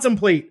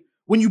contemplate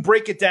when you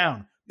break it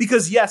down.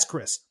 Because yes,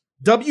 Chris,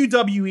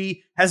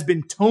 WWE has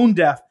been tone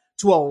deaf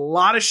to a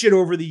lot of shit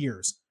over the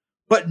years,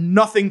 but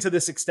nothing to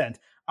this extent.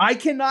 I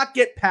cannot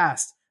get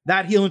past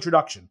that heel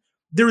introduction.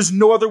 There's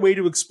no other way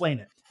to explain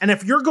it. And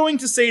if you're going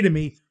to say to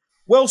me,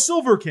 well,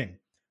 Silver King,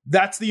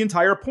 that's the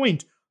entire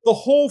point. The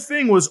whole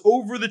thing was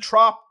over the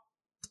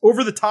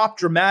top,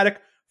 dramatic,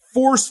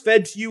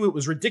 force-fed to you. It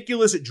was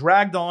ridiculous. It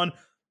dragged on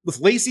with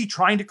Lacey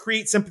trying to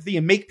create sympathy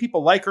and make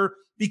people like her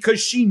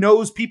because she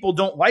knows people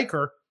don't like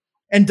her.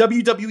 And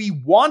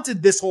WWE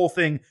wanted this whole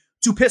thing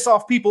to piss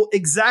off people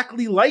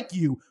exactly like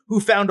you who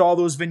found all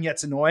those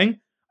vignettes annoying.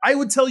 I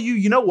would tell you,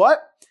 you know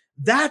what?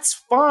 That's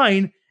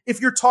fine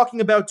if you're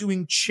talking about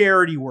doing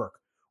charity work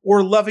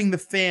or loving the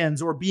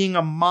fans or being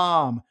a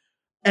mom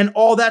and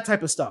all that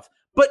type of stuff.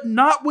 But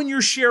not when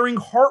you're sharing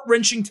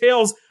heart-wrenching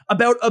tales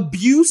about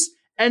abuse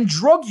and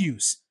drug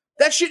use.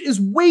 That shit is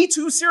way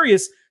too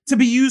serious to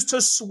be used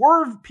to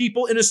swerve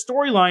people in a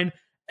storyline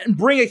and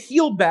bring a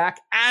heel back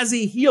as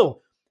a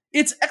heel.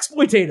 It's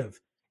exploitative.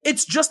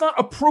 It's just not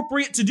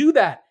appropriate to do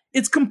that.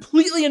 It's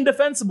completely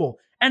indefensible.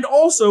 And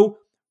also,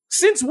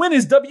 since when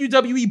is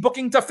WWE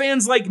booking to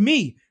fans like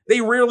me?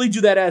 They rarely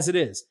do that as it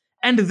is.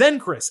 And then,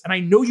 Chris, and I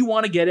know you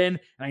want to get in,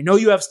 and I know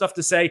you have stuff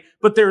to say,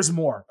 but there's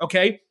more,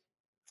 okay?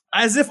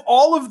 As if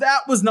all of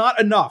that was not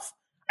enough.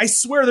 I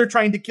swear they're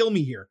trying to kill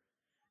me here.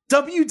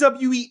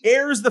 WWE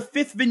airs the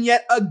 5th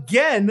vignette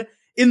again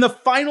in the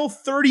final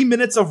 30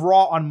 minutes of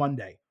Raw on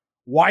Monday.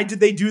 Why did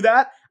they do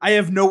that? I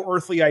have no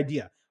earthly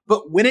idea.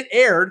 But when it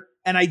aired,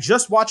 and I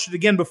just watched it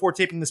again before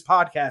taping this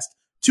podcast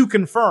to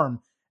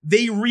confirm,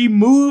 they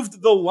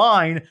removed the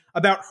line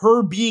about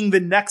her being the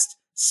next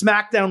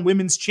SmackDown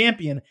Women's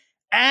Champion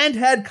and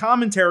had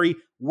commentary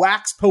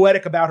wax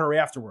poetic about her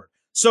afterward.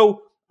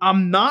 So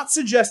I'm not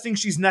suggesting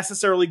she's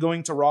necessarily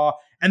going to Raw,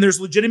 and there's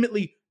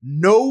legitimately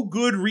no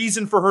good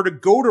reason for her to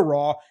go to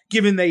Raw,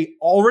 given they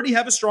already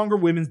have a stronger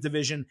women's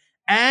division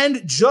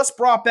and just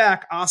brought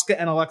back Asuka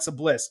and Alexa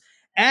Bliss.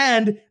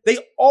 And they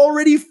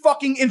already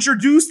fucking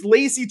introduced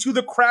Lacey to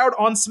the crowd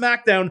on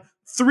SmackDown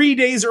 3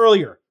 days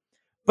earlier.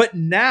 But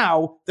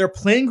now they're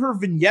playing her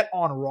vignette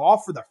on Raw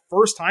for the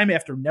first time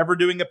after never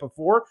doing it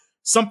before.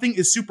 Something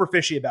is super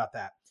fishy about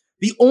that.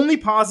 The only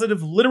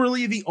positive,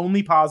 literally the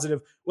only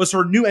positive, was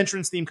her new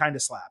entrance theme kind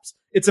of slaps.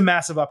 It's a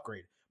massive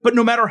upgrade. But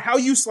no matter how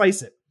you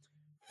slice it,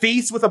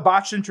 faced with a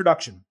botched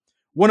introduction,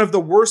 one of the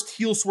worst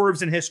heel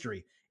swerves in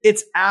history,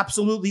 it's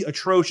absolutely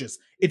atrocious.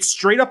 It's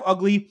straight up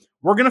ugly.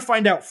 We're going to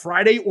find out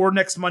Friday or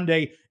next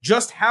Monday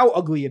just how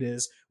ugly it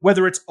is,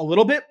 whether it's a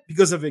little bit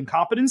because of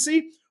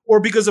incompetency or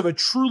because of a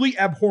truly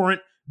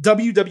abhorrent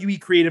WWE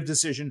creative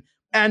decision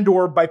and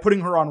or by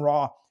putting her on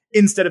Raw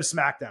instead of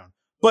SmackDown.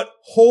 But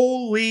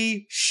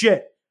holy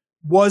shit,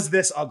 was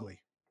this ugly.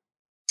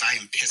 I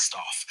am pissed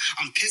off.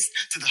 I'm pissed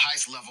to the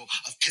highest level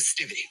of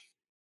pistivity.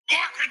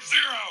 Mark at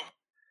 0.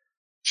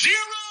 0.0,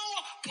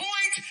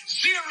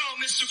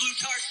 Mr.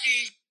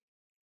 Blutarski.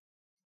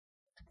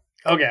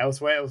 Okay, I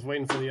was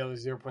waiting for the other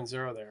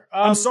 0.0 there.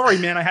 I'm sorry,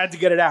 man. I had to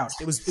get it out.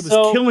 It was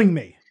So- killing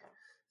me.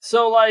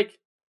 So, like,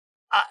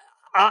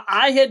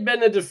 I had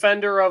been a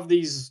defender of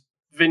these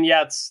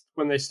vignettes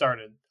when they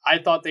started. I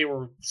thought they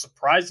were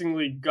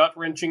surprisingly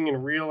gut-wrenching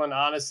and real and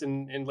honest,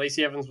 and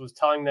Lacey Evans was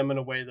telling them in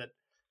a way that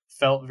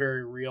felt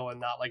very real and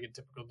not like a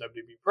typical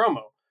WWE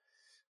promo.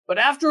 But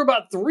after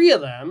about 3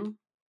 of them,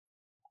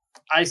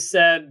 I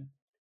said,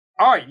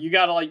 all right, you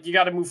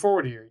gotta move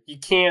forward here. You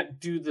can't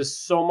do this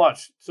so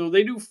much. So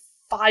they do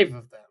 5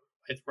 of them.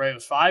 It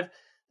was 5.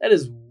 That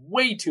is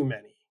way too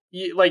many.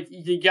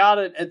 You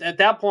gotta, at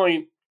that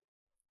point,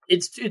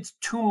 it's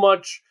too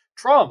much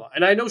trauma.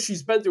 And I know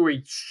she's been through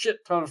a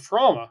shit ton of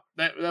trauma.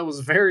 That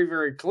was very,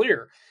 very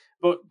clear.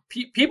 But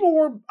people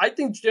were, I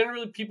think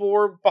generally people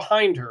were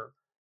behind her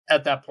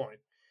at that point.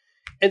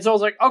 And so I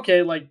was like,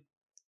 okay, like,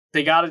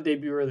 they got to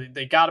debut her.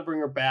 They got to bring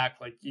her back.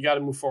 Like, you got to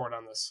move forward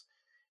on this.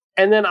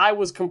 And then I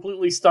was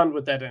completely stunned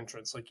with that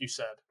entrance, like you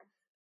said,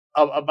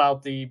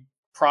 about the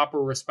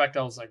proper respect.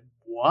 I was like,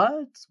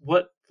 what?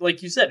 What?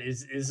 Like you said,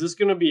 is this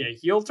going to be a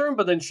heel turn?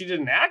 But then she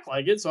didn't act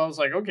like it. So I was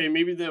like, okay,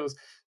 maybe that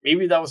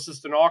was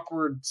just an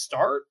awkward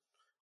start.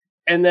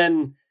 And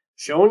then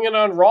showing it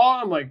on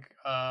Raw, I'm like,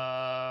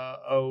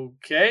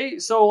 okay.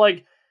 So,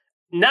 like,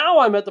 now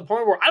I'm at the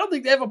point where I don't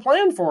think they have a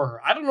plan for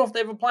her. I don't know if they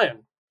have a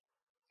plan.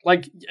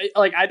 Like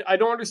I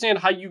don't understand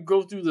how you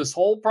go through this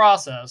whole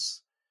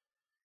process,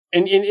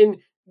 and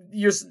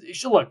you're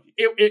look.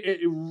 It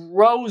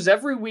rose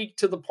every week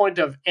to the point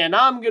of, and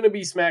I'm going to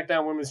be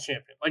SmackDown Women's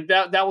Champion. Like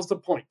that was the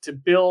point, to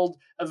build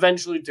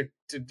eventually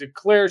to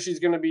declare she's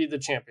going to be the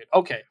champion.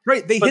 Okay,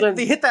 right? They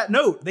hit that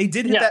note. They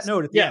did hit that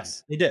note at the end.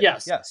 They did.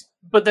 Yes.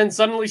 But then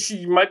suddenly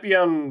she might be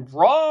on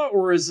Raw,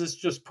 or is this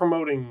just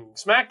promoting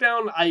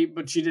SmackDown?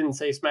 But she didn't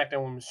say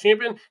SmackDown Women's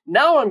Champion.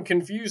 Now I'm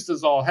confused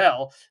as all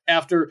hell.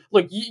 After,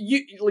 look,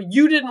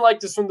 you didn't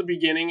like this from the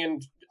beginning,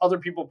 and other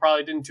people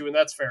probably didn't too, and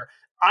that's fair.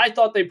 I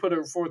thought they put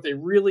forth a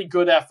really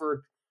good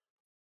effort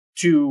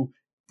to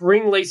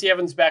bring Lacey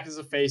Evans back as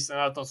a face, and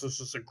I thought this was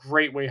just a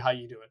great way how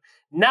you do it.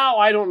 Now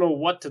I don't know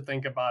what to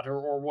think about her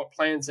or what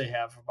plans they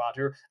have about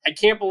her. I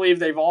can't believe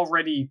they've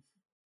already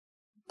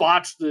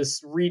botched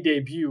this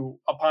re-debut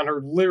upon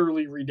her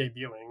literally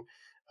re-debuting.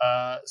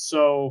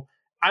 So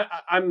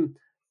I'm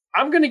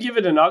going to give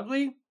it an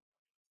ugly,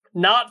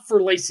 not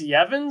for Lacey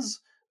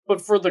Evans,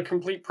 but for the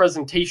complete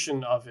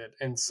presentation of it,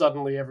 and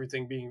suddenly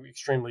everything being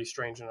extremely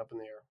strange and up in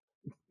the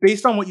air.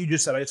 Based on what you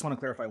just said, I just want to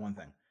clarify one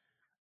thing.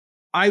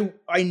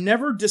 I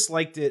never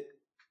disliked it,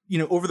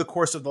 over the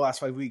course of the last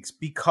 5 weeks,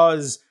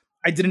 because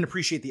I didn't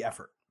appreciate the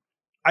effort.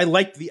 I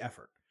liked the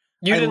effort.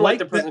 You didn't like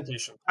the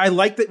presentation. I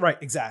liked that, right,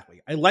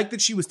 exactly. I liked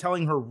that she was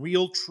telling her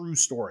real, true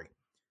story.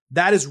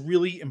 That is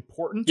really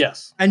important.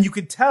 Yes. And you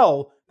could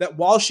tell that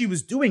while she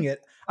was doing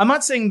it, I'm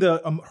not saying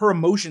her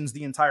emotions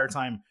the entire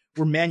time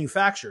were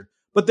manufactured,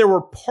 but there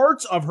were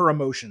parts of her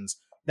emotions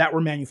that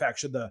were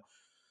manufactured.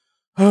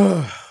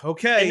 Here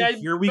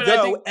we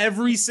go,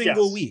 every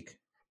single week.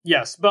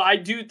 Yes, but I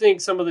do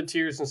think some of the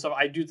tears and stuff,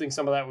 I do think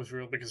some of that was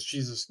real, because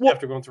Jesus,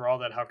 after going through all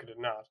that, how could it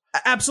not?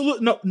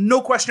 Absolutely.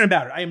 No question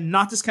about it. I am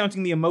not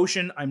discounting the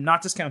emotion. I'm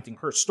not discounting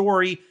her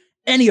story,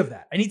 any of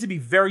that. I need to be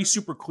very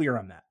super clear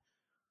on that.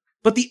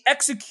 But the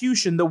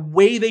execution, the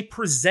way they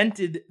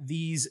presented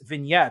these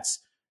vignettes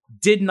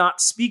did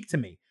not speak to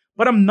me.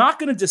 But I'm not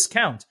going to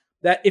discount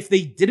that if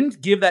they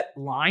didn't give that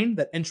line,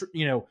 that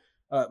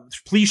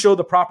please show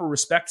the proper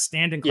respect,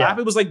 stand and clap.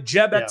 Yeah. It was like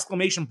Jeb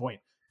exclamation point.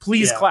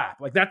 Please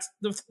clap. Like that's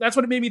what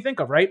it made me think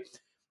of, right?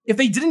 If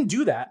they didn't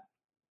do that,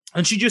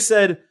 and she just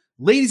said,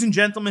 ladies and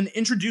gentlemen,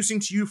 introducing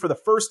to you for the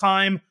first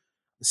time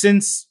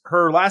since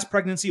her last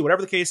pregnancy,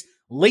 whatever the case,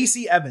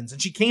 Lacey Evans. And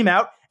she came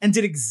out and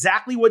did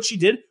exactly what she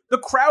did. The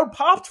crowd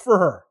popped for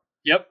her.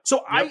 Yep.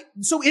 So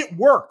it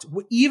worked.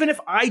 Even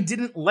if I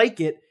didn't like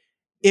it,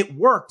 it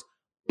worked.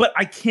 But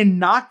I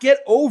cannot get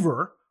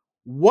over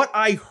what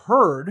I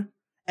heard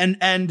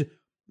and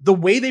the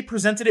way they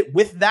presented it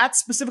with that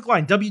specific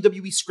line.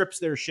 WWE scripts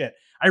their shit.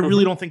 I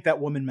really don't think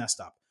that woman messed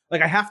up.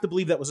 Like, I have to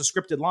believe that was a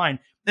scripted line.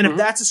 And if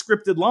that's a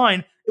scripted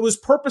line, it was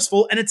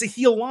purposeful, and it's a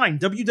heel line.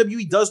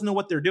 WWE does know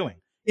what they're doing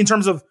in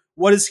terms of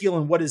what is heel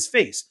and what is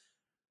face.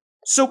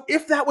 So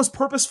if that was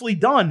purposefully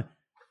done,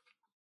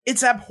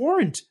 it's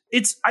abhorrent.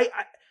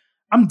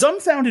 I'm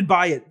dumbfounded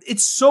by it.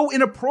 It's so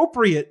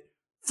inappropriate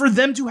for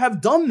them to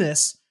have done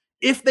this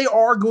if they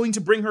are going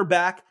to bring her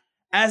back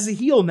as a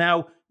heel.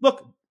 Now,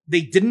 look,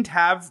 they didn't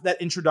have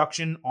that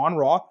introduction on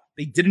Raw.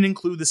 They didn't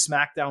include the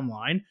SmackDown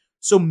line.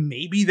 So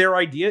maybe their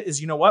idea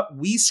is, you know what?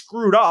 We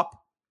screwed up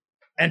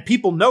and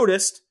people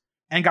noticed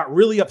and got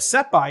really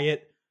upset by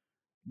it.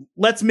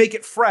 Let's make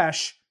it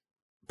fresh.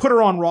 Put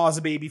her on Raw as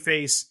a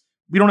babyface.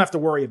 We don't have to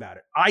worry about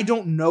it. I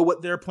don't know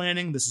what they're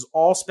planning. This is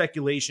all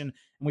speculation,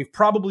 and we've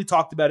probably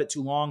talked about it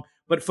too long.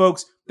 But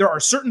folks, there are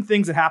certain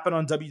things that happen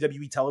on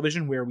WWE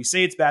television where we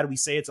say it's bad, we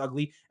say it's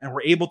ugly, and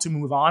we're able to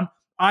move on.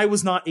 I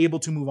was not able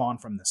to move on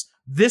from this.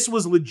 This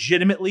was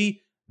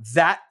legitimately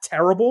that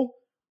terrible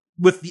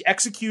with the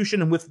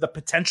execution and with the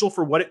potential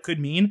for what it could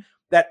mean,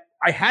 that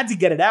I had to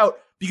get it out,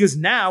 because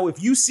now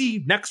if you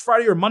see next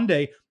Friday or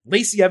Monday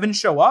Lacey Evans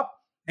show up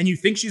and you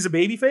think she's a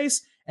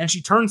babyface and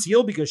she turns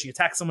heel because she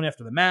attacks someone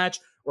after the match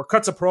or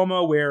cuts a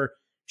promo where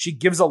she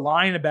gives a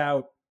line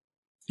about,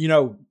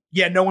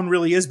 yeah, no one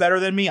really is better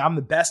than me. I'm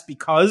the best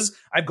because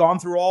I've gone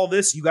through all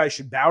this. You guys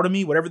should bow to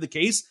me, whatever the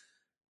case.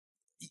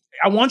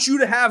 I want you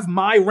to have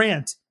my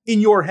rant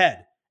in your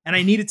head. And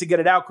I needed to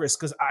get it out, Chris,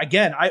 because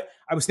again, I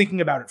was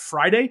thinking about it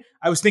Friday.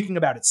 I was thinking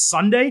about it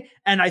Sunday.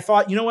 And I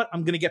thought, you know what?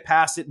 I'm going to get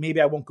past it.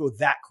 Maybe I won't go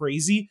that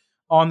crazy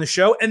on the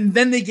show. And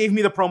then they gave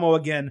me the promo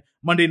again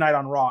Monday night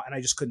on Raw, and I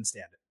just couldn't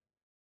stand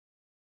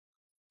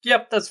it.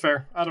 Yep, that's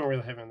fair. I don't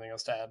really have anything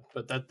else to add,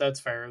 but that's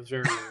fair. It was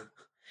very weird.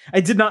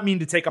 I did not mean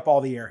to take up all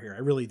the air here.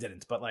 I really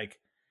didn't. But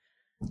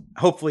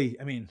hopefully,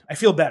 I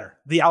feel better.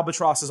 The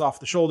albatross is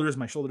off the shoulders.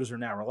 My shoulders are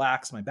now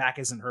relaxed. My back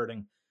isn't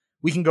hurting.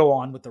 We can go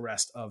on with the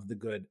rest of the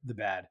good, the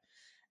bad,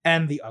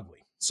 and the ugly.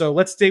 So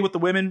let's stay with the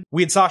women.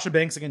 We had Sasha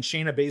Banks against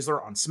Shayna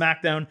Baszler on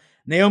SmackDown.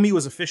 Naomi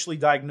was officially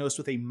diagnosed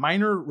with a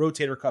minor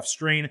rotator cuff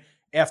strain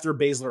after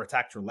Baszler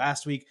attacked her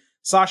last week.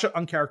 Sasha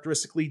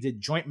uncharacteristically did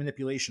joint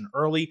manipulation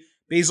early.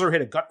 Baszler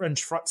hit a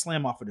gut-wrench front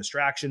slam off a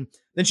distraction.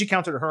 Then she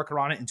countered a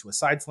hurricanrana into a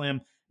side slam.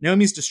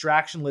 Naomi's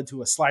distraction led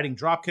to a sliding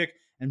dropkick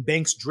and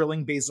Banks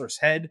drilling Baszler's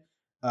hand,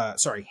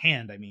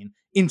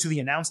 into the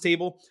announce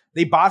table.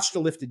 They botched a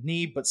lifted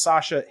knee, but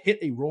Sasha hit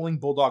a rolling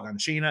bulldog on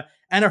Shayna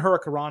and a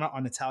hurricanrana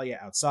on Natalya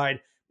outside.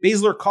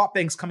 Baszler caught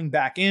Banks coming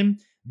back in,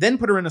 then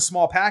put her in a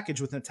small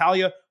package with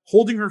Natalya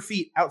holding her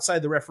feet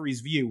outside the referee's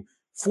view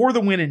for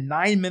the win in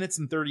 9 minutes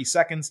and 30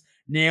 seconds.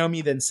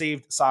 Naomi then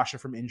saved Sasha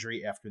from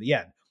injury after the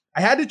end. I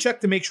had to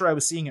check to make sure I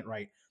was seeing it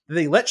right.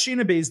 They let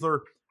Shayna Baszler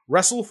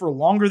wrestle for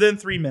longer than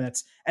 3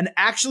 minutes and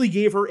actually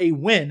gave her a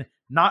win,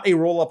 not a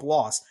roll-up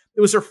loss.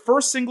 It was her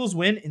first singles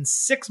win in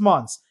 6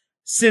 months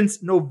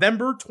since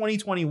November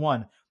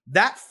 2021.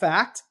 That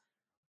fact,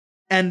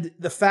 and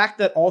the fact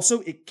that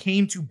also it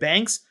came to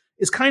Banks,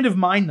 is kind of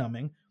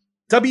mind-numbing.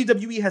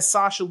 WWE has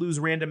Sasha lose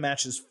random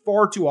matches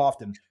far too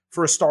often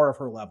for a star of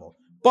her level.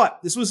 But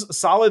this was a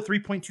solid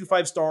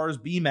 3.25 stars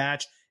B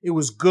match. It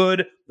was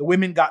good. The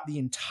women got the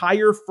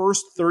entire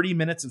first 30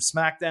 minutes of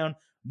SmackDown,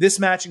 this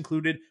match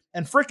included,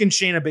 and frickin'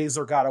 Shayna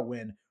Baszler got a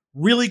win.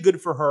 Really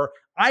good for her.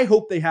 I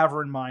hope they have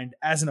her in mind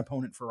as an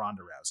opponent for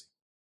Ronda Rousey.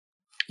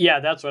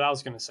 Yeah, that's what I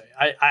was going to say.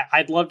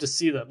 I'd love to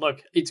see that.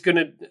 Look,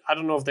 I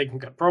don't know if they can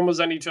cut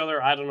promos on each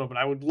other. I don't know, but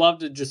I would love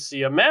to just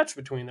see a match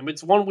between them.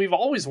 It's one we've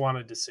always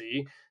wanted to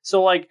see.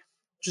 So,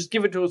 just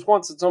give it to us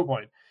once at some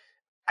point.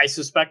 I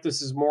suspect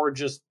this is more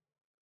just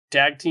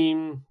tag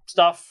team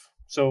stuff.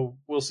 So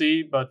we'll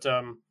see. But,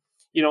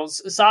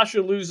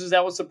 Sasha loses.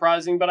 That was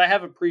surprising, but I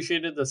have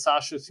appreciated that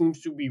Sasha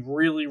seems to be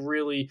really,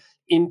 really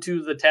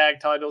into the tag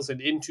titles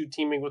and into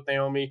teaming with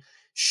Naomi.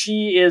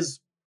 She is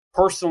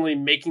personally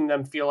making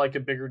them feel like a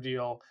bigger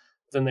deal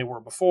than they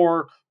were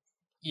before.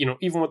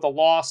 Even with the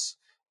loss,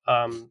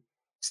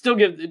 still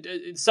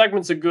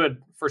segments are good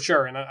for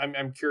sure. And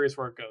I'm curious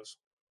where it goes.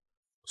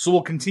 So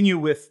we'll continue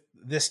with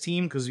this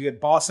team because we had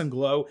Boss and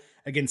Glow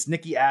against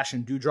Nikki Ash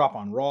and Doudrop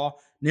on Raw.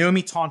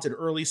 Naomi taunted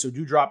early, so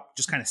Doudrop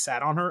just kind of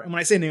sat on her. And when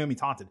I say Naomi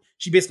taunted,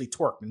 she basically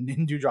twerked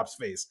in Doudrop's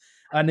face.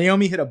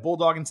 Naomi hit a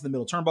bulldog into the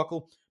middle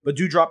turnbuckle, but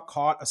Doudrop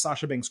caught a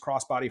Sasha Banks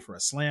crossbody for a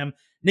slam.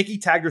 Nikki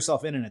tagged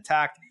herself in and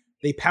attacked.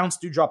 They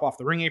pounced Doudrop off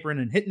the ring apron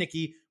and hit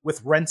Nikki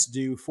with rents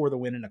due for the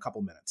win in a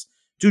couple minutes.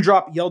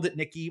 Doudrop yelled at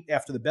Nikki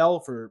after the bell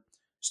for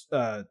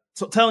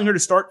telling her to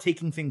start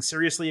taking things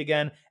seriously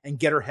again and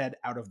get her head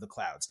out of the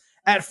clouds.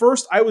 At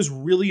first, I was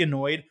really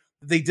annoyed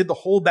that they did the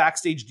whole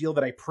backstage deal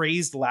that I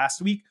praised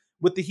last week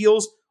with the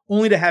heels,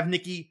 only to have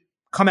Nikki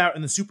come out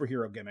in the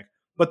superhero gimmick.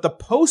 But the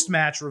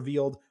post-match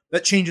revealed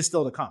that change is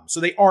still to come.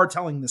 So they are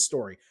telling this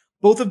story.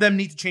 Both of them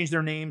need to change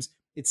their names.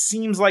 It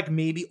seems like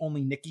maybe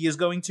only Nikki is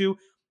going to.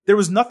 There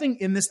was nothing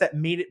in this that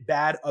made it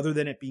bad other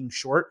than it being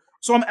short.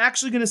 So I'm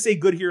actually going to say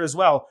good here as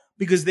well,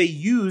 because they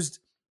used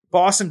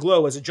Boss and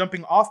Glow as a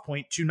jumping off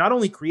point to not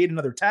only create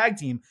another tag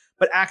team,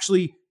 but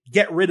actually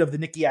get rid of the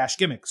Nikki Ash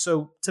gimmick.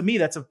 So to me,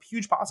 that's a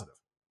huge positive.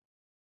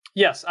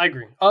 Yes, I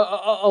agree.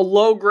 A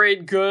low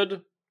grade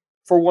good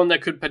for one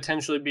that could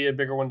potentially be a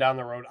bigger one down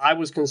the road. I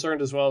was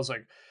concerned as well. As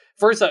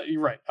first,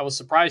 you're right. I was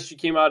surprised she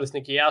came out as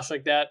Nikki Ash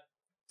like that.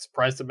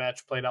 Surprised the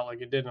match played out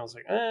like it did. And I was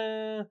like,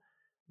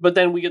 But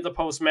then we get the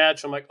post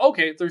match. I'm like,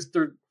 okay,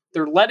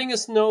 they're letting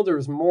us know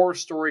there's more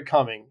story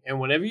coming. And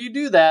whenever you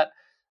do that,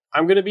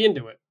 I'm going to be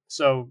into it.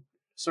 So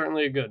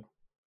certainly a good.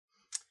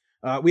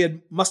 We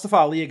had Mustafa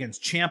Ali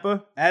against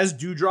Ciampa. As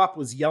Doudrop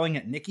was yelling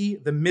at Nikki,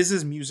 the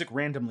Miz's music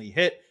randomly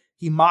hit.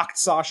 He mocked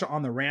Sasha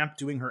on the ramp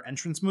doing her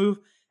entrance move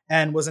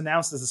and was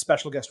announced as a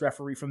special guest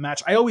referee for the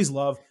match. I always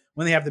love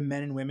when they have the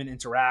men and women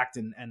interact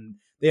and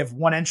they have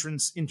one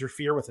entrance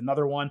interfere with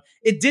another one.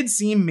 It did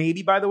seem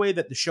maybe, by the way,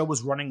 that the show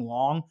was running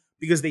long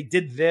because they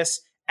did this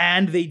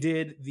and they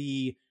did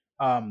the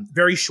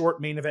very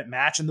short main event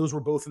match, and those were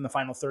both in the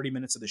final 30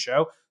 minutes of the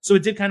show. So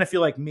it did kind of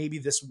feel like maybe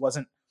this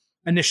wasn't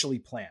initially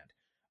planned.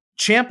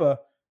 Ciampa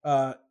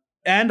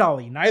and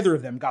Ali, neither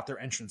of them got their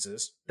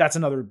entrances. That's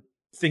another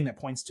thing that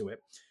points to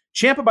it.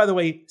 Ciampa, by the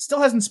way,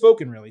 still hasn't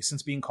spoken really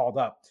since being called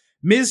up.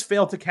 Miz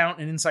failed to count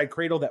an inside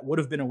cradle that would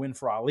have been a win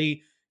for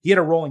Ali. He had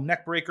a rolling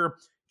neck breaker.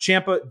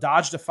 Ciampa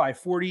dodged a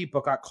 540,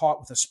 but got caught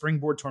with a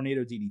springboard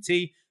tornado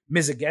DDT.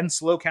 Miz again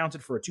slow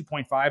counted for a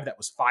 2.5. That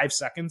was 5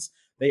 seconds.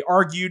 They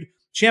argued.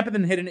 Ciampa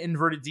then hit an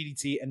inverted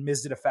DDT, and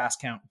Miz did a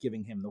fast count,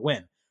 giving him the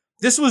win.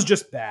 This was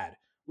just bad.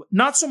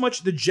 Not so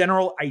much the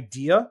general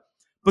idea,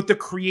 but the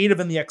creative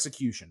and the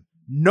execution.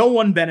 No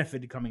one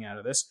benefited coming out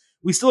of this.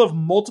 We still have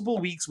multiple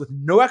weeks with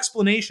no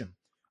explanation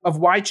of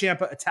why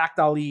Ciampa attacked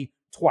Ali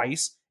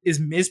twice. Is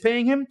Miz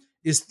paying him?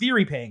 Is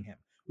Theory paying him?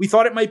 We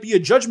thought it might be a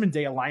Judgment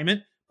Day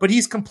alignment, but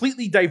he's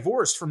completely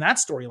divorced from that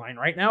storyline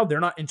right now. They're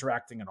not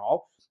interacting at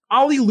all.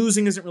 Ali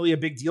losing isn't really a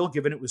big deal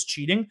given it was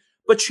cheating,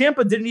 but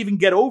Ciampa didn't even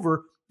get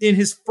over in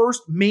his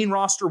first main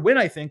roster win,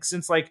 I think,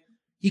 since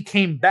he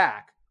came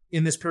back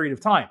in this period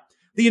of time.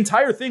 The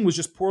entire thing was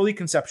just poorly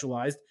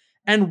conceptualized.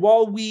 And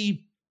while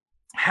we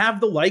have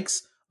the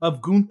likes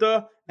of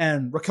Gunther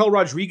and Raquel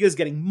Rodriguez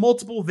getting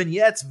multiple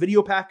vignettes,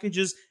 video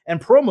packages,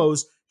 and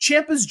promos,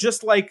 Ciampa's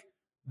just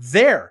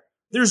there.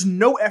 There's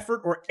no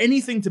effort or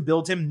anything to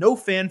build him, no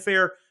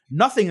fanfare,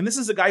 nothing. And this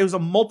is a guy who's a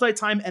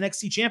multi-time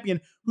NXT champion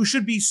who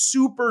should be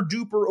super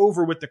duper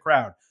over with the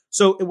crowd.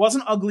 So it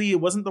wasn't ugly. It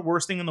wasn't the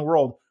worst thing in the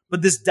world,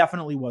 but this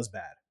definitely was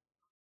bad.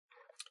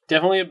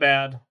 Definitely a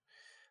bad.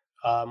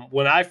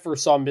 When I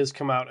first saw Miz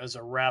come out as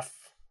a ref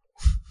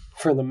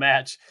for the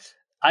match,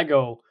 I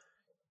go,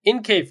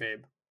 in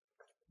kayfabe,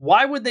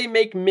 why would they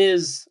make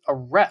Miz a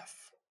ref?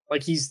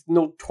 He's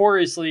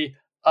notoriously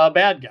a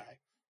bad guy.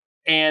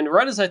 And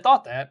right as I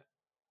thought that,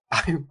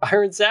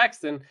 Byron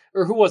Saxton,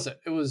 or who was it?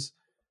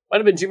 Might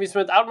have been Jimmy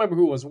Smith. I don't remember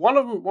who it was. One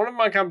of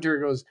my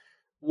commentary goes,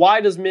 why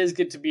does Miz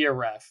get to be a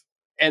ref?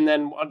 And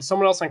then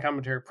someone else on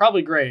commentary,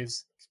 probably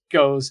Graves,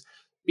 goes,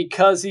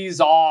 because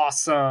he's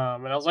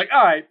awesome. And I was like,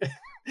 all right,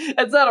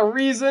 that's not a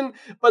reason,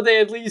 but they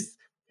at least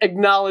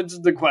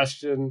acknowledged the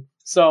question.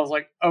 So I was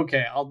like,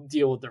 okay, I'll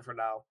deal with it for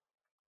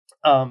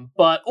now.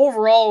 But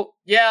overall,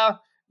 yeah,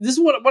 this is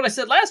what I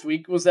said last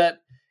week was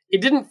that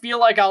it didn't feel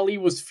like Ali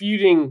was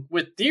feuding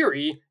with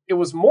Theory. It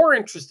was more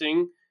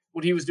interesting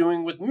what he was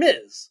doing with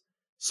Miz.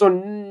 So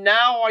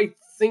now I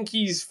think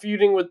he's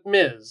feuding with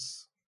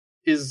Miz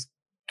is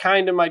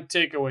kind of my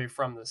takeaway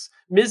from this.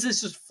 Miz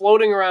is just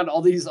floating around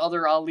all these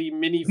other Ali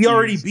mini feuds.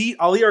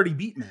 Ali already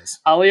beat Miz.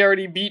 Ali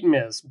already beat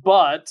Miz,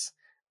 but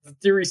the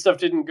Theory stuff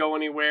didn't go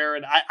anywhere.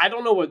 And I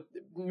don't know what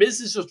Miz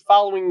is just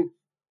following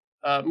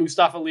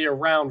Mustafa Ali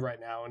around right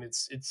now. And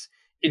it's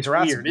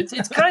weird.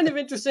 It's kind of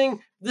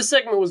interesting. This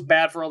segment was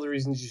bad for all the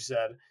reasons you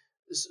said.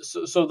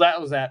 So that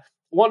was that.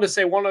 I wanted to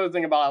say one other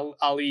thing about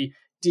Ali.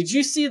 Did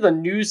you see the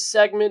news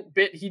segment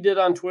bit he did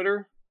on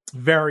Twitter?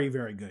 Very,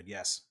 very good.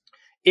 Yes.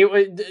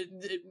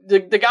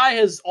 The guy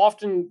has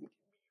often,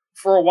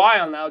 for a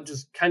while now,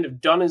 just kind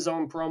of done his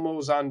own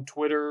promos on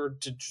Twitter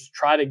to just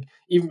try to,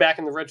 even back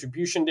in the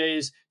Retribution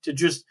days, to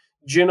just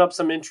gin up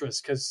some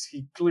interest because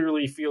he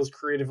clearly feels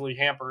creatively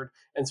hampered.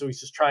 And so he's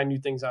just trying new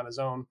things on his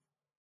own.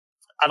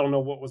 I don't know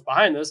what was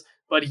behind this,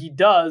 but he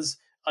does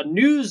a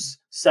news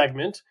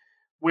segment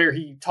where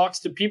he talks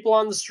to people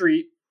on the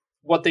street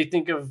what they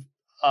think of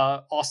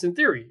Austin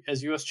Theory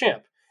as U.S.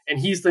 champ. And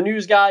he's the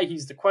news guy.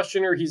 He's the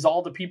questioner. He's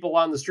all the people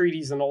on the street.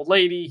 He's an old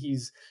lady.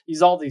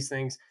 He's all these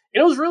things.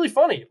 And it was really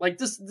funny.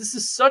 This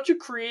is such a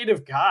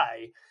creative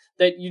guy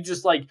that you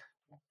just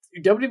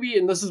WWE.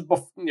 And this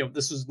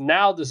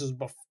is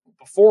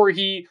before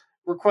he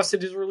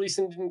requested his release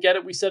and didn't get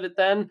it. We said it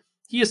then.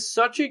 He is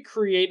such a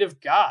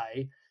creative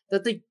guy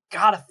that they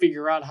gotta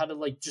figure out how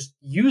to just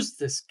use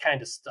this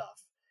kind of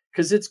stuff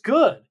because it's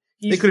good.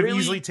 They could have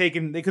easily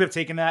taken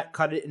that,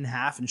 cut it in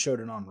half, and showed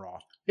it on Raw.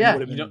 Yeah,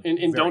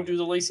 don't do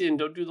the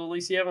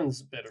Lacey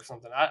Evans bit or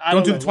something. I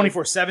don't do know, the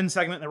 24/7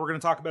 segment that we're going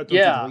to talk about. Don't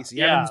do the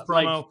Lacey Evans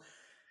promo.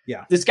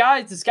 This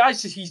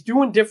guy's just he's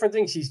doing different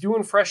things. He's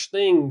doing fresh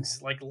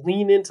things.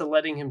 Lean into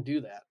letting him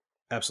do that.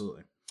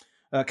 Absolutely.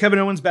 Kevin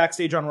Owens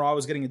backstage on Raw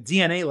was getting a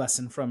DNA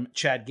lesson from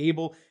Chad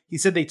Gable. He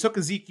said they took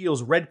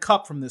Ezekiel's red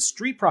cup from the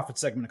Street Profit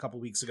segment a couple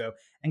weeks ago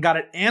and got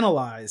it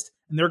analyzed,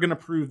 and they're going to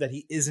prove that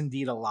he is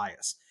indeed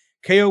Elias.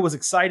 KO was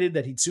excited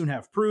that he'd soon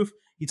have proof.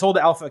 He told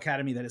Alpha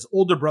Academy that his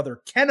older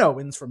brother, Ken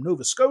Owens from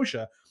Nova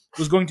Scotia,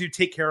 was going to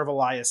take care of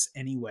Elias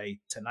anyway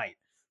tonight.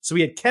 So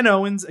we had Ken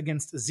Owens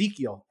against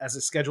Ezekiel as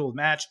a scheduled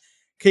match.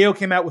 KO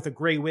came out with a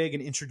gray wig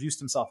and introduced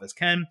himself as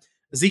Ken.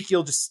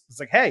 Ezekiel just was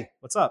like, hey,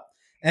 what's up?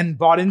 And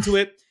bought into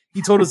it.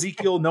 He told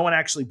Ezekiel no one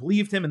actually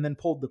believed him and then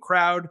pulled the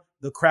crowd.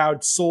 The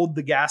crowd sold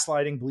the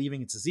gaslighting,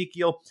 believing it's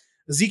Ezekiel.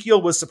 Ezekiel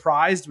was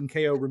surprised when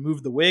KO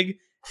removed the wig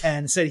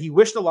and said he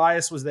wished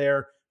Elias was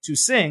there to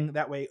sing.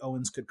 That way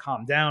Owens could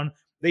calm down.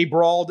 They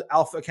brawled.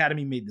 Alpha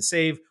Academy made the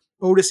save.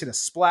 Otis hit a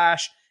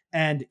splash,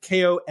 and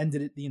KO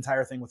ended the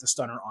entire thing with a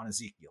stunner on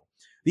Ezekiel.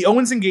 The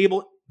Owens and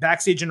Gable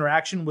backstage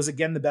interaction was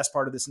again the best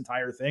part of this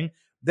entire thing.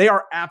 They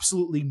are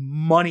absolutely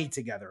money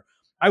together.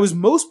 I was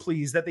most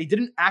pleased that they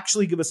didn't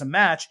actually give us a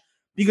match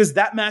because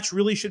that match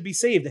really should be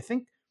saved. I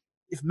think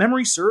if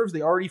memory serves,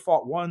 they already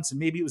fought once and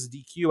maybe it was a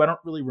DQ. I don't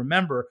really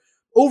remember,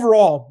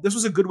 overall, this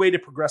was a good way to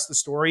progress the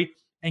story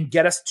and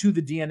get us to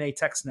the DNA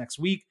text next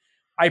week.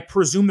 I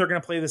presume they're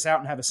going to play this out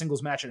and have a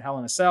singles match at Hell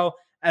in a Cell.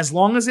 As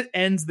long as it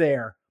ends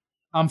there,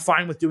 I'm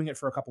fine with doing it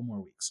for a couple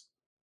more weeks.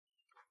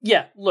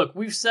 Yeah, look,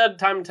 we've said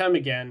time and time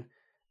again,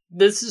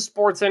 this is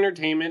sports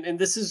entertainment, and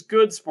this is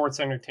good sports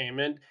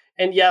entertainment.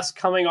 And yes,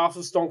 coming off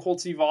of Stone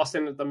Cold Steve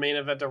Austin at the main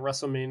event of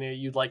WrestleMania,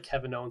 you'd like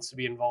Kevin Owens to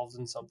be involved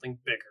in something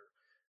bigger.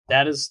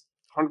 That is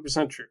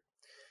 100% true.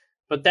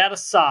 But that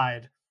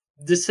aside,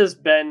 this has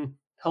been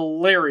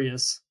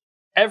hilarious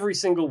every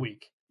single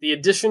week. The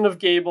addition of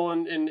Gable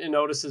and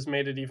Otis has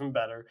made it even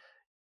better.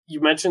 You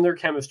mentioned their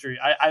chemistry.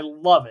 I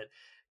love it.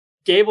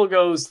 Gable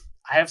goes,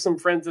 I have some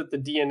friends at the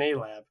DNA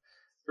lab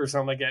or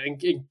something like that.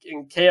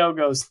 And KO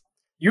goes,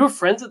 you have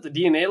friends at the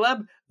DNA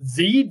lab?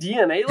 The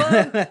DNA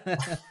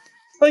lab?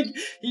 Like,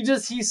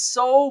 he's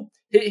so,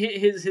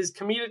 his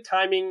comedic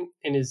timing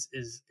and his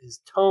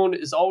tone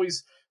is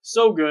always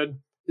so good.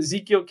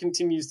 Ezekiel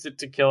continues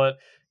to kill it.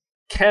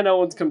 Ken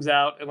Owens comes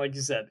out, and like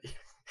you said,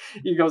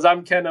 he goes,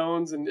 I'm Ken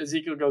Owens, and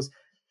Ezekiel goes,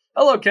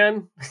 hello,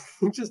 Ken.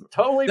 Just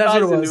totally that's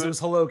what it was. Into it was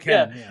hello,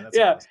 Ken.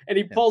 Yeah. And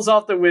he pulls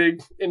off the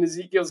wig, and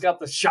Ezekiel's got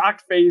the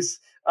shocked face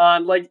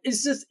on. Like,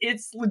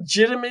 it's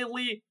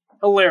legitimately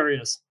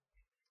hilarious.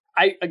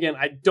 I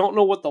don't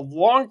know what the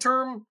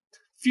long-term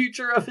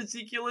future of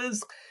Ezekiel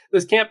is.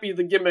 This can't be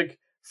the gimmick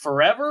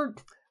forever,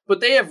 but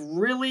they have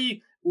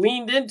really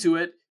leaned into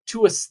it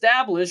to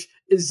establish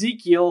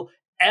Ezekiel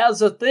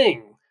as a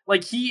thing.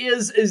 Like, he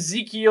is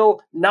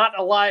Ezekiel, not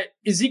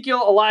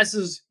Ezekiel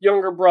Elias's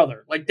younger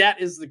brother. Like,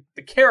 that is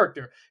the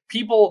character.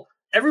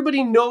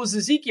 Everybody knows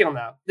Ezekiel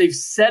now. They've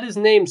said his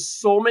name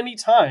so many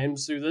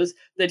times through this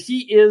that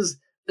he is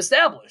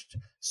established.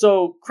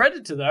 So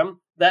credit to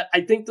them that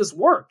I think this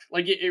worked.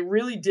 Like, it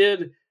really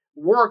did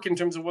work in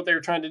terms of what they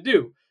were trying to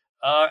do.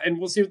 And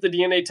we'll see what the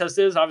DNA test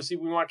is. Obviously,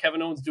 we want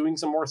Kevin Owens doing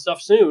some more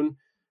stuff soon.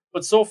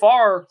 But so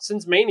far,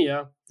 since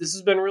Mania, this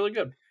has been really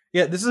good.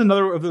 Yeah, this is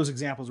another of those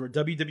examples where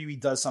WWE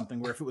does something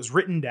where if it was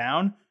written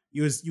down,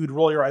 you would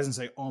roll your eyes and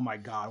say, oh my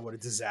God, what a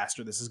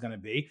disaster this is going to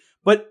be.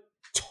 But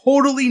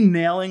totally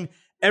nailing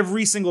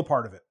every single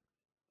part of it.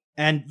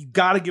 And you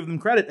got to give them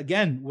credit.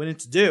 Again, when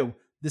it's due,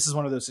 this is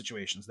one of those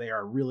situations. They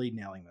are really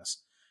nailing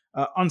this.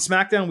 On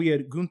SmackDown, we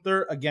had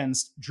Gunther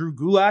against Drew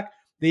Gulak.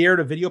 They aired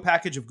a video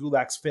package of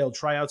Gulak's failed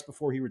tryouts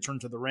before he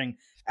returned to the ring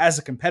as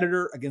a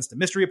competitor against a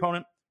mystery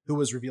opponent who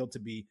was revealed to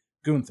be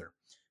Gunther.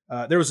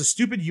 There was a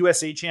stupid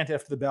USA chant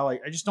after the bell.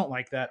 I just don't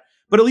like that.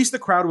 But at least the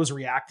crowd was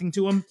reacting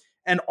to him.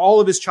 And all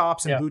of his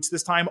chops and boots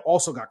this time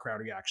also got crowd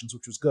reactions,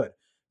 which was good.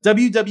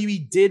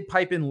 WWE did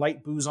pipe in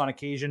light boos on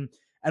occasion.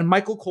 And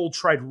Michael Cole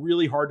tried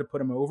really hard to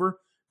put him over.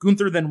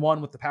 Gunther then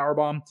won with the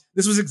powerbomb.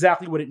 This was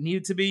exactly what it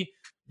needed to be.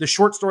 The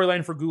short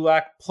storyline for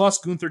Gulak, plus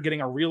Gunther getting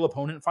a real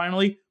opponent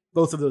finally,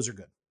 both of those are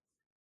good.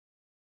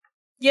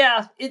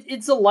 Yeah,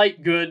 it's a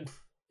light good.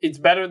 It's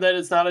better that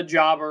it's not a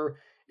jobber.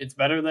 It's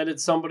better that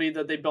it's somebody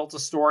that they built a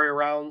story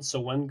around.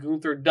 So when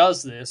Gunther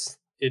does this,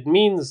 it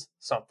means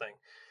something.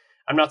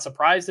 I'm not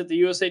surprised at the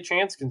USA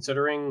chants,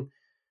 considering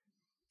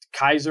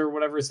Kaiser,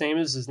 whatever his name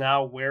is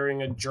now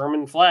wearing a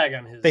German flag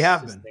on his. They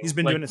have his been. thing. He's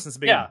been doing it since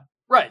the beginning. Yeah,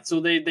 right. So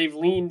they've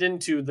leaned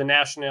into the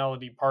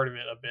nationality part of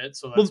it a bit.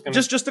 So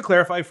that's just to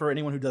clarify for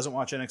anyone who doesn't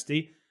watch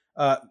NXT,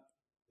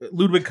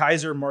 Ludwig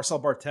Kaiser, Marcel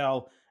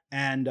Bartel,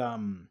 and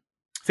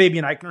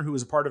Fabian Eichner, who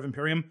was a part of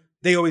Imperium,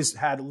 they always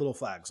had little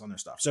flags on their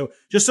stuff. So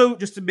just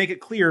to make it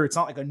clear, it's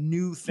not like a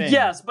new thing.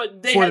 Yes,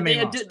 but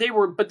they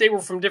were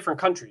from different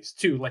countries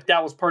too. Like,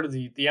 that was part of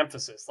the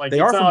emphasis. Like,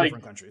 they are from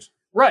different countries,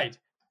 right?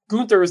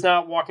 Gunther is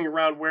not walking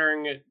around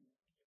wearing it.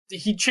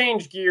 He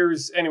changed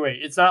gears anyway.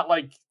 It's not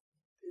like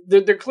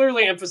they're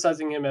clearly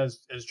emphasizing him as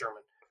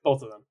German,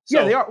 both of them. So,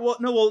 yeah, they are. Well,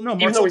 no.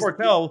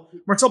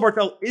 Marcel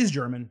Bartel is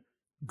German.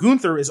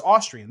 Gunther is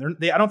Austrian.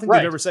 I don't think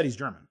they've ever said he's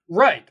German.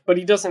 Right, but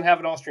he doesn't have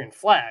an Austrian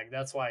flag.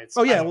 That's why it's.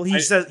 Oh yeah, well he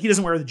says he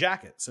doesn't wear the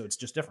jacket, so it's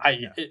just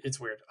different. It's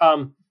weird.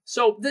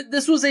 So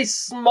this was a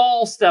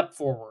small step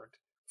forward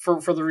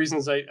for the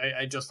reasons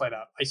I just laid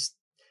out.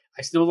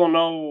 I still don't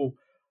know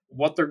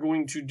what they're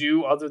going to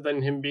do other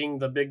than him being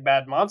the big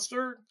bad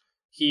monster.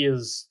 He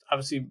is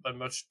obviously a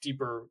much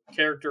deeper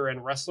character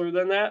and wrestler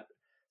than that.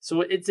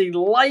 So it's a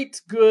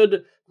light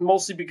good,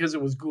 mostly because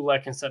it was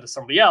Gulak instead of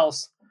somebody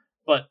else,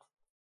 but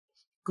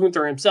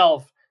Gunther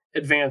himself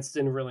advanced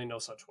in really no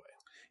such way.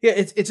 Yeah,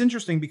 it's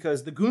interesting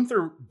because the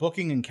Gunther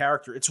booking and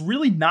character, it's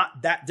really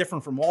not that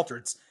different from Walter.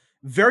 It's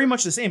very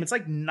much the same. It's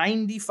like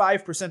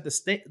 95%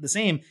 the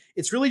same.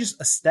 It's really just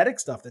aesthetic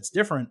stuff that's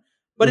different,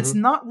 but it's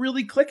not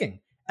really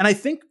clicking. And I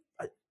think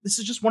this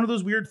is just one of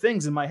those weird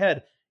things in my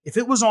head. If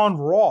it was on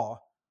Raw,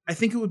 I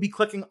think it would be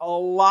clicking a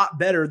lot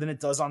better than it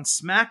does on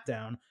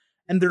SmackDown.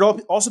 And there'd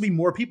also be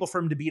more people for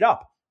him to beat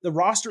up. The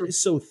roster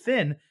is so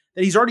thin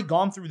that he's already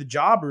gone through the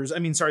jobbers.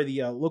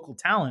 The local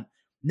talent.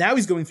 Now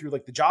he's going through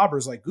like the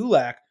jobbers like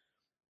Gulak.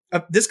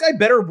 This guy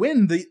better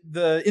win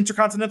the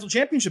Intercontinental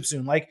Championship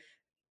soon. Like,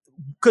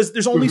 because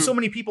there's only so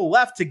many people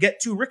left to get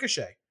to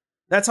Ricochet.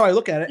 That's how I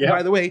look at it. And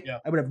by the way,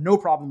 I would have no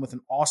problem with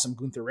an awesome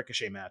Gunther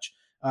Ricochet match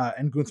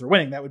and Gunther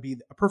winning. That would be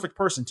a perfect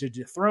person to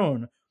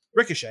dethrone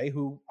Ricochet,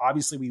 who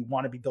obviously we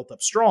want to be built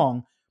up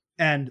strong,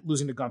 and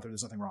losing to Gunther.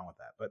 There's nothing wrong with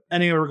that. But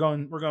anyway,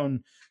 we're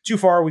going too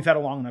far. We've had a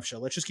long enough show.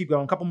 Let's just keep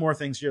going. A couple more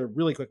things here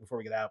really quick before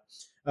we get out.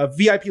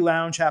 VIP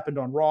Lounge happened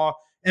on Raw.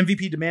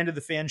 MVP demanded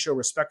the fans show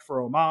respect for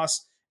Omos,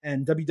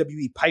 and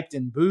WWE piped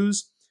in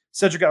boos.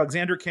 Cedric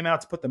Alexander came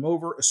out to put them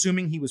over,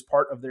 assuming he was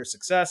part of their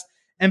success.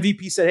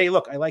 MVP said, hey,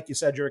 look, I like you,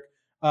 Cedric,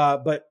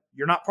 but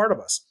you're not part of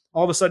us.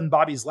 All of a sudden,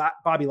 Bobby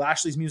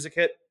Lashley's music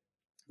hit.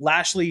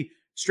 Lashley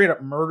straight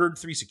up murdered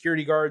 3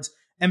 security guards.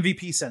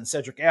 MVP sent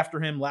Cedric after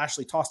him.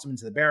 Lashley tossed him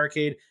into the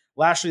barricade.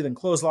 Lashley then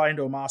clotheslined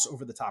Omos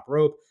over the top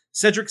rope.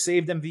 Cedric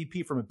saved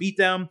MVP from a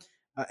beatdown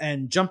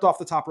and jumped off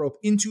the top rope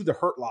into the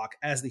Hurt Lock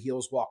as the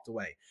heels walked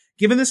away.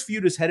 Given this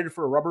feud is headed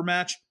for a rubber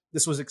match,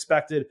 this was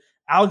expected.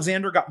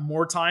 Alexander got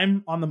more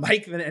time on the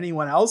mic than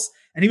anyone else,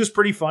 and he was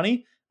pretty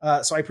funny,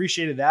 so I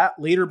appreciated that.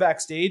 Later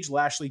backstage,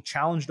 Lashley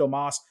challenged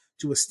Omos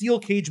to a steel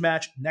cage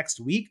match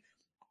next week.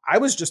 I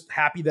was just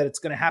happy that it's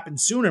going to happen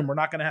soon and we're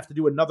not going to have to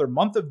do another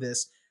month of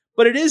this.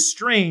 But it is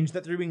strange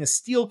that they're doing a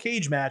steel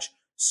cage match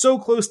so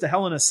close to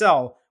Hell in a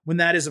Cell when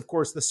that is, of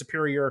course, the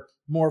superior,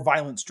 more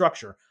violent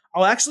structure.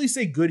 I'll actually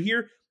say good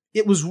here.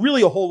 It was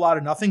really a whole lot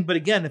of nothing. But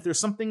again, if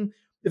there's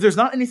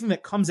not anything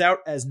that comes out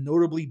as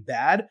notably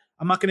bad,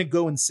 I'm not going to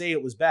go and say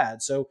it was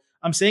bad. So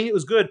I'm saying it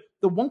was good.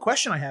 The one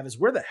question I have is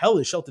where the hell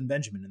is Shelton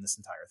Benjamin in this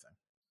entire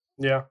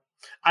thing? Yeah.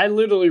 I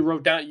literally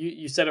wrote down,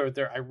 you said it right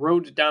there. I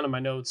wrote it down in my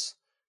notes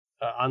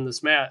on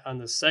this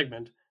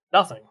segment.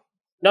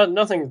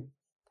 Nothing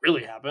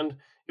really happened.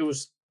 It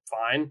was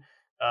fine.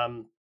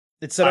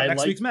 It's set up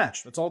next week's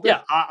match. That's all it did.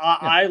 Yeah,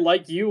 I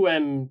like you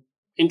am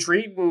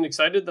intrigued and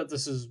excited that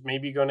this is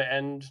maybe going to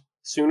end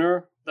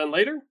sooner than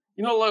later.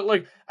 You know,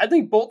 like I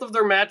think both of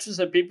their matches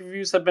at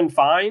pay-per-views have been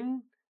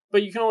fine,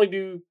 but you can only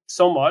do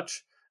so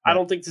much. Right. I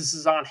don't think this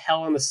is on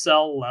Hell in a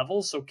Cell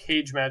level, so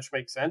cage match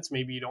makes sense.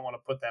 Maybe you don't want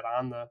to put that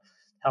on the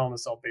Hell in a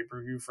Cell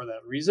pay-per-view for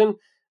that reason.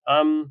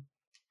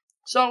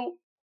 So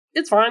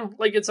it's fine.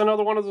 Like, it's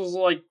another one of those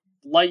like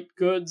light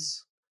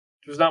goods.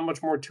 There's not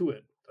much more to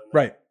it.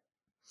 Right.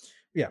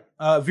 Yeah.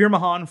 Veer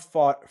Mahan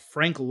fought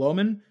Frank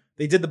Loman.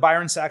 They did the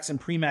Byron Saxton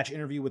pre-match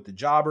interview with the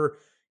Jobber.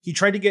 He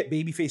tried to get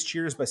babyface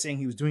cheers by saying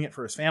he was doing it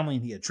for his family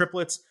and he had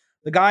triplets.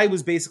 The guy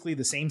was basically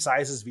the same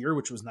size as Veer,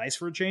 which was nice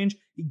for a change.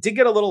 He did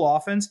get a little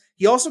offense.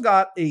 He also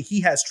got a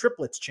 "he has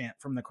triplets" chant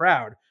from the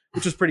crowd,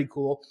 which was pretty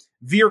cool.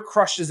 Veer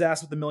crushed his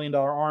ass with the $1 Million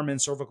Arm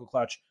and cervical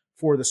clutch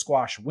for the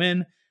squash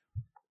win.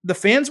 The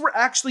fans were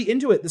actually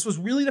into it. This was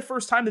really the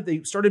first time that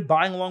they started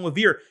buying along with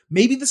Veer.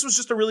 Maybe this was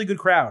just a really good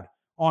crowd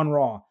on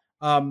Raw.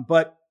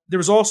 But there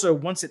was also,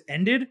 once it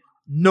ended,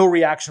 no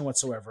reaction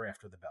whatsoever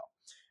after the bell.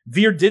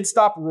 Veer did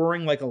stop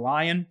roaring like a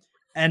lion,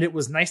 and it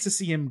was nice to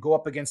see him go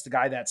up against a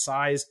guy that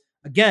size.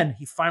 Again,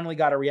 he finally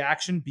got a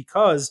reaction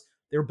because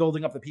they were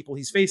building up the people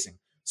he's facing.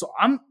 So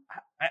I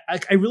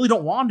really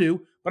don't want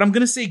to, but I'm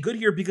going to say good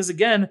here because,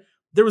 again,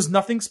 there was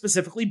nothing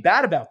specifically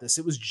bad about this.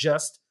 It was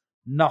just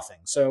nothing.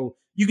 So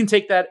you can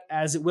take that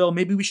as it will.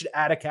 Maybe we should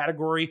add a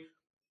category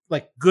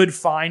like good,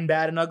 fine,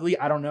 bad, and ugly.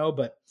 I don't know,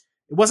 but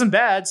it wasn't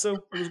bad, so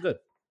it was good.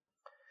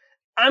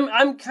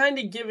 I'm kind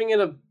of giving it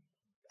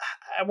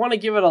I want to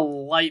give it a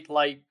light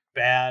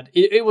bad.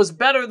 It was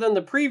better than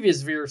the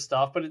previous Veer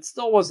stuff, but it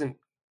still wasn't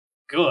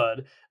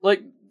good.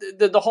 Like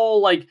the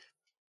whole, like,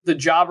 the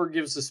Jobber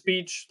gives a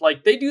speech.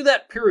 Like, they do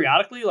that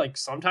periodically. Like,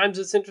 sometimes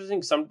it's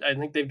interesting. I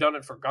think they've done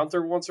it for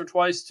Gunther once or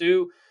twice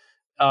too.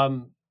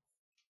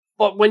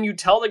 But when you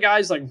tell the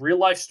guys like real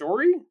life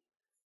story,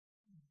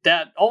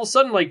 that all of a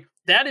sudden, like,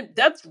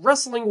 that's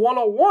wrestling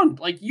 101.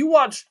 Like, you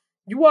watch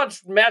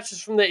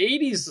matches from the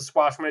 80s, the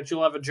squash match,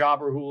 you'll have a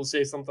Jobber who will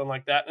say something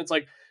like that. And it's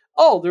like,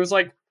 oh, there's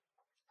like,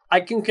 I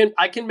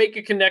can make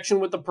a connection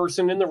with the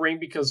person in the ring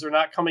because they're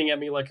not coming at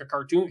me like a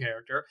cartoon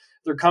character.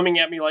 They're coming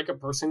at me like a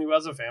person who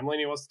has a family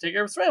and he wants to take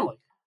care of his family.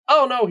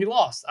 Oh no, he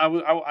lost.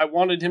 I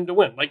wanted him to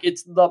win. Like,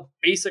 it's the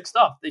basic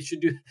stuff. They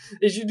should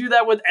do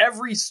that with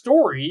every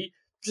story.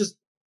 Just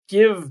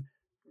give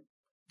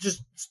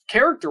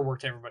character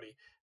work to everybody.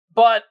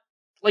 But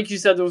like you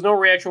said, there was no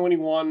reaction when he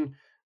won.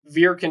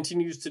 Veer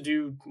continues to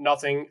do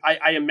nothing.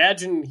 I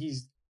imagine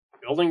he's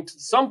building to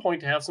some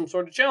point to have some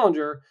sort of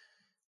challenger,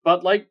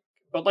 but like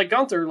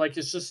Gunther, like,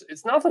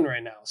 it's nothing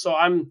right now. So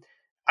I'm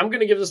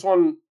going to give this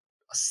one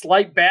a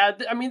slight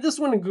bad. I mean, this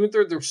one and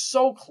Gunther, they're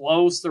so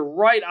close. They're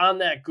right on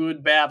that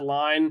good bad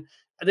line.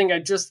 I think I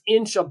just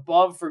inch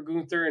above for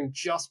Gunther and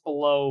just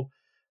below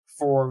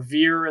for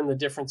Veer, and the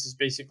difference is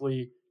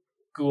basically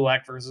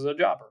Gulak versus a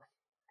Jobber.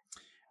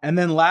 And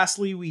then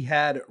lastly, we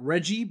had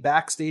Reggie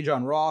backstage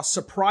on Raw,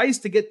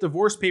 surprised to get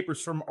divorce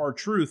papers from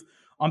R-Truth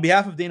on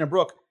behalf of Dana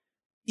Brooke,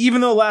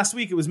 even though last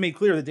week it was made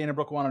clear that Dana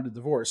Brooke wanted a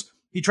divorce.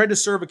 He tried to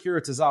serve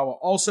Akira Tozawa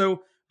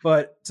also,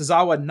 but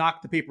Tozawa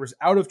knocked the papers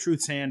out of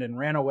Truth's hand and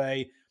ran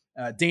away.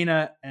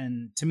 Dana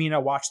and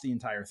Tamina watched the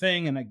entire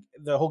thing, and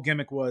the whole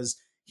gimmick was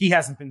he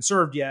hasn't been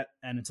served yet,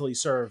 and until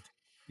he's served,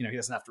 he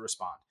doesn't have to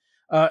respond.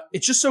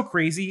 It's just so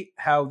crazy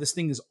how this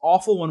thing is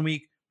awful one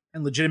week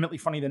and legitimately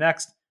funny the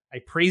next. I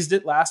praised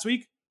it last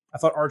week. I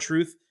thought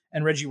R-Truth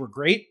and Reggie were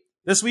great.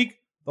 This week,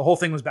 the whole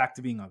thing was back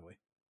to being ugly.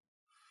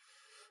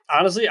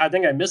 Honestly, I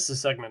think I missed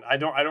this segment. I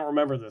don't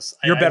remember this.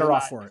 You're better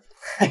off for it.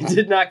 I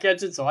did not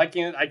catch it, so I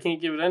can't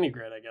give it any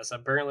credit, I guess.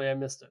 Apparently I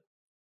missed it.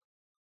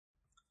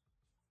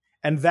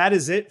 And that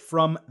is it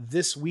from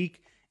this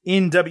week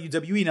in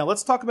WWE. Now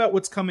let's talk about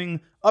what's coming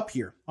up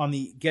here on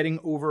the Getting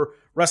Over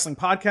Wrestling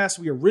podcast.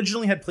 We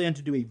originally had planned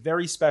to do a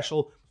very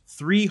special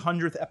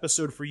 300th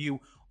episode for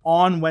you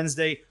on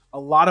Wednesday. A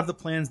lot of the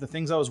plans, the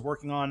things I was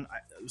working on,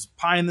 it was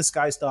pie in the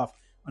sky stuff.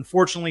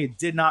 Unfortunately, it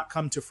did not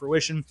come to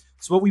fruition.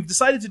 So what we've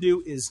decided to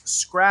do is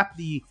scrap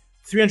the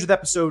 300th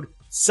episode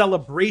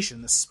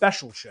celebration, the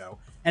special show,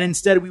 and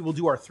instead we will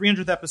do our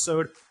 300th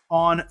episode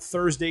on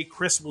Thursday.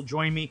 Chris will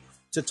join me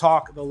to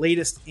talk the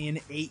latest in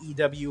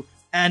AEW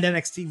and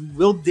NXT. We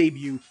will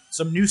debut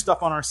some new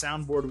stuff on our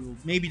soundboard. We will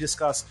maybe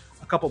discuss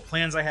a couple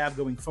plans I have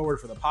going forward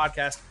for the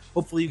podcast.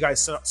 Hopefully you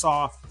guys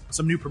saw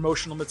some new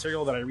promotional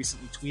material that I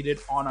recently tweeted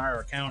on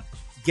our account,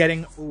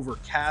 Getting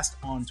Overcast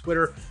on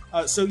Twitter.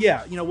 So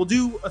yeah, we'll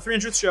do a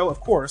 300th show,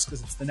 of course,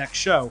 because it's the next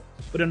show,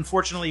 but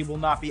unfortunately it will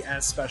not be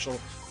as special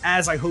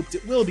as I hoped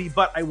it will be,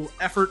 but I will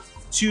effort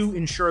to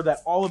ensure that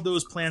all of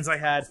those plans I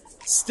had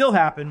still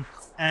happen,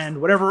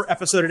 and whatever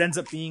episode it ends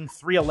up being,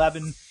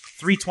 311,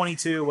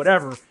 322,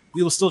 whatever,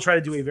 we will still try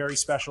to do a very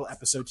special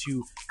episode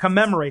to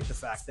commemorate the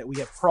fact that we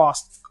have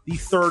crossed the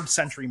 3rd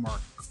century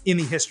mark in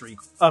the history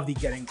of the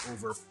Getting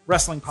Over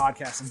Wrestling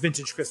podcast. And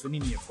vintage Chris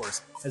Vanini, of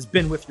course, has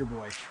been with your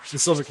boy, the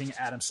Silver King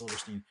Adam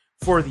Silverstein,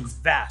 for the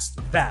vast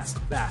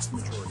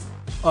majority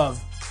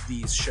of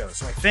these shows.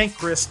 So I thank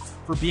Chris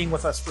for being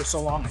with us for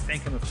so long. I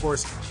thank him, of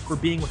course, for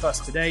being with us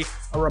today.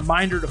 A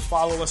reminder to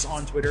follow us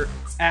on Twitter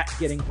at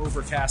Getting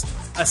Overcast.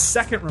 A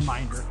second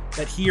reminder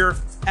that here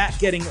at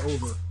Getting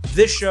Over,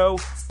 this show,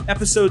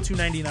 episode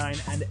 299,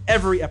 and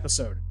every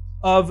episode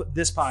of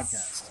this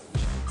podcast.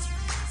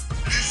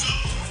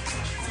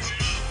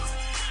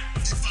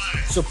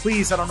 So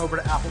please head on over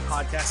to Apple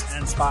Podcasts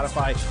and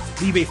Spotify.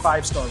 Leave a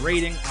 5-star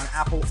rating on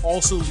Apple.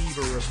 Also leave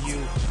a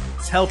review.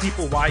 Tell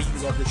people why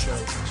you love the show,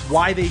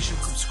 why they should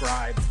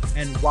subscribe,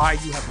 and why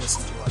you have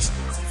listened to us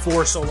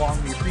for so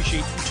long. We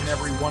appreciate each and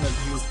every one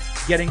of you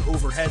getting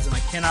overheads, and I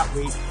cannot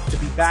wait to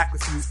be back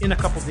with you in a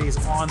couple days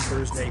on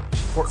Thursday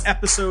for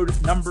episode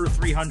number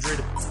 300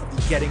 of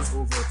the Getting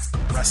Over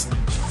Wrestling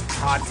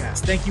podcast.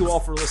 Thank you all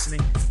for listening.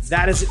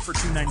 That is it for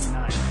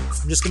 299.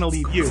 I'm just going to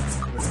leave you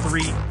with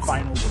 3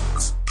 final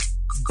words.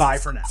 Bye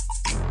for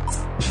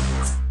now.